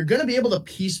 So you're going to be able to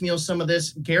piecemeal some of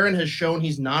this. Guerin has shown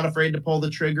he's not afraid to pull the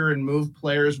trigger and move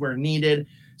players where needed.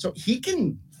 So he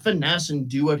can finesse and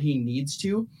do what he needs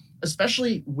to,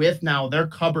 especially with now their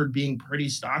cupboard being pretty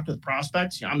stocked with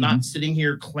prospects. I'm not sitting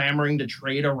here clamoring to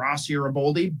trade a Rossi or a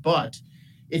Boldy, but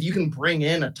if you can bring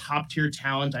in a top-tier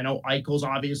talent, I know Eichel's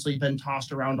obviously been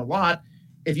tossed around a lot.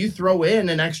 If you throw in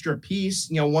an extra piece,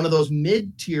 one of those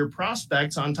mid-tier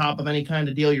prospects on top of any kind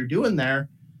of deal you're doing there,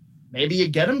 maybe you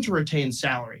get him to retain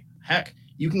salary. Heck,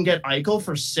 you can get Eichel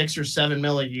for $6 or $7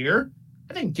 million a year.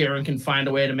 I think Guerin can find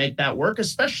a way to make that work,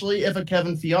 especially if a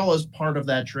Kevin Fiala is part of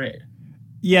that trade.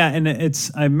 Yeah, and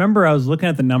I remember I was looking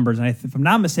at the numbers, and if I'm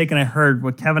not mistaken, I heard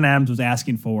what Kevin Adams was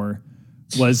asking for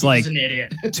was like an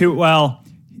idiot.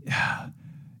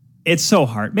 It's so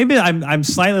hard. Maybe I'm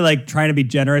slightly trying to be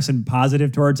generous and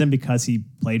positive towards him because he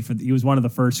was one of the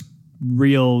first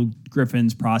real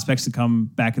Griffins prospects to come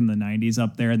back in the 90s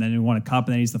up there, and then he won a cup,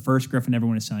 and then he's the first Griffin ever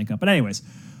won a Stanley Cup. But anyways,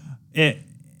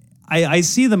 I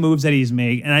see the moves that he's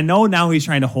made, and I know now he's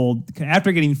trying to hold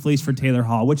after getting fleeced for Taylor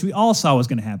Hall, which we all saw was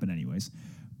going to happen anyways.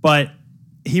 But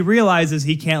he realizes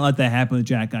he can't let that happen with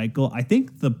Jack Eichel. I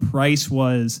think the price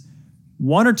was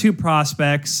 1 or 2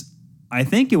 prospects. I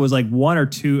think it was one or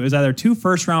two. It was either 2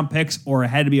 first-round picks or it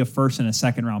had to be a first and a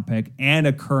second-round pick and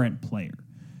a current player.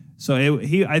 So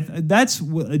that's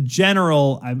a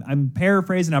general. I'm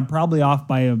paraphrasing. I'm probably off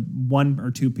by 1 or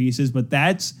 2 pieces, but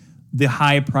that's the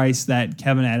high price that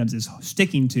Kevin Adams is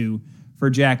sticking to for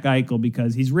Jack Eichel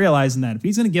because he's realizing that if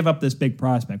he's going to give up this big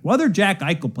prospect, whether Jack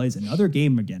Eichel plays another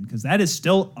game again, because that is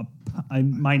still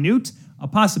a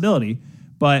possibility,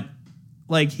 but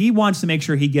like he wants to make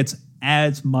sure he gets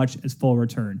as much as full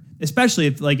return, especially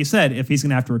if, like you said, if he's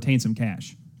going to have to retain some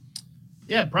cash.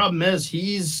 Yeah, problem is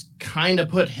he's kind of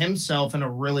put himself in a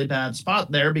really bad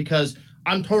spot there because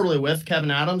I'm totally with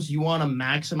Kevin Adams. You want to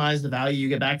maximize the value you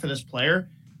get back for this player.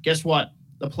 Guess what?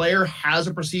 The player has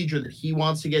a procedure that he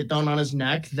wants to get done on his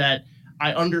neck that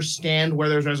I understand where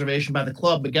there's reservation by the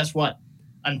club, but guess what?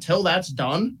 Until that's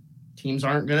done, teams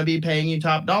aren't going to be paying you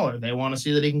top dollar. They want to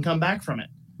see that he can come back from it.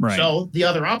 Right. So the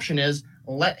other option is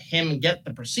let him get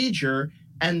the procedure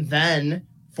and then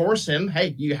force him,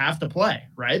 hey, you have to play,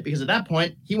 right? Because at that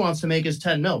point, he wants to make his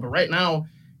 10 mil. But right now,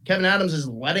 Kevin Adams is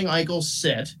letting Eichel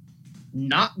sit,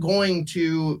 not going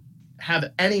to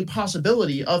have any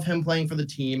possibility of him playing for the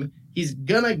team. He's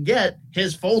going to get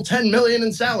his full $10 million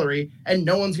in salary, and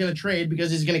no one's going to trade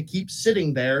because he's going to keep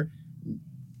sitting there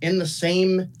in the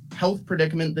same health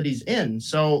predicament that he's in.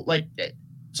 So, like,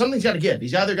 something's got to give.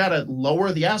 He's either got to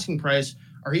lower the asking price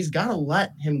or he's got to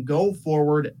let him go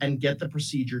forward and get the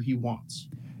procedure he wants.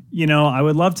 You know, I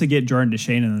would love to get Jordan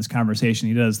Deshane in this conversation.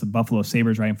 He does the Buffalo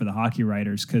Sabres writing for the Hockey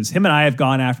Writers because him and I have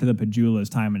gone after the Pajulas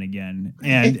time and again.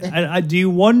 And I do you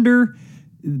wonder...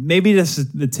 Maybe this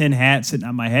is the tin hat sitting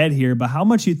on my head here, but how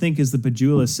much you think is the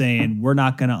Pajula saying we're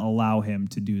not going to allow him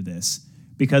to do this?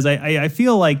 Because I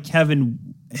feel like Kevin,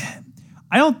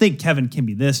 I don't think Kevin can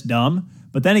be this dumb.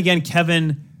 But then again,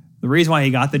 Kevin, the reason why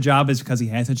he got the job is because he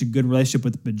had such a good relationship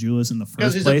with the Pajulas in the first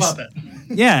place. Because he's a puppet.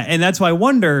 Yeah, and that's why I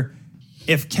wonder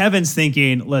if Kevin's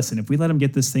thinking, listen, if we let him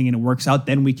get this thing and it works out,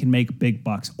 then we can make big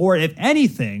bucks. Or if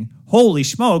anything, holy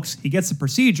smokes, he gets the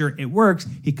procedure, it works,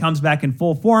 he comes back in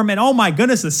full form, and oh my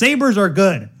goodness, the Sabres are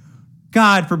good.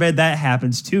 God forbid that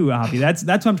happens too, Hoppy. That's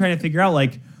what I'm trying to figure out.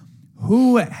 Like,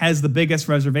 who has the biggest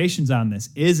reservations on this?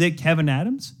 Is it Kevin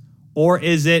Adams? Or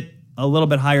is it a little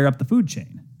bit higher up the food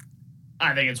chain?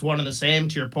 I think it's one and the same.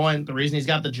 To your point, the reason he's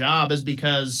got the job is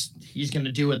because he's going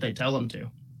to do what they tell him to.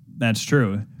 That's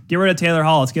true. Get rid of Taylor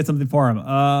Hall. Let's get something for him.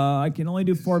 I can only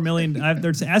do $4 million.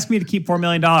 They're asking me to keep $4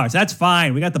 million. That's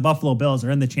fine. We got the Buffalo Bills.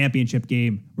 They're in the championship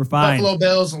game. We're fine. Buffalo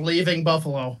Bills leaving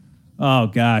Buffalo. Oh,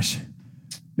 gosh.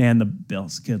 Man, the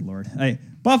Bills. Good Lord.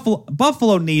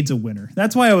 Buffalo needs a winner.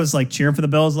 That's why I was like cheering for the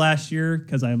Bills last year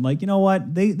because I'm like, you know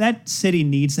what? That city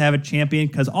needs to have a champion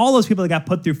because all those people that got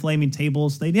put through flaming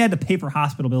tables, they had to pay for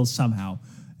hospital bills somehow.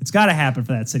 It's got to happen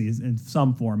for that city in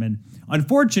some form. And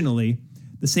unfortunately,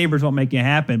 the Sabres won't make it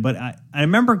happen. But I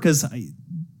remember because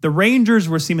the Rangers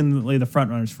were seemingly the front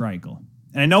runners for Eichel.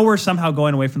 And I know we're somehow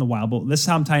going away from the Wild, but this is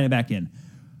how I'm tying it back in.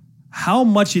 How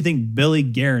much do you think Billy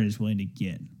Guerin is willing to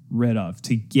get rid of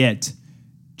to get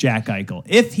Jack Eichel?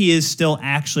 If he is still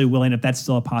actually willing, if that's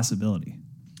still a possibility.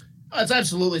 It's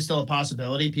absolutely still a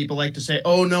possibility. People like to say,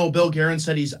 oh no, Bill Guerin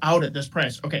said he's out at this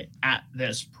price. Okay, at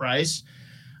this price.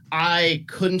 I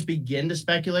couldn't begin to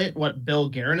speculate what Bill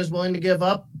Guerin is willing to give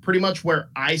up. Pretty much where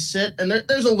I sit, and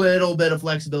there's a little bit of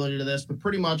flexibility to this, but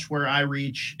pretty much where I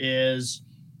reach is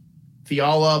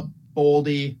Fiala,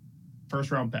 Boldy,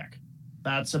 first-round pick.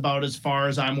 That's about as far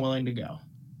as I'm willing to go.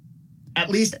 At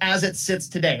least as it sits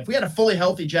today. If we had a fully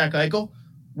healthy Jack Eichel,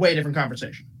 way different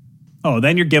conversation. Oh,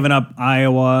 then you're giving up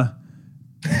Iowa.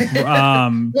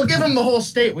 We'll give him the whole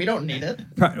state. We don't need it.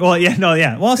 Well, yeah, no,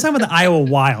 yeah. Well, it's not with the Iowa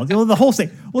Wild. You know, the whole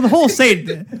state. Well, the whole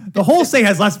state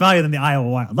has less value than the Iowa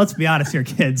Wild. Let's be honest here,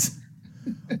 kids.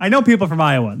 I know people from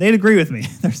Iowa. They'd agree with me.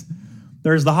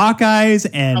 There's the Hawkeyes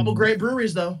and couple great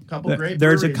breweries though.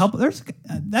 There's a couple.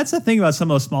 That's the thing about some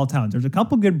of those small towns. There's a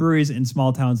couple good breweries in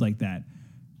small towns like that.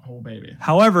 Oh baby.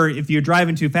 However, if you're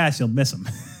driving too fast, you'll miss them.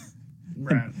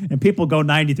 Right. and people go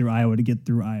 90 through Iowa to get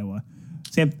through Iowa.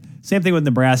 Same thing with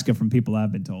Nebraska from people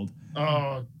I've been told.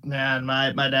 Oh, man,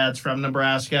 my dad's from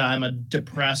Nebraska. I'm a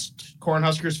depressed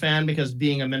Cornhuskers fan because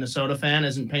being a Minnesota fan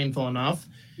isn't painful enough.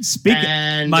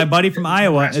 My buddy from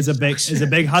Iowa is a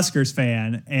big Huskers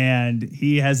fan, and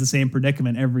he has the same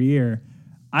predicament every year.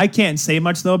 I can't say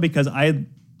much, though, because I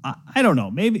don't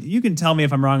know. Maybe you can tell me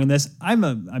if I'm wrong in this. I'm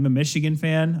a Michigan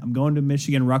fan. I'm going to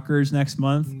Michigan Rutgers next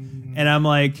month, and I'm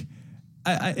like...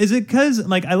 is it because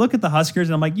like I look at the Huskers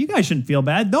and I'm like, you guys shouldn't feel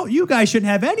bad. No, you guys shouldn't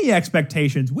have any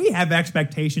expectations. We have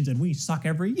expectations and we suck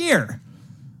every year.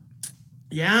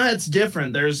 Yeah, it's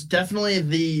different. There's definitely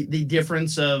the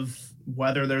difference of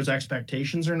whether there's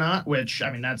expectations or not, which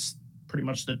I mean that's pretty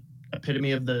much the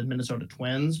epitome of the Minnesota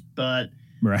Twins. But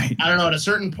right, I don't know. At a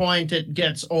certain point, it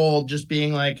gets old just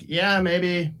being like, yeah,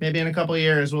 maybe in a couple of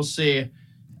years we'll see.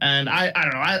 And I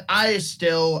don't know. I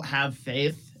still have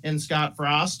faith in Scott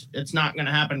Frost. It's not going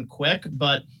to happen quick,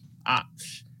 but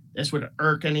this would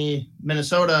irk any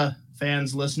Minnesota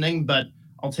fans listening, but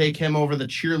I'll take him over the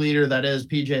cheerleader that is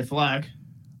PJ Fleck.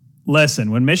 Listen,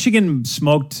 when Michigan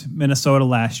smoked Minnesota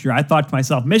last year, I thought to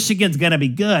myself, Michigan's going to be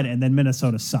good, and then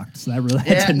Minnesota sucked. So that really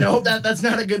that's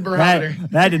not a good barometer.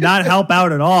 That did not help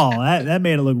out at all. That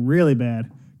made it look really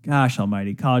bad. Gosh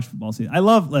almighty, college football season.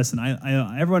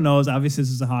 Everyone knows, obviously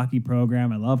this is a hockey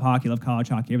program. I love hockey, love college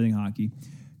hockey, everything hockey.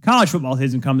 College football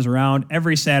season comes around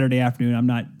every Saturday afternoon.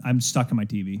 I'm stuck in my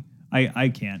TV. I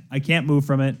can't move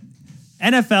from it.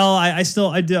 NFL,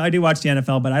 I do watch the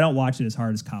NFL, but I don't watch it as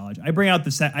hard as college. I bring out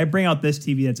this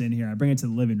TV that's in here. I bring it to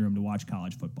the living room to watch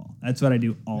college football. That's what I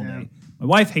do all day. My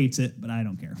wife hates it, but I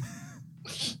don't care.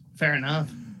 Fair enough.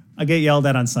 I get yelled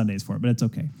at on Sundays for it, but it's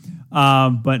okay.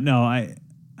 But no,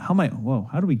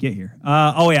 how do we get here?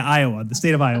 Iowa, the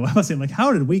state of Iowa. I was saying, like,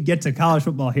 how did we get to college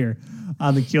football here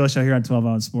on the Keeler Show here on 12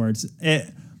 Ounce Sports?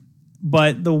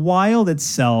 But the Wild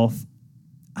itself,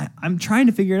 I'm trying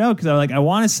to figure it out because I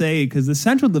want to say, because the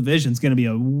Central Division is going to be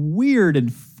a weird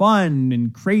and fun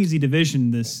and crazy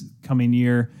division this coming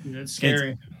year. It's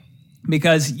scary.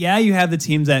 Because, you have the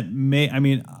teams that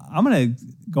I'm going to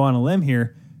go on a limb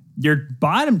here. Your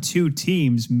bottom two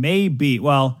teams may be,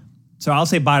 so I'll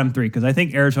say bottom three because I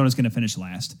think Arizona's going to finish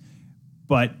last.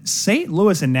 But St.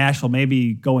 Louis and Nashville may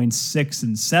be going 6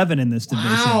 and 7 in this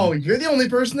division. Wow, you're the only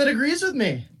person that agrees with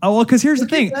me. Oh, well, because here's the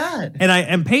thing. That.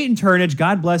 And Peyton Turnage,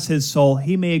 God bless his soul,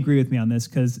 he may agree with me on this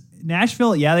because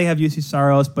Nashville, they have UC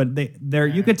Saros, but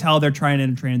you could tell they're trying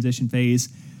in a transition phase.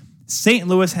 St.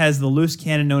 Louis has the loose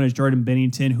cannon known as Jordan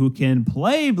Binnington, who can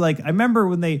play. Like, I remember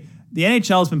when the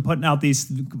NHL has been putting out these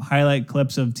highlight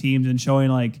clips of teams and showing,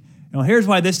 like, here's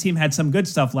why this team had some good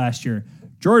stuff last year.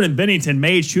 Jordan Binnington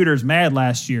made shooters mad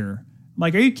last year. I'm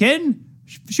like, are you kidding?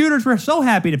 Shooters were so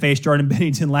happy to face Jordan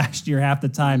Binnington last year half the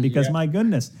time because, my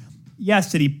goodness.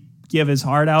 Yes, did he give his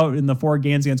heart out in the 4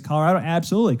 games against Colorado?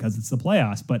 Absolutely, because it's the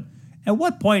playoffs. But at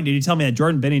what point did you tell me that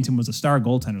Jordan Binnington was a star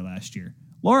goaltender last year?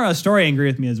 Laura Astoria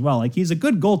agreed with me as well. Like, he's a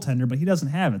good goaltender, but he doesn't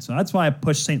have it. So that's why I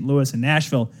pushed St. Louis and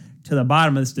Nashville to the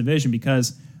bottom of this division,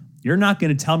 because you're not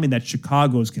going to tell me that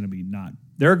Chicago is going to be not.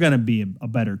 They're going to be a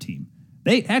better team.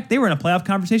 They were in a playoff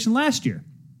conversation last year.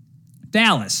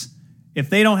 Dallas, if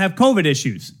they don't have COVID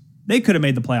issues, they could have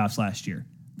made the playoffs last year.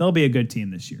 They'll be a good team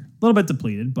this year. A little bit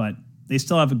depleted, but they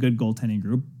still have a good goaltending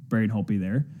group. Brady and Hoppy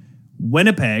there.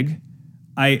 Winnipeg,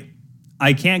 I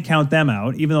can't count them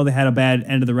out. Even though they had a bad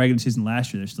end of the regular season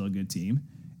last year, they're still a good team.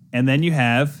 And then you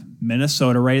have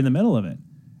Minnesota right in the middle of it.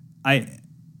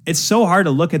 It's so hard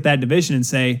to look at that division and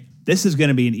say, this is going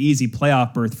to be an easy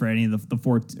playoff berth for any of the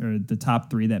four or the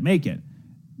top 3 that make it.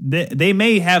 They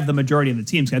may have the majority of the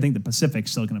teams. I think the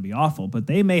Pacific's still going to be awful, but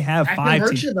they may have that 5 can hurt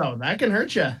teams. You, though. That can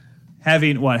hurt you.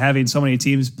 Having so many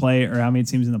teams play, or how many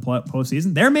teams in the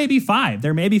postseason? There may be 5.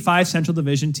 There may be 5 Central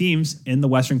Division teams in the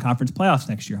Western Conference playoffs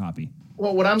next year, Hoppy.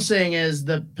 Well, what I'm saying is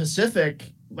the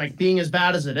Pacific, like, being as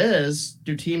bad as it is,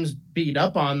 do teams beat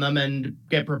up on them and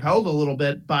get propelled a little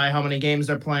bit by how many games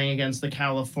they're playing against the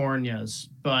Californias?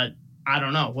 But I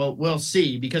don't know. We'll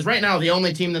see, because right now the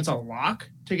only team that's a lock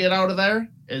to get out of there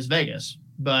is Vegas.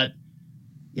 But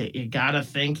you got to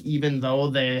think, even though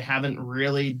they haven't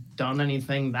really done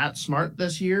anything that smart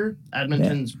this year,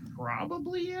 Edmonton's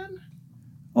probably in.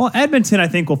 Well, Edmonton, I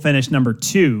think, will finish number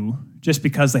 2 just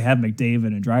because they have McDavid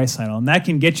and Draisaitl, and that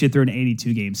can get you through an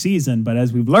 82-game season. But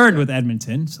as we've learned with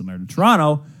Edmonton, similar to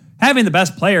Toronto, having the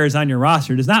best players on your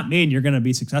roster does not mean you're going to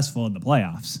be successful in the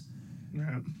playoffs.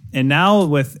 Yeah. And now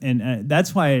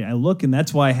that's why I look, and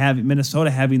that's why Minnesota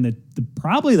having the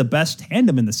probably the best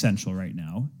tandem in the Central right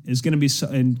now is going to be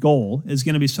in goal is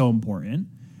going to be so important.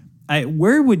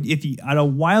 If you on a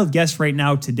wild guess right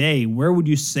now today, where would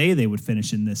you say they would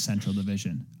finish in this Central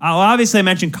Division? Obviously, I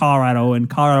mentioned Colorado, and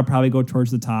Colorado probably go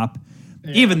towards the top.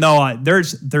 Yeah. Even though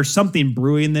there's something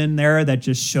brewing in there that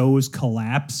just shows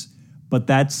collapse, but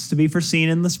that's to be foreseen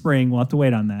in the spring. We'll have to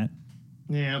wait on that.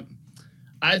 Yeah.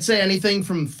 I'd say anything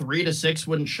from 3 to 6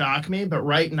 wouldn't shock me, but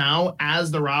right now,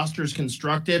 as the roster's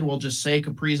constructed, we'll just say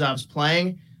Kaprizov's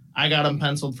playing. I got him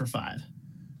penciled for 5.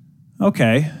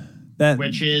 Okay.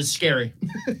 Which is scary.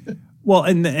 Well,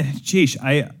 and geesh,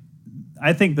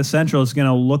 I think the Central is going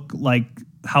to look like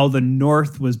how the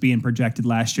North was being projected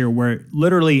last year, where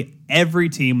literally every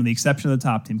team, with the exception of the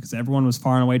top team, because everyone was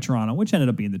far and away Toronto, which ended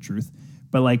up being the truth,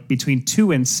 but like between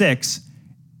 2 and 6,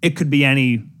 it could be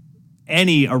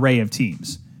any array of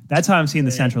teams. That's how I'm seeing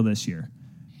the Central this year.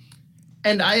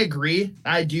 And I agree.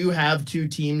 I do have 2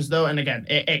 teams, though, and again,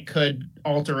 it could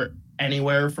alter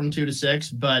anywhere from 2 to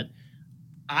 6, but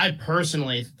I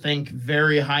personally think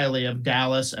very highly of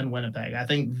Dallas and Winnipeg. I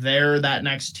think they're that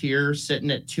next tier, sitting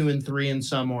at 2 and 3 in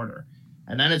some order.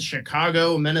 And then it's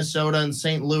Chicago, Minnesota, and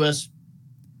St. Louis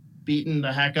beating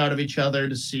the heck out of each other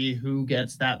to see who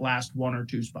gets that last 1 or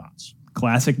 2 spots.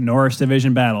 Classic Norris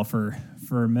division battle for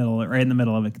middle, right in the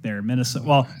middle of it there. Minnesota.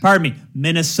 Well, pardon me.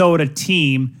 Minnesota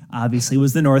team obviously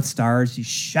was the North Stars. You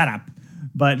shut up.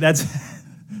 But that's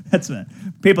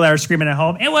people that are screaming at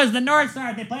home. It was the North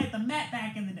Stars. They played at the Met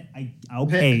back in the day.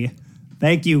 Okay.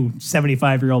 Thank you,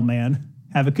 75-year-old man.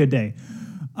 Have a good day.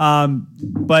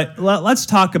 But let's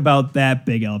talk about that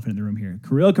big elephant in the room here.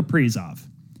 Kirill Kaprizov.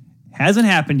 Hasn't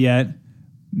happened yet.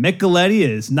 Micheletti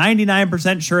is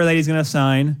 99% sure that he's going to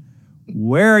sign.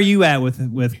 Where are you at with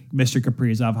Mr.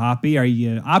 Kaprizov, Hoppy? Are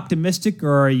you optimistic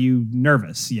or are you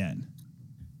nervous yet?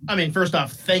 I mean, first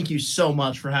off, thank you so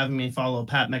much for having me follow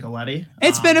Pat Micheletti.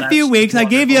 It's been a few weeks.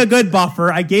 Wonderful. I gave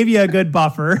you a good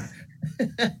buffer.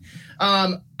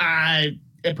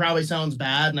 It probably sounds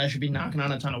bad, and I should be knocking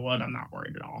on a ton of wood. I'm not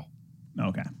worried at all.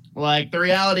 Okay. Like, the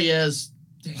reality is,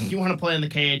 you want to play in the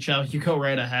KHL, you go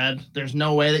right ahead. There's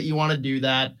no way that you want to do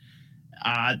that.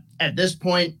 At this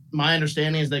point, my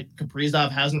understanding is that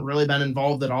Kaprizov hasn't really been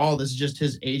involved at all. This is just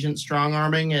his agent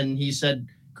strong-arming, and he said,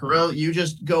 Kirill, you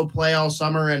just go play all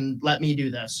summer and let me do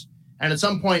this. And at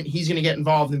some point, he's going to get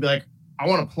involved and be like, I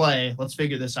want to play. Let's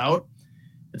figure this out.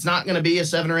 It's not going to be a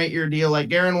 7 or 8 year deal like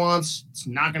Guerin wants. It's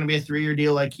not going to be a 3 year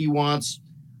deal like he wants.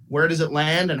 Where does it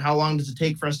land and how long does it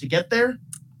take for us to get there?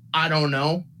 I don't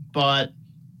know, but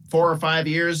 4 or 5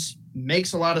 years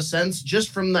makes a lot of sense just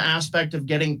from the aspect of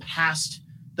getting past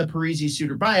the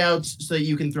Parise-Suter buyouts so that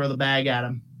you can throw the bag at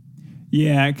him.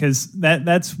 Yeah, because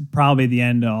that's probably the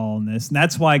end of all in this. And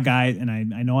that's why guys, and I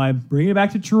know I bring it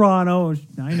back to Toronto.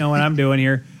 I know what I'm doing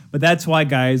here. But that's why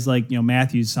guys like,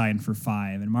 Matthews signed for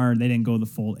 5 and Marner, they didn't go the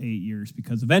full 8 years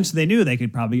because eventually they knew they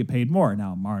could probably get paid more.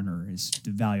 Now Marner is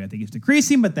the value I think is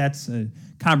decreasing, but that's a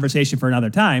conversation for another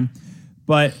time.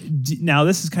 But now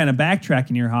this is kind of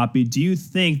backtracking here, Hoppy. Do you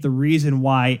think the reason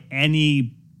why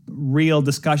any real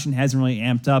discussion hasn't really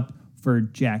amped up for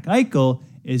Jack Eichel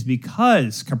is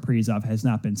because Kaprizov has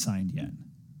not been signed yet?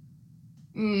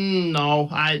 No,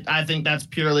 I think that's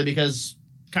purely because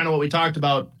kind of what we talked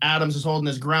about. Adams is holding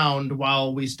his ground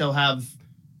while we still have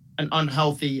an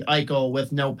unhealthy Eichel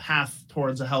with no path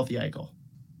towards a healthy Eichel.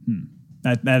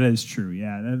 That is true.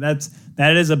 Yeah,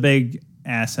 that is a big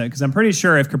asset because I'm pretty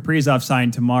sure if Kaprizov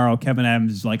signed tomorrow, Kevin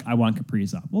Adams is like, I want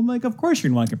Kaprizov. Well, like, of course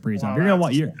you're going to want Kaprizov.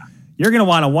 Well, you're going to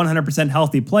want a 100%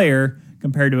 healthy player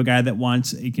compared to a guy that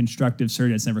wants a constructive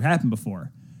surgery that's never happened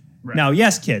before. Right. Now,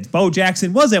 yes, kids, Bo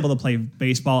Jackson was able to play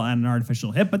baseball on an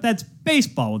artificial hip, but that's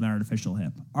baseball with an artificial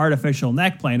hip. Artificial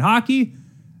neck playing hockey.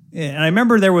 And I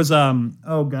remember there was,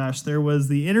 there was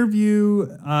the interview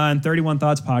on 31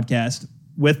 Thoughts podcast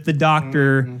with the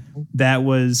doctor that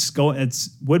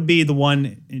would be the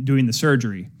one doing the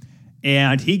surgery.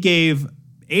 And he gave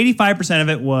 85% of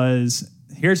it was,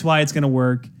 here's why it's going to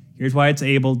work. Here's why it's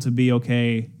able to be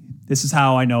okay. This is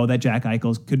how I know that Jack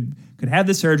Eichel could have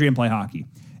the surgery and play hockey.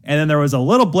 And then there was a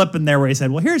little blip in there where he said,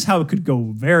 well, here's how it could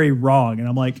go very wrong. And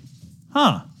I'm like,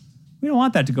 we don't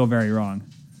want that to go very wrong.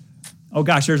 Oh,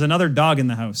 gosh, there's another dog in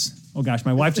the house. Oh, gosh,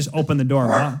 my wife just opened the door.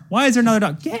 Why is there another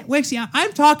dog? Wixie,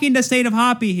 I'm talking to State of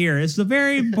Hoppy here. It's a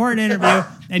very important interview,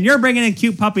 and you're bringing in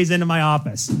cute puppies into my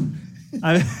office.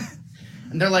 And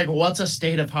they're like, what's a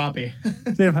State of Hoppy?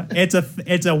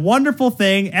 It's a wonderful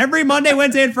thing. Every Monday,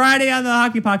 Wednesday, and Friday on the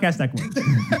Hockey Podcast Network.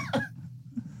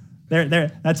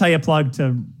 That's how you plug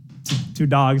to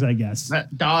dogs, I guess.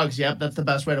 Dogs, yep. That's the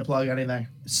best way to plug anything.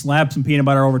 Slap some peanut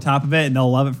butter over top of it, and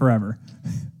they'll love it forever.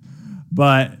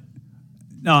 But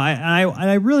no,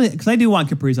 I really, because I do want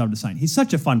Kaprizov to sign. He's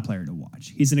such a fun player to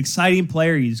watch. He's an exciting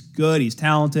player. He's good. He's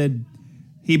talented.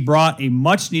 He brought a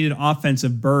much-needed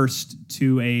offensive burst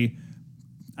to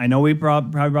I know we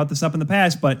probably brought this up in the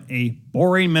past, but a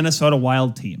boring Minnesota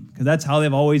Wild team, because that's how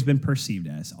they've always been perceived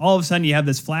as. All of a sudden, you have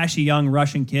this flashy young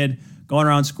Russian kid going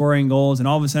around scoring goals, and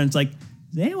all of a sudden, it's like,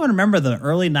 does anyone remember the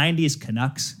early 90s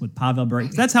Canucks with Pavel Bure?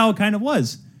 That's how it kind of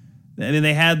was. I mean,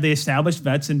 they had the established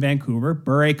vets in Vancouver.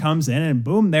 Bure comes in, and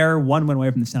boom, they're 1 win away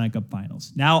from the Stanley Cup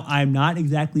Finals. Now, I'm not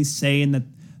exactly saying that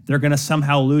they're going to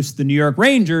somehow lose the New York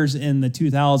Rangers in the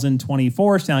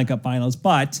 2024 Stanley Cup Finals,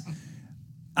 but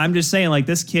I'm just saying, like,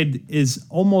 this kid is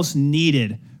almost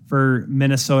needed for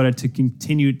Minnesota to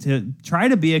continue to try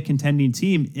to be a contending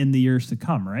team in the years to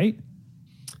come, right?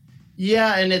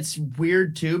 Yeah, and it's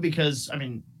weird, too, because, I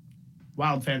mean,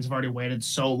 Wild fans have already waited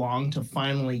so long to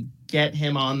finally get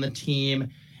him on the team.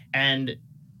 And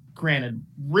granted,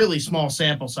 really small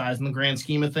sample size in the grand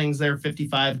scheme of things there,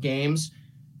 55 games.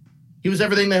 He was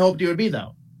everything they hoped he would be,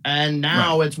 though. And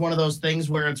now It's one of those things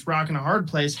where it's rock and a hard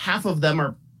place. Half of them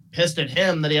are pissed at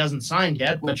him that he hasn't signed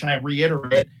yet, which I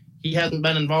reiterate, he hasn't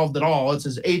been involved at all. It's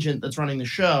his agent that's running the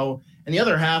show. And the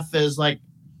other half is like,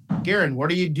 Guerin, what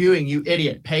are you doing, you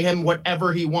idiot? Pay him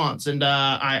whatever he wants. And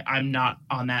I'm not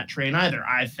on that train either.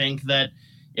 I think that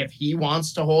if he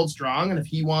wants to hold strong and if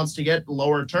he wants to get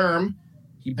lower term,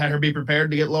 he better be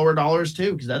prepared to get lower dollars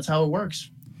too, because that's how it works.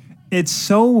 It's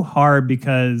so hard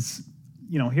because,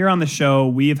 here on the show,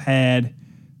 we've had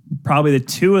probably the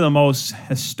two of the most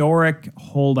historic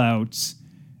holdouts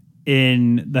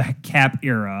in the cap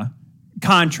era,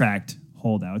 contract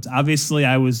holdouts. Obviously,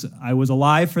 I was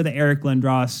alive for the Eric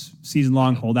Lindros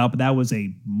season-long holdout, but that was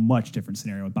a much different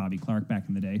scenario with Bobby Clark back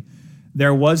in the day.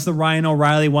 There was the Ryan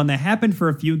O'Reilly one that happened for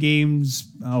a few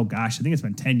games. Oh, gosh, I think it's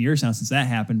been 10 years now since that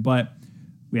happened. But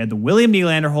we had the William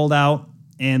Nylander holdout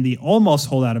and the almost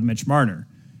holdout of Mitch Marner.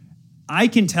 I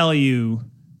can tell you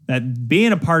that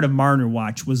being a part of Marner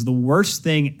Watch was the worst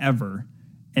thing ever.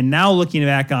 And now looking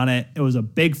back on it, it was a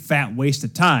big fat waste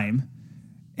of time.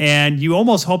 And you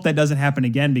almost hope that doesn't happen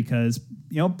again because,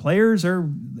 players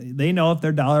they know if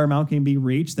their dollar amount can be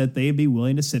reached, that they'd be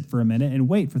willing to sit for a minute and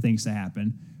wait for things to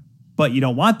happen. But you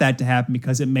don't want that to happen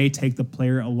because it may take the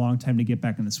player a long time to get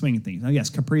back in the swing of things. Now, yes,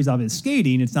 Kaprizov is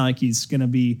skating. It's not like he's going to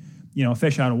be, a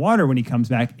fish out of water when he comes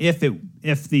back. If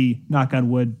the knock on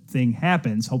wood thing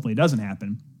happens, hopefully it doesn't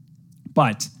happen.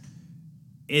 But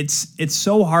it's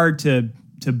so hard to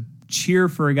cheer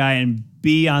for a guy and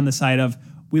be on the side of,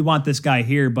 we want this guy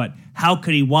here, but how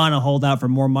could he want to hold out for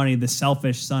more money, the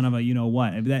selfish son of a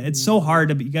what? It's so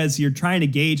hard because you're trying to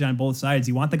gauge on both sides.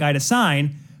 You want the guy to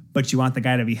sign, but you want the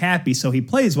guy to be happy so he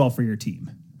plays well for your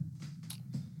team.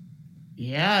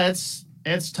 Yeah,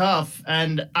 it's tough.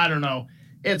 And I don't know.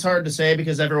 It's hard to say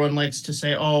because everyone likes to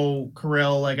say, oh,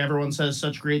 Kirill, like everyone says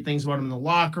such great things about him in the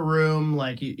locker room.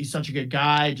 Like he's such a good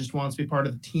guy, just wants to be part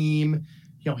of the team.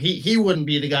 He wouldn't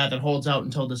be the guy that holds out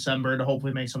until December to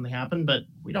hopefully make something happen, but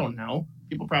we don't know.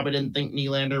 People probably didn't think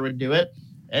Nylander would do it.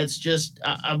 It's just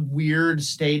a weird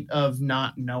state of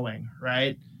not knowing,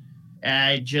 right?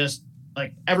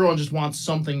 Everyone just wants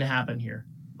something to happen here.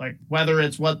 Like whether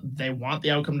it's what they want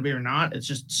the outcome to be or not, it's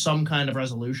just some kind of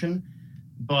resolution.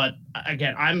 But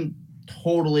again, I'm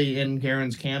totally in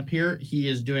Guerin's camp here. He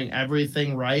is doing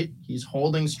everything right. He's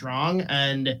holding strong,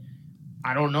 and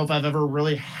I don't know if I've ever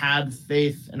really had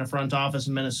faith in a front office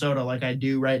in Minnesota like I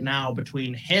do right now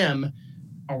between him,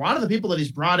 a lot of the people that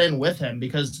he's brought in with him,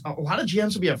 because a lot of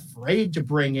GMs will be afraid to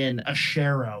bring in a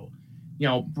Shero,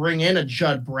 bring in a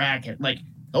Judd Brackett. Like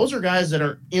those are guys that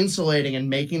are insulating and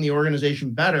making the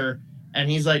organization better. And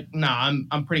he's like, nah,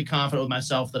 I'm pretty confident with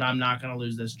myself that I'm not going to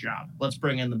lose this job. Let's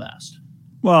bring in the best.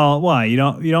 Well, why? You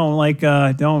don't like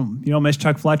don't miss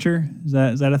Chuck Fletcher? Is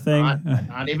that a thing?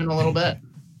 Not even a little bit.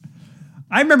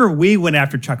 I remember we went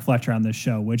after Chuck Fletcher on this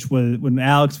show, which was when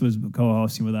Alex was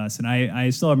co-hosting with us. And I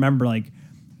still remember,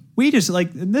 we just,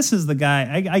 and this is the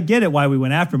guy, I get it why we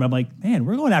went after him. I'm like, man,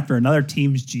 we're going after another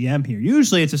team's GM here.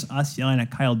 Usually it's just us yelling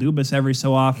at Kyle Dubas every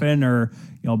so often, or,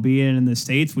 being in the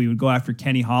States, we would go after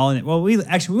Kenny Holland. Well, we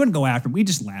wouldn't go after him. We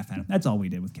just laugh at him. That's all we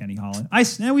did with Kenny Holland.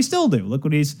 And we still do. Look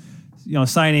what he's,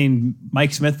 signing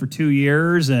Mike Smith for 2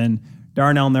 years and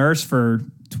Darnell Nurse for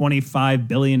 $25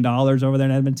 billion over there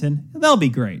in Edmonton. They'll be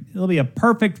great. It'll be a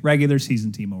perfect regular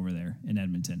season team over there in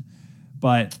Edmonton.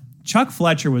 But Chuck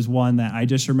Fletcher was one that I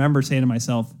just remember saying to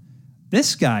myself,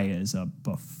 this guy is a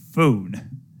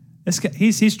buffoon. This guy,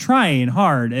 he's trying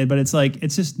hard, but it's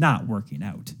just not working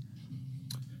out.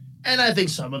 And I think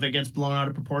some of it gets blown out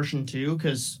of proportion too,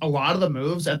 because a lot of the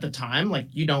moves at the time,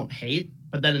 you don't hate,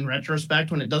 but then in retrospect,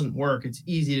 when it doesn't work, it's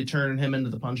easy to turn him into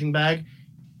the punching bag.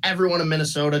 Everyone in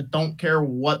Minnesota, don't care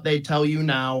what they tell you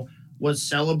now, was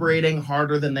celebrating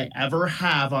harder than they ever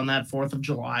have on that 4th of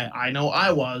July. I know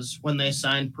I was when they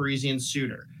signed Parisi and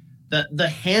Suter. The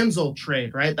Hansel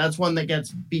trade, right? That's one that gets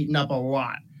beaten up a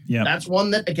lot. Yeah, that's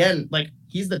one that, again,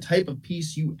 he's the type of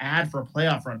piece you add for a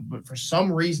playoff run. But for some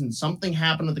reason, something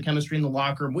happened with the chemistry in the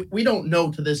locker room. We don't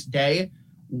know to this day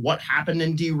what happened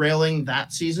in derailing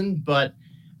that season. But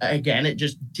again, it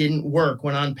just didn't work.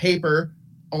 When on paper,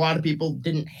 a lot of people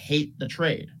didn't hate the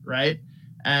trade, right?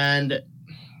 And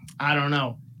I don't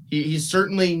know. He's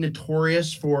certainly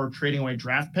notorious for trading away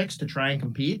draft picks to try and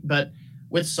compete. But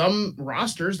with some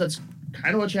rosters, that's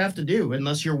kind of what you have to do,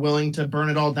 unless you're willing to burn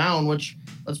it all down, which,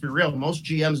 let's be real, most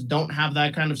GMs don't have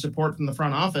that kind of support from the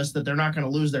front office that they're not going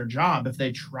to lose their job if they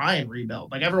try and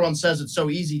rebuild. Everyone says it's so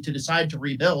easy to decide to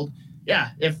rebuild.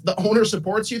 Yeah, if the owner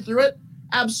supports you through it,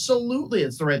 absolutely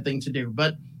it's the right thing to do.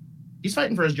 But he's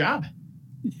fighting for his job.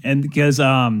 And because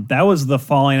that was the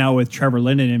falling out with Trevor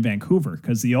Linden in Vancouver,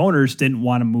 because the owners didn't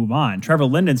want to move on. Trevor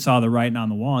Linden saw the writing on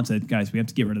the wall and said, "Guys, we have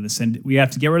to get rid of the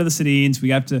Sedins. We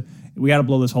got to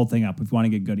blow this whole thing up if we want to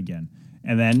get good again."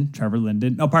 And then Trevor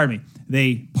Linden. Oh, pardon me.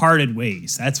 They parted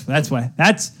ways. That's why.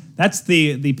 That's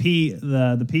the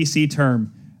PC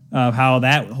term of how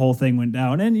that whole thing went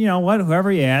down. And you know what? Whoever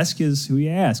you ask is who you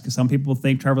ask. Some people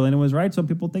think Trevor Linden was right. Some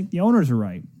people think the owners are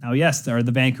right. Now, yes, are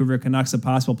the Vancouver Canucks a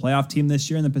possible playoff team this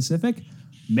year in the Pacific?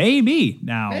 Maybe.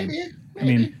 Now, Maybe. I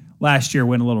mean, last year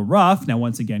went a little rough. Now,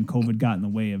 once again, COVID got in the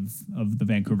way of the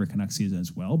Vancouver Canucks season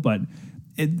as well. But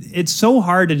it's so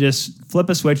hard to just flip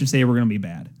a switch and say we're going to be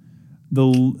bad.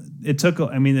 It took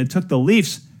the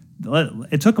Leafs.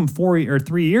 It took them 4 or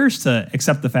 3 years to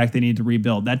accept the fact they need to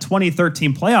rebuild. That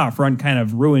 2013 playoff run kind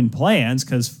of ruined plans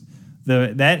because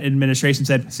that administration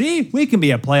said, "See, we can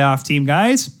be a playoff team,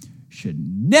 guys." Should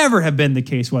never have been the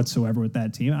case whatsoever with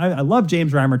that team. I love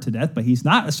James Reimer to death, but he's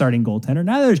not a starting goaltender.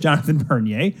 Neither is Jonathan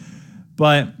Bernier.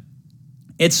 But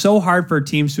it's so hard for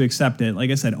teams to accept it.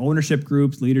 Like I said, ownership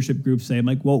groups, leadership groups say,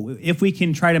 like, well, if we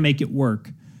can try to make it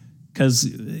work. Because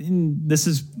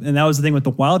that was the thing with the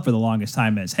Wild for the longest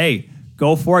time is, hey,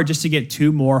 go for it just to get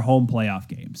 2 more home playoff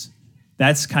games.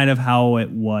 That's kind of how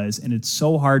it was. And it's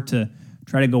so hard to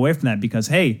try to go away from that because,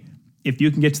 hey, if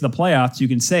you can get to the playoffs, you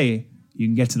can say you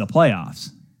can get to the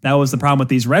playoffs. That was the problem with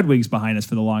these Red Wings behind us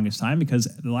for the longest time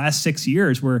because the last 6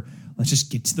 years were, let's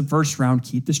just get to the first round,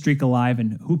 keep the streak alive,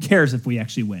 and who cares if we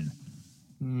actually win?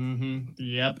 Mm-hmm.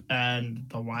 Yep, and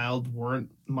the Wild weren't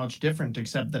much different,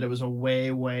 except that it was a way,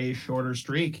 way shorter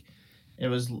streak. It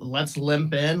was let's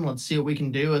limp in, let's see what we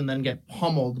can do, and then get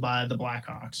pummeled by the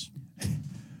Blackhawks.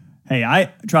 Hey,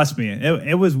 trust me,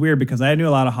 it was weird because I knew a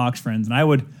lot of Hawks friends, and I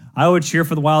would cheer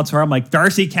for the Wild tour. I'm like,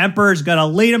 Darcy Kemper is gonna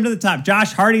lead them to the top.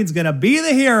 Josh Harding's gonna be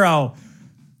the hero.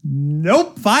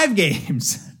 Nope, 5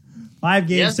 games, 5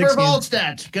 games. Jesper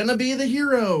Wallstedt gonna be the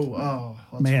hero.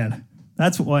 Oh man.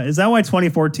 Is that why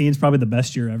 2014 is probably the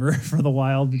best year ever for the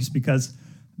Wild? Just because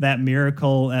that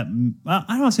miracle I don't want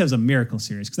to say it was a miracle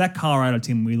series because that Colorado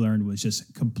team we learned was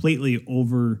just completely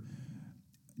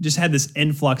just had this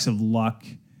influx of luck.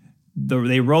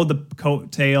 They rode the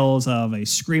coattails of a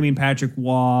screaming Patrick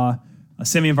Waugh, a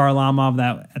Semyon Varlamov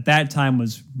that at that time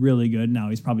was really good. Now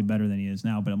he's probably better than he is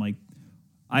now, but I'm like,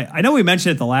 I know we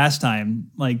mentioned it the last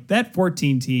time, like that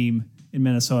 14 team in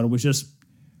Minnesota was just,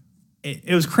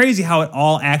 it was crazy how it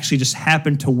all actually just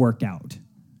happened to work out.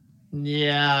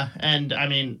 Yeah, and I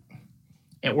mean,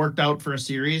 it worked out for a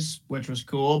series, which was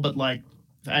cool, but like,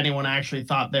 if anyone actually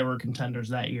thought they were contenders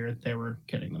that year, they were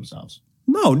kidding themselves.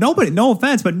 No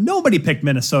offense, but nobody picked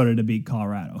Minnesota to beat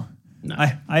Colorado. No.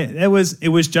 It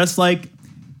was just like,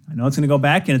 I know it's going to go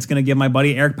back and it's going to give my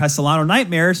buddy Eric Pestilano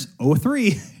nightmares. 0-3.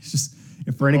 It's just,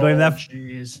 if we're going to go that.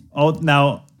 Jeez. Oh,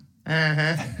 now.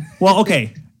 Well,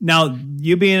 okay. Now,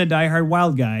 you being a diehard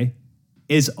Wild guy,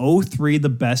 is 0-3 the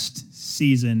best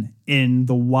season in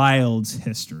the Wild's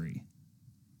history?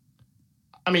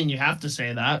 I mean, you have to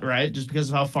say that, right? Just because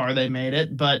of how far they made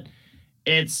it. But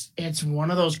it's one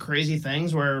of those crazy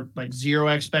things where, like, zero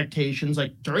expectations.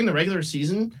 Like, during the regular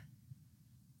season,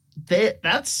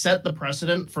 that set the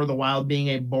precedent for the Wild being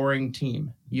a boring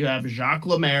team. You have Jacques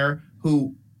Lemaire,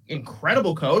 who,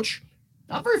 incredible coach,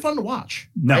 not very fun to watch.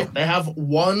 No. Right? They have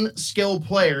one skilled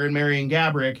player in Marian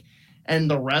Gaborik, and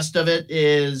the rest of it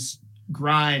is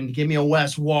grind, give me a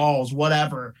Wes Walls,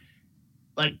 whatever.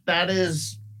 Like, that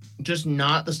is just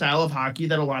not the style of hockey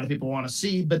that a lot of people want to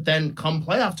see. But then come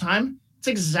playoff time, it's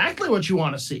exactly what you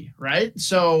want to see, right?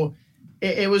 So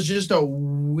it was just a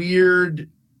weird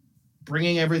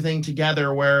bringing everything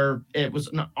together where it was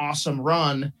an awesome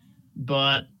run,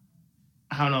 but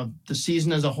I don't know, the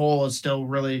season as a whole is still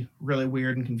really, really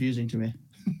weird and confusing to me.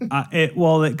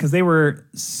 Because they were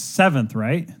 7th,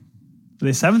 right? Were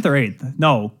they 7th or 8th?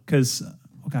 No, because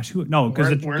because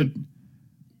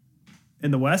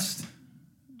in the West,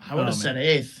 I would have said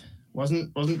 8th.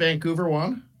 Wasn't Vancouver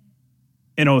 1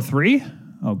 in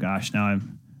 0-3? Oh gosh,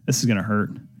 this is gonna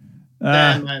hurt.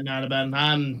 That might not have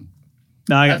been.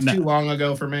 That's too long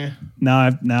ago for me.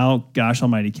 Now, gosh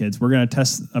almighty, kids, we're gonna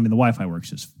test. I mean, the Wi-Fi works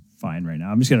just fine right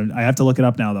now. I have to look it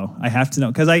up now though. I have to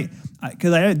know because I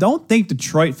don't think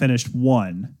Detroit finished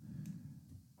 1.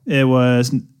 It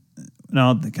was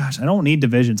gosh, I don't need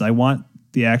divisions. I want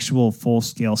the actual full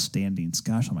scale standings.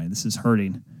 Gosh almighty, this is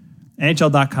hurting.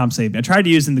 NHL.com saved me. I tried to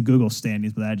use in the Google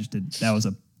standings, but that was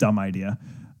a dumb idea.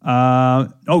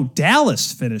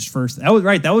 Dallas finished first. That was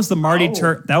right. That was the Marty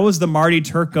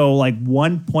Turco like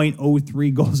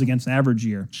 1.03 goals against average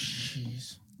year.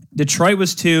 Jeez. Detroit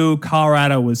was 2,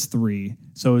 Colorado was 3.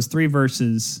 So it was 3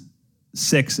 versus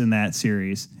 6 in that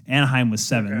series. Anaheim was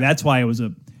 7. Okay. That's why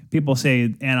people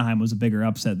say Anaheim was a bigger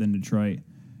upset than Detroit.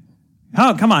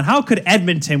 How could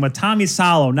Edmonton with Tommy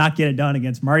Salo not get it done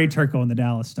against Marty Turco and the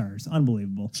Dallas Stars?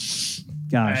 Unbelievable.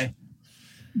 Gosh.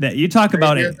 That you talk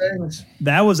about it. Things.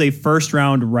 That was a first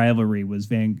round rivalry. Was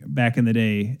back in the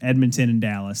day, Edmonton and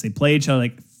Dallas. They played each other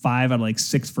like 5 out of like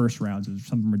 6 first rounds or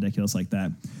something ridiculous like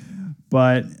that.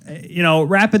 But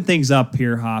wrapping things up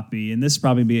here, Hoppy, and this is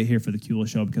probably be it here for the Kula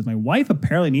show because my wife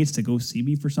apparently needs to go see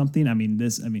me for something.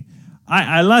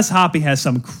 Unless Hoppy has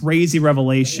some crazy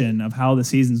revelation of how the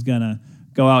season's gonna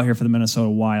go out here for the Minnesota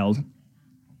Wild.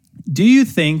 Do you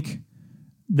think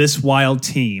this Wild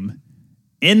team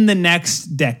in the next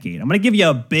decade, I'm going to give you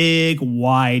a big,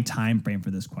 wide time frame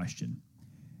for this question.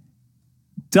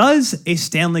 Does a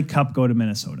Stanley Cup go to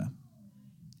Minnesota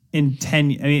in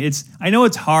 10? I know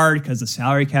it's hard because the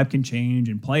salary cap can change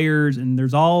and players, and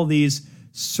there's all these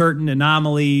certain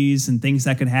anomalies and things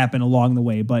that could happen along the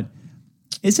way. But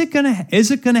is it gonna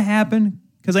happen?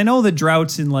 Because I know the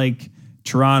droughts in like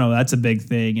Toronto, that's a big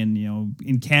thing, and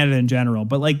in Canada in general.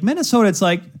 But like Minnesota, it's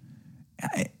like.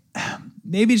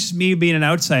 Maybe it's just me being an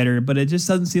outsider, but it just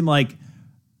doesn't seem like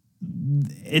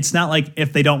it's not like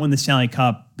if they don't win the Stanley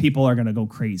Cup, people are going to go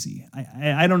crazy.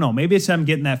 I don't know. Maybe it's I'm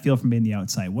getting that feel from being the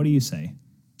outside. What do you say?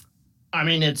 I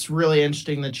mean, it's really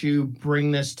interesting that you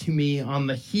bring this to me on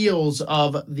the heels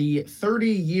of the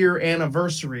 30-year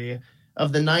anniversary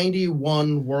of the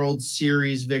 91 World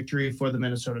Series victory for the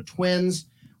Minnesota Twins,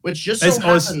 which just so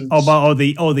happens...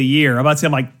 the year. I'm about to say,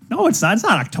 I'm like, no, it's not. It's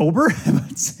not October.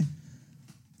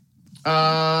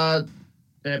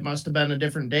 It must have been a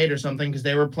different date or something because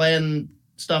they were playing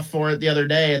stuff for it the other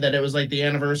day that it was like the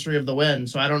anniversary of the win.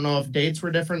 So I don't know if dates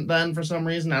were different then for some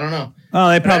reason. I don't know. Oh,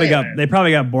 they probably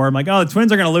got bored. I'm like, oh, the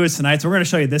Twins are going to lose tonight, so we're going to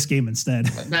show you this game instead.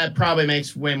 That probably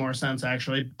makes way more sense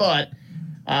actually. But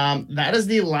that is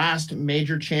the last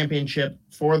major championship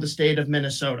for the state of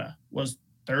Minnesota was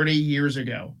 30 years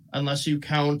ago, unless you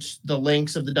count the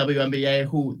Lynx of the WNBA,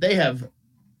 who they have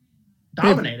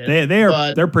dominated.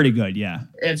 They're pretty good, yeah.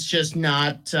 It's just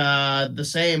not the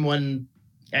same when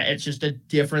it's just a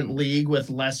different league with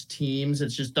less teams. It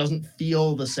just doesn't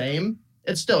feel the same.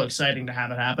 It's still exciting to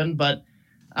have it happen, but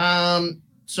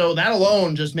so that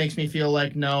alone just makes me feel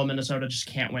like no, Minnesota just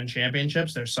can't win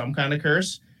championships. There's some kind of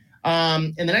curse.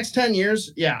 In the next 10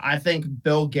 years, yeah, I think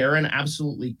Bill Guerin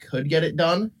absolutely could get it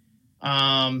done.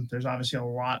 There's obviously a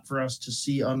lot for us to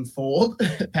see unfold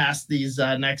past these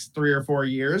next 3 or 4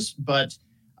 years. But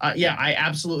yeah, I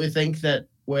absolutely think that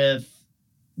with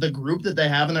the group that they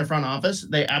have in their front office,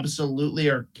 they absolutely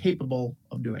are capable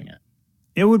of doing it.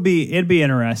 It'd be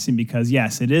interesting because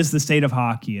yes, it is the state of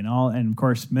hockey and of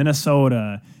course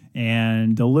Minnesota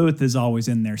and Duluth is always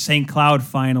in there. St. Cloud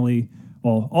finally,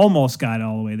 almost got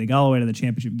all the way. They got all the way to the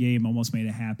championship game, almost made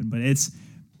it happen. But it's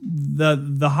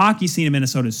the hockey scene in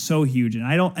Minnesota is so huge, and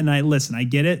I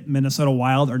get it. Minnesota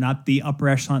Wild are not the upper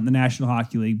echelon in the National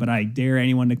Hockey League, but I dare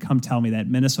anyone to come tell me that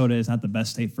Minnesota is not the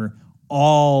best state for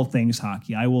all things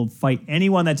hockey. I will fight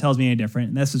anyone that tells me any different.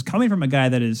 And this is coming from a guy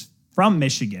that is from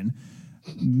Michigan.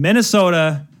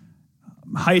 Minnesota,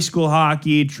 high school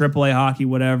hockey, AAA hockey,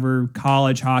 whatever,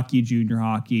 college hockey, junior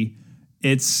hockey.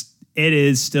 It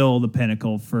is still the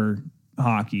pinnacle for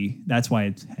hockey. That's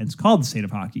why it's called the state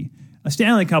of hockey. A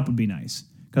Stanley Cup would be nice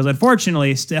because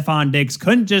unfortunately, Stefan Diggs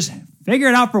couldn't just figure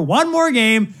it out for one more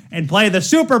game and play the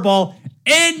Super Bowl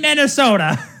in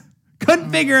Minnesota. Couldn't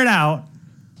figure it out.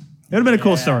 It would have been a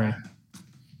cool story.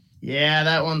 Yeah,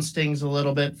 that one stings a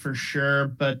little bit for sure.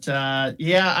 But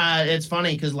it's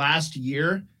funny because last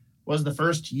year was the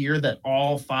first year that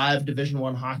all 5 Division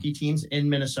I hockey teams in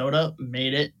Minnesota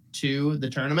made it to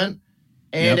the tournament.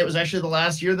 And It was actually the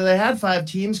last year that they had 5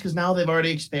 teams because now they've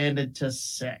already expanded to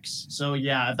 6. So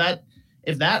yeah,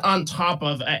 if that on top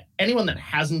of anyone that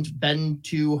hasn't been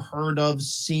to, heard of,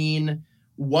 seen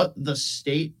what the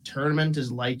state tournament is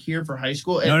like here for high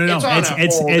school,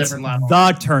 it's different level.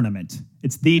 The tournament.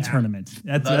 It's the tournament.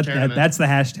 That's the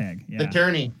hashtag. Yeah.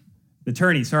 The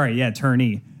tourney. Sorry, yeah,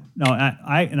 tourney. No,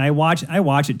 I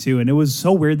watch it too, and it was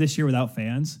so weird this year without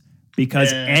fans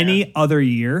because any other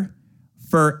year.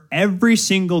 For every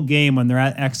single game when they're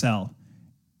at XL,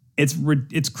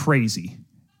 it's crazy.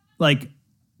 Like,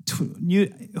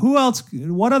 who else?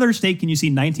 What other state can you see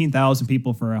 19,000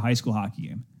 people for a high school hockey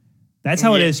game? That's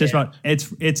how it is. Just about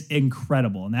it's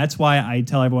incredible, and that's why I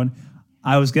tell everyone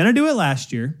I was gonna do it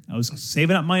last year. I was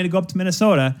saving up money to go up to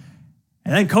Minnesota,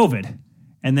 and then COVID,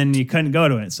 and then you couldn't go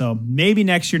to it. So maybe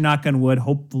next year, knock on wood.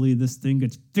 Hopefully, this thing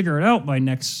gets figured out by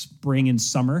next spring and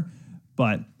summer,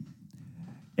 but.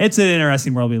 It's an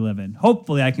interesting world we live in.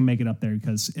 Hopefully, I can make it up there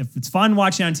because if it's fun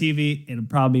watching on TV, it'll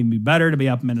probably be better to be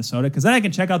up in Minnesota because then I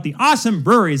can check out the awesome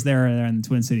breweries there in the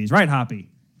Twin Cities. Right, Hoppy?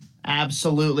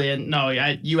 Absolutely. And no,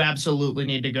 you absolutely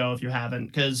need to go if you haven't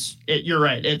because you're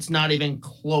right. It's not even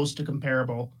close to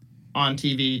comparable on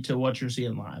TV to what you're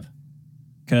seeing live.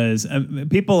 Because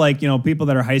people people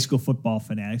that are high school football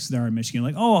fanatics that are in Michigan,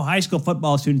 like, oh, high school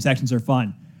football student sections are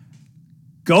fun.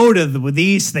 Go to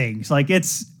these things. Like,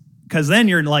 it's because then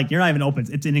you're not even open.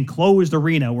 It's an enclosed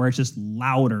arena where it's just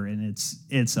louder and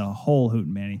it's a whole hoot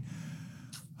and manny.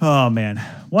 Oh man,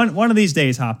 one of these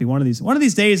days, Hoppy. One of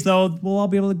these days, though, we'll all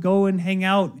be able to go and hang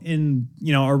out in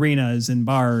arenas and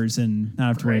bars and not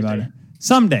have to worry about it.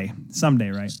 Someday,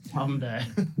 right? Someday.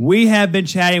 We have been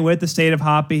chatting with the State of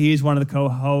Hoppy. He's one of the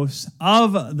co-hosts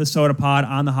of the Soda Pod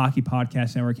on the Hockey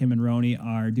Podcast Network. Him and Roni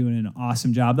are doing an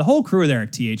awesome job. The whole crew there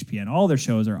at THPN, all their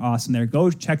shows are awesome there.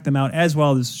 Go check them out, as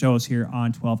well as shows here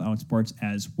on 12 Ounce Sports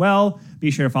as well.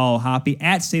 Be sure to follow Hoppy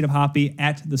at State of Hoppy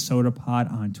at the Soda Pod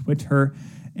on Twitter.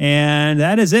 And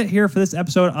that is it here for this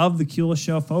episode of The Kuehl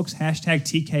Show, folks. Hashtag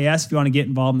TKS if you want to get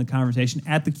involved in the conversation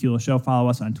at The Kuehl Show. Follow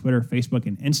us on Twitter, Facebook,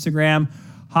 and Instagram.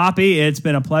 Hoppy, it's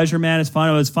been a pleasure, man. It's fun.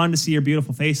 It was fun to see your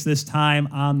beautiful face this time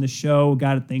on the show.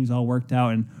 Got things all worked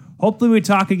out. And hopefully we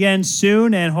talk again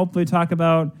soon, and hopefully talk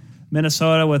about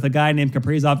Minnesota with a guy named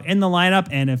Kaprizov in the lineup.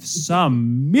 And if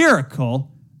some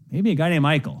miracle, maybe a guy named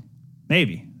Eichel.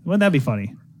 Maybe. Wouldn't that be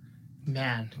funny?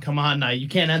 Man, come on now. You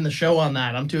can't end the show on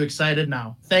that. I'm too excited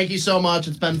now. Thank you so much.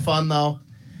 It's been fun, though.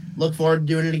 Look forward to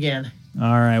doing it again.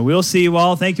 All right. We'll see you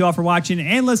all. Thank you all for watching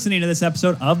and listening to this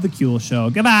episode of The Kuehl Show.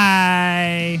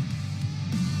 Goodbye.